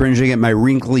have been cringing at my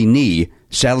wrinkly knee.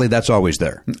 Sadly, that's always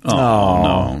there.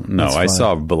 Oh, no! I fine.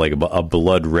 saw like a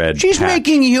blood red. She's patch.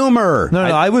 making humor.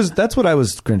 No, that's what I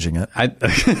was cringing at.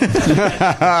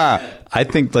 I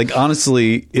think, like,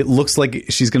 honestly, it looks like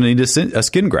she's going to need a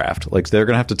skin graft. Like, they're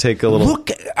going to have to take a little.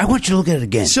 Look, I want you to look at it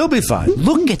again. She'll be fine.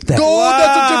 Look at that. Oh,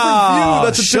 That's a different view.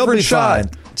 That's a She'll different be shot.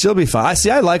 fine. She'll be fine.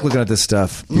 I like looking at this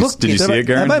stuff. Did you see it,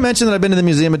 Garen? Have I mentioned that I've been to the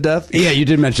Museum of Death? Yeah, you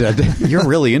did mention that. You're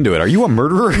really into it. Are you a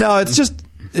murderer? No, it's just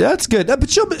it's good. But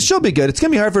she'll be good. It's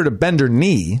gonna be hard for her to bend her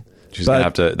knee. She's going to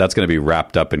have to. That's going to be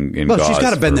wrapped up in Well, gauze. she's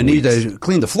got to bend for the knee weeks. to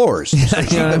clean the floors.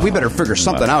 So we better figure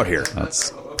something out here.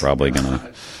 That's probably going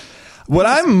to. What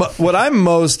I'm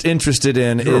most interested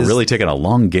in You're is really taking a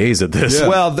long gaze at this.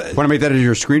 well, Want to make that as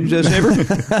your screensaver?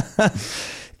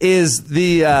 is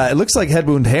the it looks like Head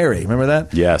Wound Harry. Remember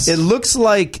that? Yes. It looks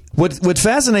like what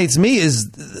fascinates me is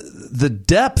the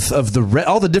depth of the red,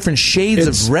 all the different shades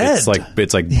of red.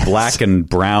 It's like black and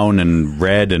brown and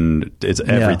red and it's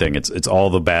everything. It's all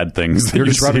the bad things. that You're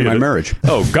you disrupting see my in it. marriage.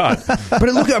 Oh God. But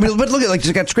look at like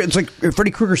it's like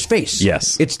Freddy Krueger's face.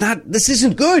 Yes. It's not. This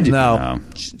isn't good. no,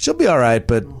 she'll be all right,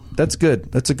 but that's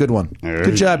good. That's a good one.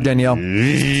 Good job, Danielle.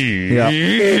 Yeah.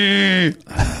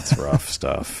 That's rough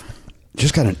stuff.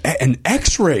 Just got an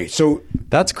X-ray. So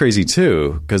That's crazy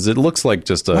too, because it looks like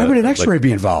just a. why would an X-ray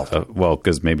be involved? Well,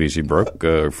 because maybe she broke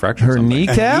fractured Her something.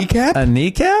 kneecap? kneecap? A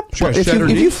kneecap? Sure. If Shattered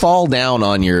you knee? fall down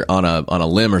on a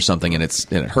limb or something and it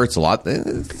hurts a lot,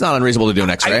 it's not unreasonable to do an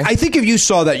X-ray. I think if you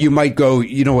saw that, you might go,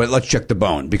 you know what, let's check the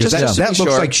bone. Because Just that to be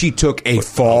looks sure. like she took a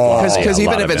fall. Because a even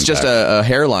lot if of it's just impact. a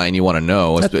hairline, you want to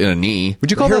know in a knee. Would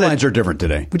you call that Hairlines are different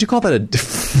today. Would you call that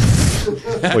a?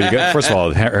 Well, first of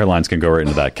all, hairlines can go right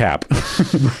into that cap.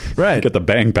 Right. Get the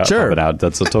bang Sure. popping out.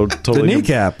 That's a totally The new-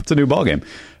 kneecap. It's a new ballgame.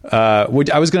 I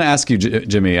was going to ask you,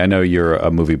 Jimmy. I know you're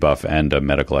a movie buff and a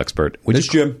medical expert.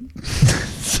 Jim.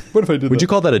 What if I did? Would you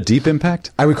call that a deep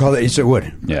impact? I would call it. Yes, it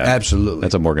would. Yeah, Absolutely.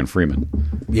 That's a Morgan Freeman.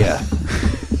 Yeah.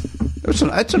 That's an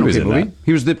was okay in movie. that.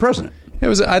 He was the president. It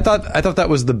was. I thought that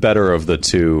was the better of the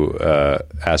two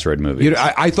asteroid movies. You know,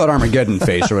 I thought Armageddon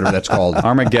Face or whatever that's called.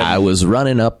 Armageddon. I was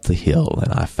running up the hill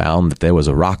and I found that there was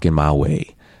a rock in my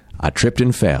way. I tripped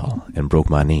and fell and broke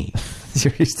my knee.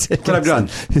 Look what I've done.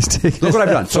 Look Look what I've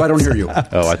done. So I don't hear you.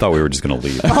 Oh, I thought we were just going to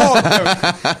leave. Oh,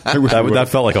 that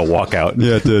felt like a walkout.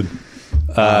 Yeah, it did.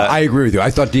 I agree with you. I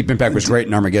thought Deep Impact was great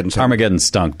in Armageddon. Armageddon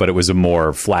stunk, but it was a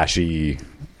more flashy.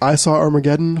 I saw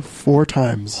Armageddon 4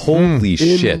 times. Holy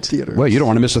in shit! theater. Well, you don't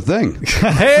want to miss a thing.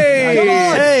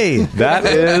 Hey! That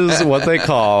is what they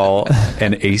call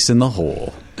an ace in the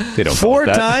hole. They don't call 4 it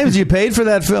that. times you paid for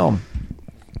that film.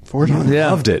 4 times. Yeah.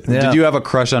 Loved it. Yeah. Did you have a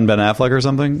crush on Ben Affleck or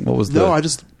something? What was the? No, I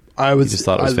just thought it was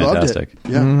I loved fantastic.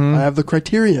 It. Yeah, I have the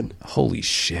Criterion. Holy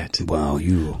shit! Wow,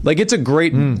 you. Like, it's a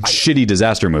great shitty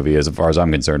disaster movie as far as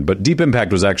I'm concerned, but Deep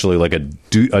Impact was actually like a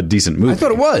decent movie. I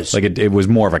thought it was. Like, it was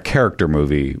more of a character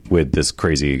movie with this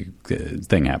crazy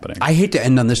thing happening. I hate to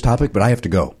end on this topic, but I have to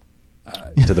go.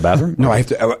 To the bathroom? No, I have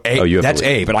to. You have that's to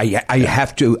leave. A, but I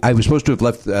have to. I was supposed to have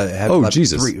left. Left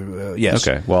Jesus. 3, yes.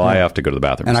 Okay. Well, I have to go to the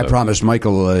bathroom. And I so- promised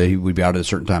Michael he would be out at a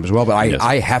certain time as well. But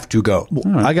I have to go.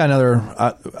 I got another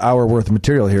hour worth of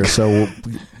material here, so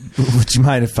would you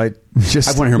mind if I just...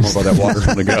 I want to hear more about that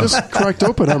water. Just cracked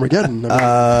open Armageddon. All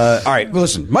right. Well,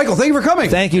 listen, Michael, thank you for coming.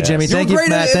 Thank you, Jimmy. You were Thank you, great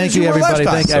Matt. as Thank you you, were last everybody.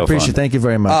 time. I So appreciate it. fun. Thank you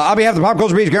very much. On behalf of the Pop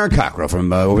Culture Beach, Garen Cockrell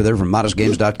from over there from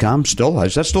modestgames.com. Still?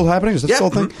 Is that still happening? Is that still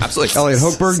a thing? Absolutely. Elliot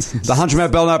Hochberg, the Hunter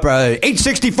Matt Belknap,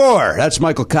 864. That's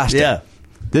Michael Kosta. Yeah.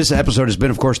 This episode has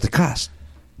been, of course, the cost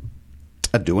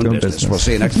of doing business. We'll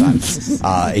see you next time.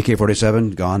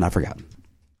 AK-47, gone, not forgotten.